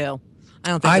you. Me too. I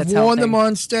don't think I've that's worn them healthy.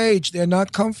 on stage. They're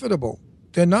not comfortable.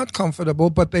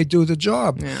 But they do the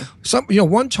job. Yeah.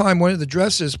 One time, one of the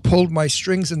dressers pulled my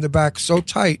strings in the back so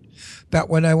tight that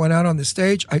when I went out on the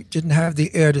stage, I didn't have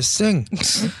the air to sing,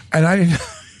 and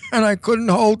I couldn't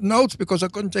hold notes because I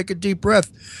couldn't take a deep breath.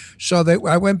 So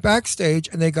I went backstage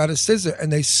and they got a scissor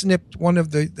and they snipped one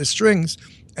of the strings,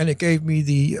 and it gave me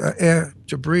the air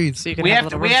to breathe. So you can We have have a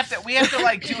to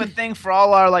little do a thing for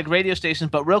all our radio stations,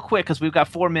 but real quick because we've got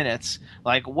 4 minutes.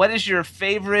 What is your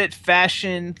favorite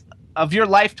fashion of your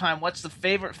lifetime? What's the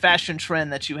favorite fashion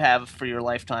trend that you have for your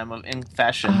lifetime in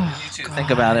fashion? You two think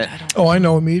about it. Oh, I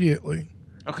know immediately.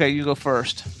 Okay, you go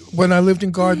first. When I lived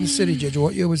in Garden City, Ginger,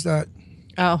 what year was that?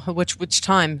 Oh, which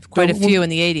time? Quite a few in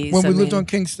the 80s. When we lived on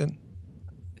Kingston.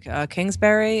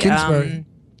 Kingsbury. Kingsbury.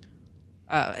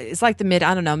 It's like the mid.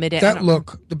 I don't know. That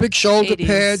look, the big shoulder 80s.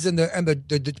 pads and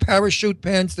the parachute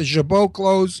pants, the jabot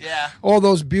clothes, Yeah. all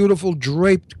those beautiful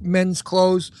draped men's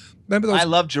clothes. Remember those? I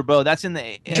love Gerbeau. That's in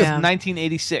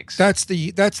 1986. That's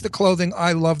the clothing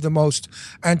I love the most.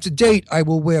 And to date, I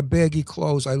will wear baggy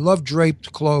clothes. I love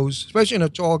draped clothes, especially in a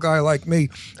tall guy like me.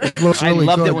 It looks I really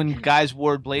loved good. it when guys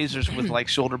wore blazers with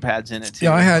shoulder pads in it too.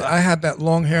 Yeah, I had that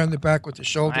long hair in the back with the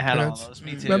shoulder I had all pads. those.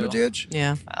 Me too. Remember, Didge?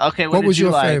 Yeah. Okay, What did was you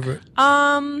your like? favorite?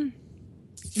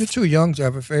 You're too young to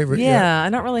have a favorite. yet. Yeah, I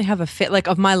don't really have a fit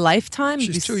of my lifetime.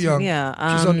 She's too young.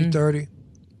 Yeah, She's only 30.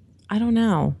 I don't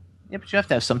know. Yeah, but you have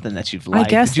to have something that you've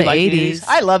liked. guess Did you the like 80s.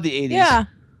 I love the 80s. Yeah.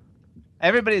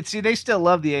 Everybody, they still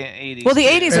love the 80s. Well, the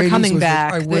 80s are 80s coming was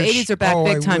back. I The wish. 80s are back Oh,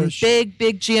 I big time. wish.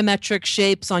 Big geometric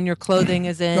shapes on your clothing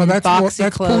is in. No, that's boxy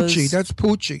that's clothes. Poochie. That's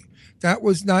Poochie. That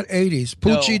was not 80s.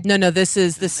 Poochie. No. This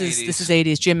is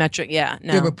 80s. geometric. Yeah.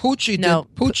 No. Yeah, but Poochie did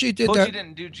Poochie that.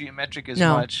 didn't do geometric as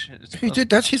No. much. He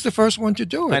did. He's the first one to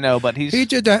do it. I know, but he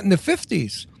did that in the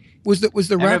 50s. Was the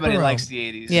everybody wraparound. likes the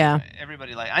 80s. Yeah.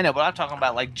 Everybody I know, but I'm talking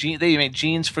about like they made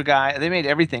jeans for guys. They made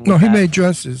everything. No, with he that. made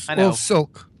dresses. I know. All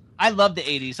silk. I love the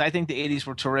 80s. I think the 80s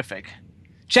were terrific.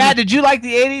 Chad, did you like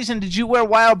the 80s, and did you wear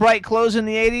wild, bright clothes in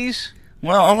the 80s?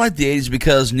 Well, I like the 80s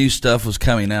because new stuff was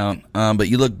coming out. But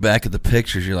you look back at the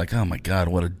pictures, you're like, oh my God,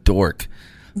 what a dork.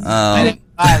 I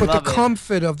But love the it.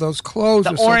 comfort of those clothes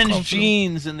The was so orange comfortable.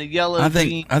 jeans and the yellow I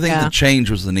jeans. think Yeah. the change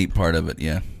was the neat part of it,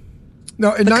 yeah.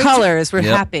 No, in The 19 colors were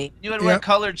Yep. happy. You would wear Yep.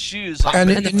 colored shoes. And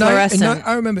the fluorescent.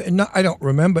 I remember. I don't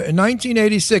remember. In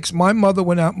 1986, my mother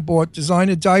went out and bought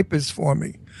designer diapers for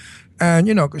me, and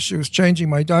because she was changing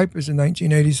my diapers in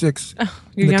 1986. You're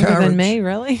in the younger carriage. than me,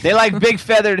 really? They like big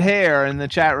feathered hair in the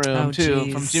chat room, Oh, too,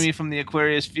 geez. from Jimmy from the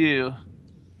Aquarius View.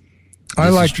 I This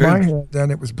is liked true. my hair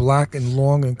then. It was black and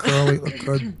long and curly. It looked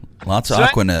good. Lots of So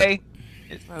Aquanet. anyway,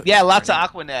 yeah, lots of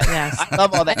Aquanet. Yes. I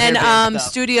love all that. And hairband stuff.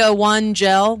 Studio One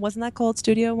gel, wasn't that called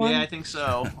Studio One? Yeah, I think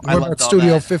so. What I loved about all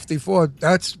Studio that. 54?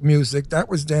 That's music. That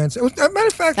was dance. It was, as a matter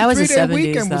of fact, That was the the 3-day 70s,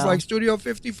 weekend was though. like Studio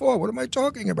 54. What am I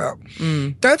talking about?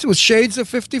 Mm. That was shades of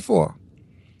 54.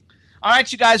 All right,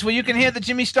 you guys. Well, you can hear the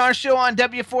Jimmy Star Show on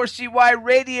W4CY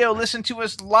Radio. Listen to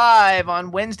us live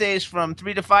on Wednesdays from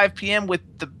 3 to 5 p.m. with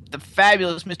the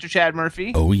fabulous Mr. Chad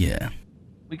Murphy. Oh, yeah.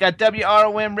 We got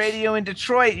WROM Radio in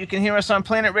Detroit. You can hear us on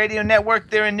Planet Radio Network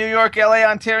there in New York, LA,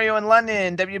 Ontario, and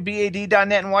London.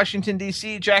 WBAD.net in Washington,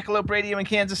 D.C. Jackalope Radio in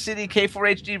Kansas City.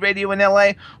 K4HD Radio in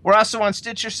LA. We're also on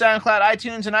Stitcher, SoundCloud,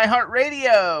 iTunes, and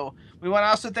iHeartRadio. We want to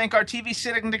also thank our TV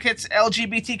syndicates,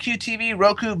 LGBTQ TV,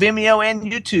 Roku, Vimeo, and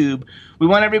YouTube. We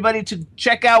want everybody to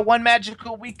check out One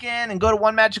Magical Weekend and go to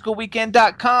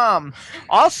onemagicalweekend.com.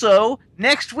 Also,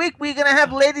 next week we're going to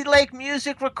have Lady Lake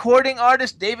Music recording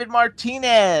artist David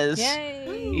Martinez.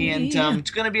 Yay. And it's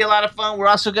going to be a lot of fun. We're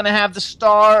also going to have the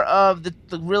star of the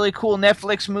really cool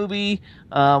Netflix movie.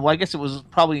 Well, I guess it was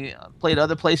probably played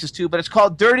other places too, but it's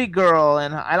called Dirty Girl,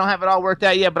 and I don't have it all worked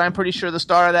out yet, but I'm pretty sure the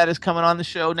star of that is coming on the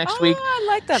show next week. I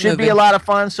like that Should movie. be a lot of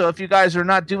fun. So if you guys are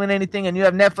not doing anything and you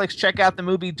have Netflix, check out the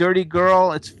movie Dirty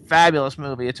Girl. It's a fabulous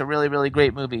movie. It's a really, really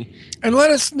great movie. And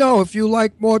let us know if you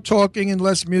like more talking and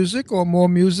less music or more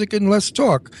music and less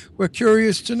talk. We're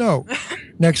curious to know.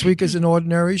 Next week is an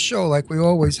ordinary show like we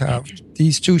always have.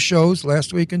 These two shows,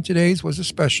 last week and today's, was a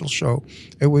special show.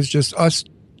 It was just us,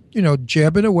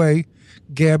 jabbing away,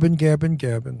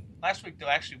 gabbing. Last week, though,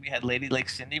 actually, we had Lady Lake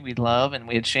Cindy we love, and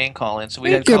we had Shane call in. So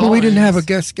we Yeah, had but we didn't have a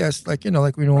call-ins. guest like we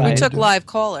normally We took do. live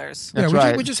callers. Yeah, That's we,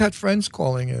 right. we just had friends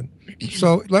calling in.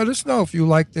 So let us know if you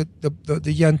like the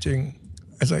yenting,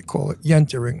 as I call it,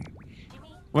 yentering.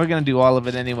 We're going to do all of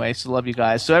it anyway, so love you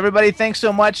guys. So everybody, thanks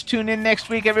so much. Tune in next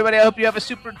week. Everybody, I hope you have a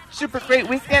super, super great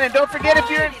weekend. And don't forget, if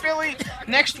you're in Philly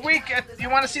next week, you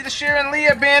want to see the Sharon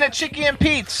Leah band at Chicky and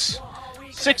Pete's.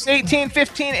 6, 18,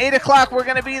 15, 8 o'clock, we're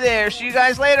going to be there. See you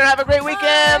guys later. Have a great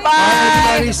weekend.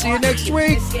 Bye. Everybody, see you next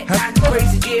week. I'm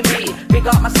crazy Jimmy. Big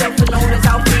up myself and known as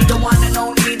Alfie, the one and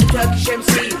only, the Turkish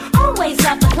MC. Always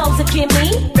love the clothes of Jimmy.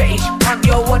 Bitch, I'm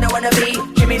your one I wanna be.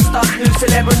 Jimmy Star, new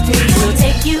celebrity. We'll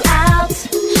take you out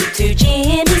to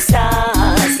Jimmy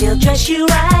Stars. He'll dress you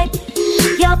right.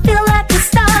 You'll feel like a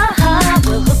star.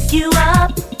 We'll hook you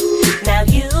up. Now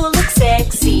you look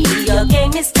sexy. Your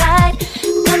game is tight.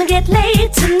 Gonna get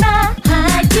laid tonight.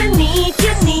 You need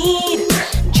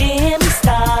Jimmy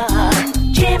Star.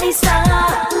 Jimmy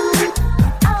Star.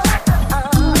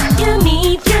 You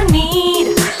need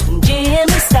Jimmy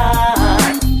Star.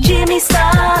 Jimmy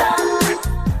Star.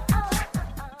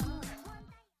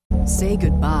 Say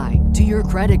goodbye to your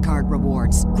credit card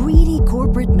rewards. Greedy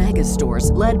corporate mega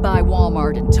stores, led by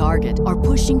Walmart and Target, are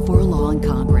pushing for a law in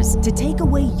Congress to take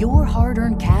away your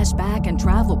hard-earned cash back and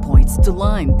travel points to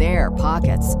line their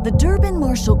pockets. The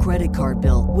Durbin-Marshall credit card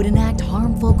bill would enact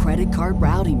harmful credit card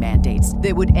routing mandates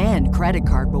that would end credit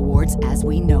card rewards as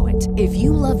we know it. If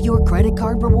you love your credit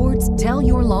card rewards, tell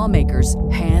your lawmakers,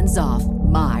 hands off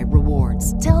my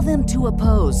rewards. Tell them to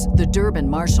oppose the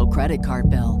Durbin-Marshall credit card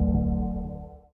bill.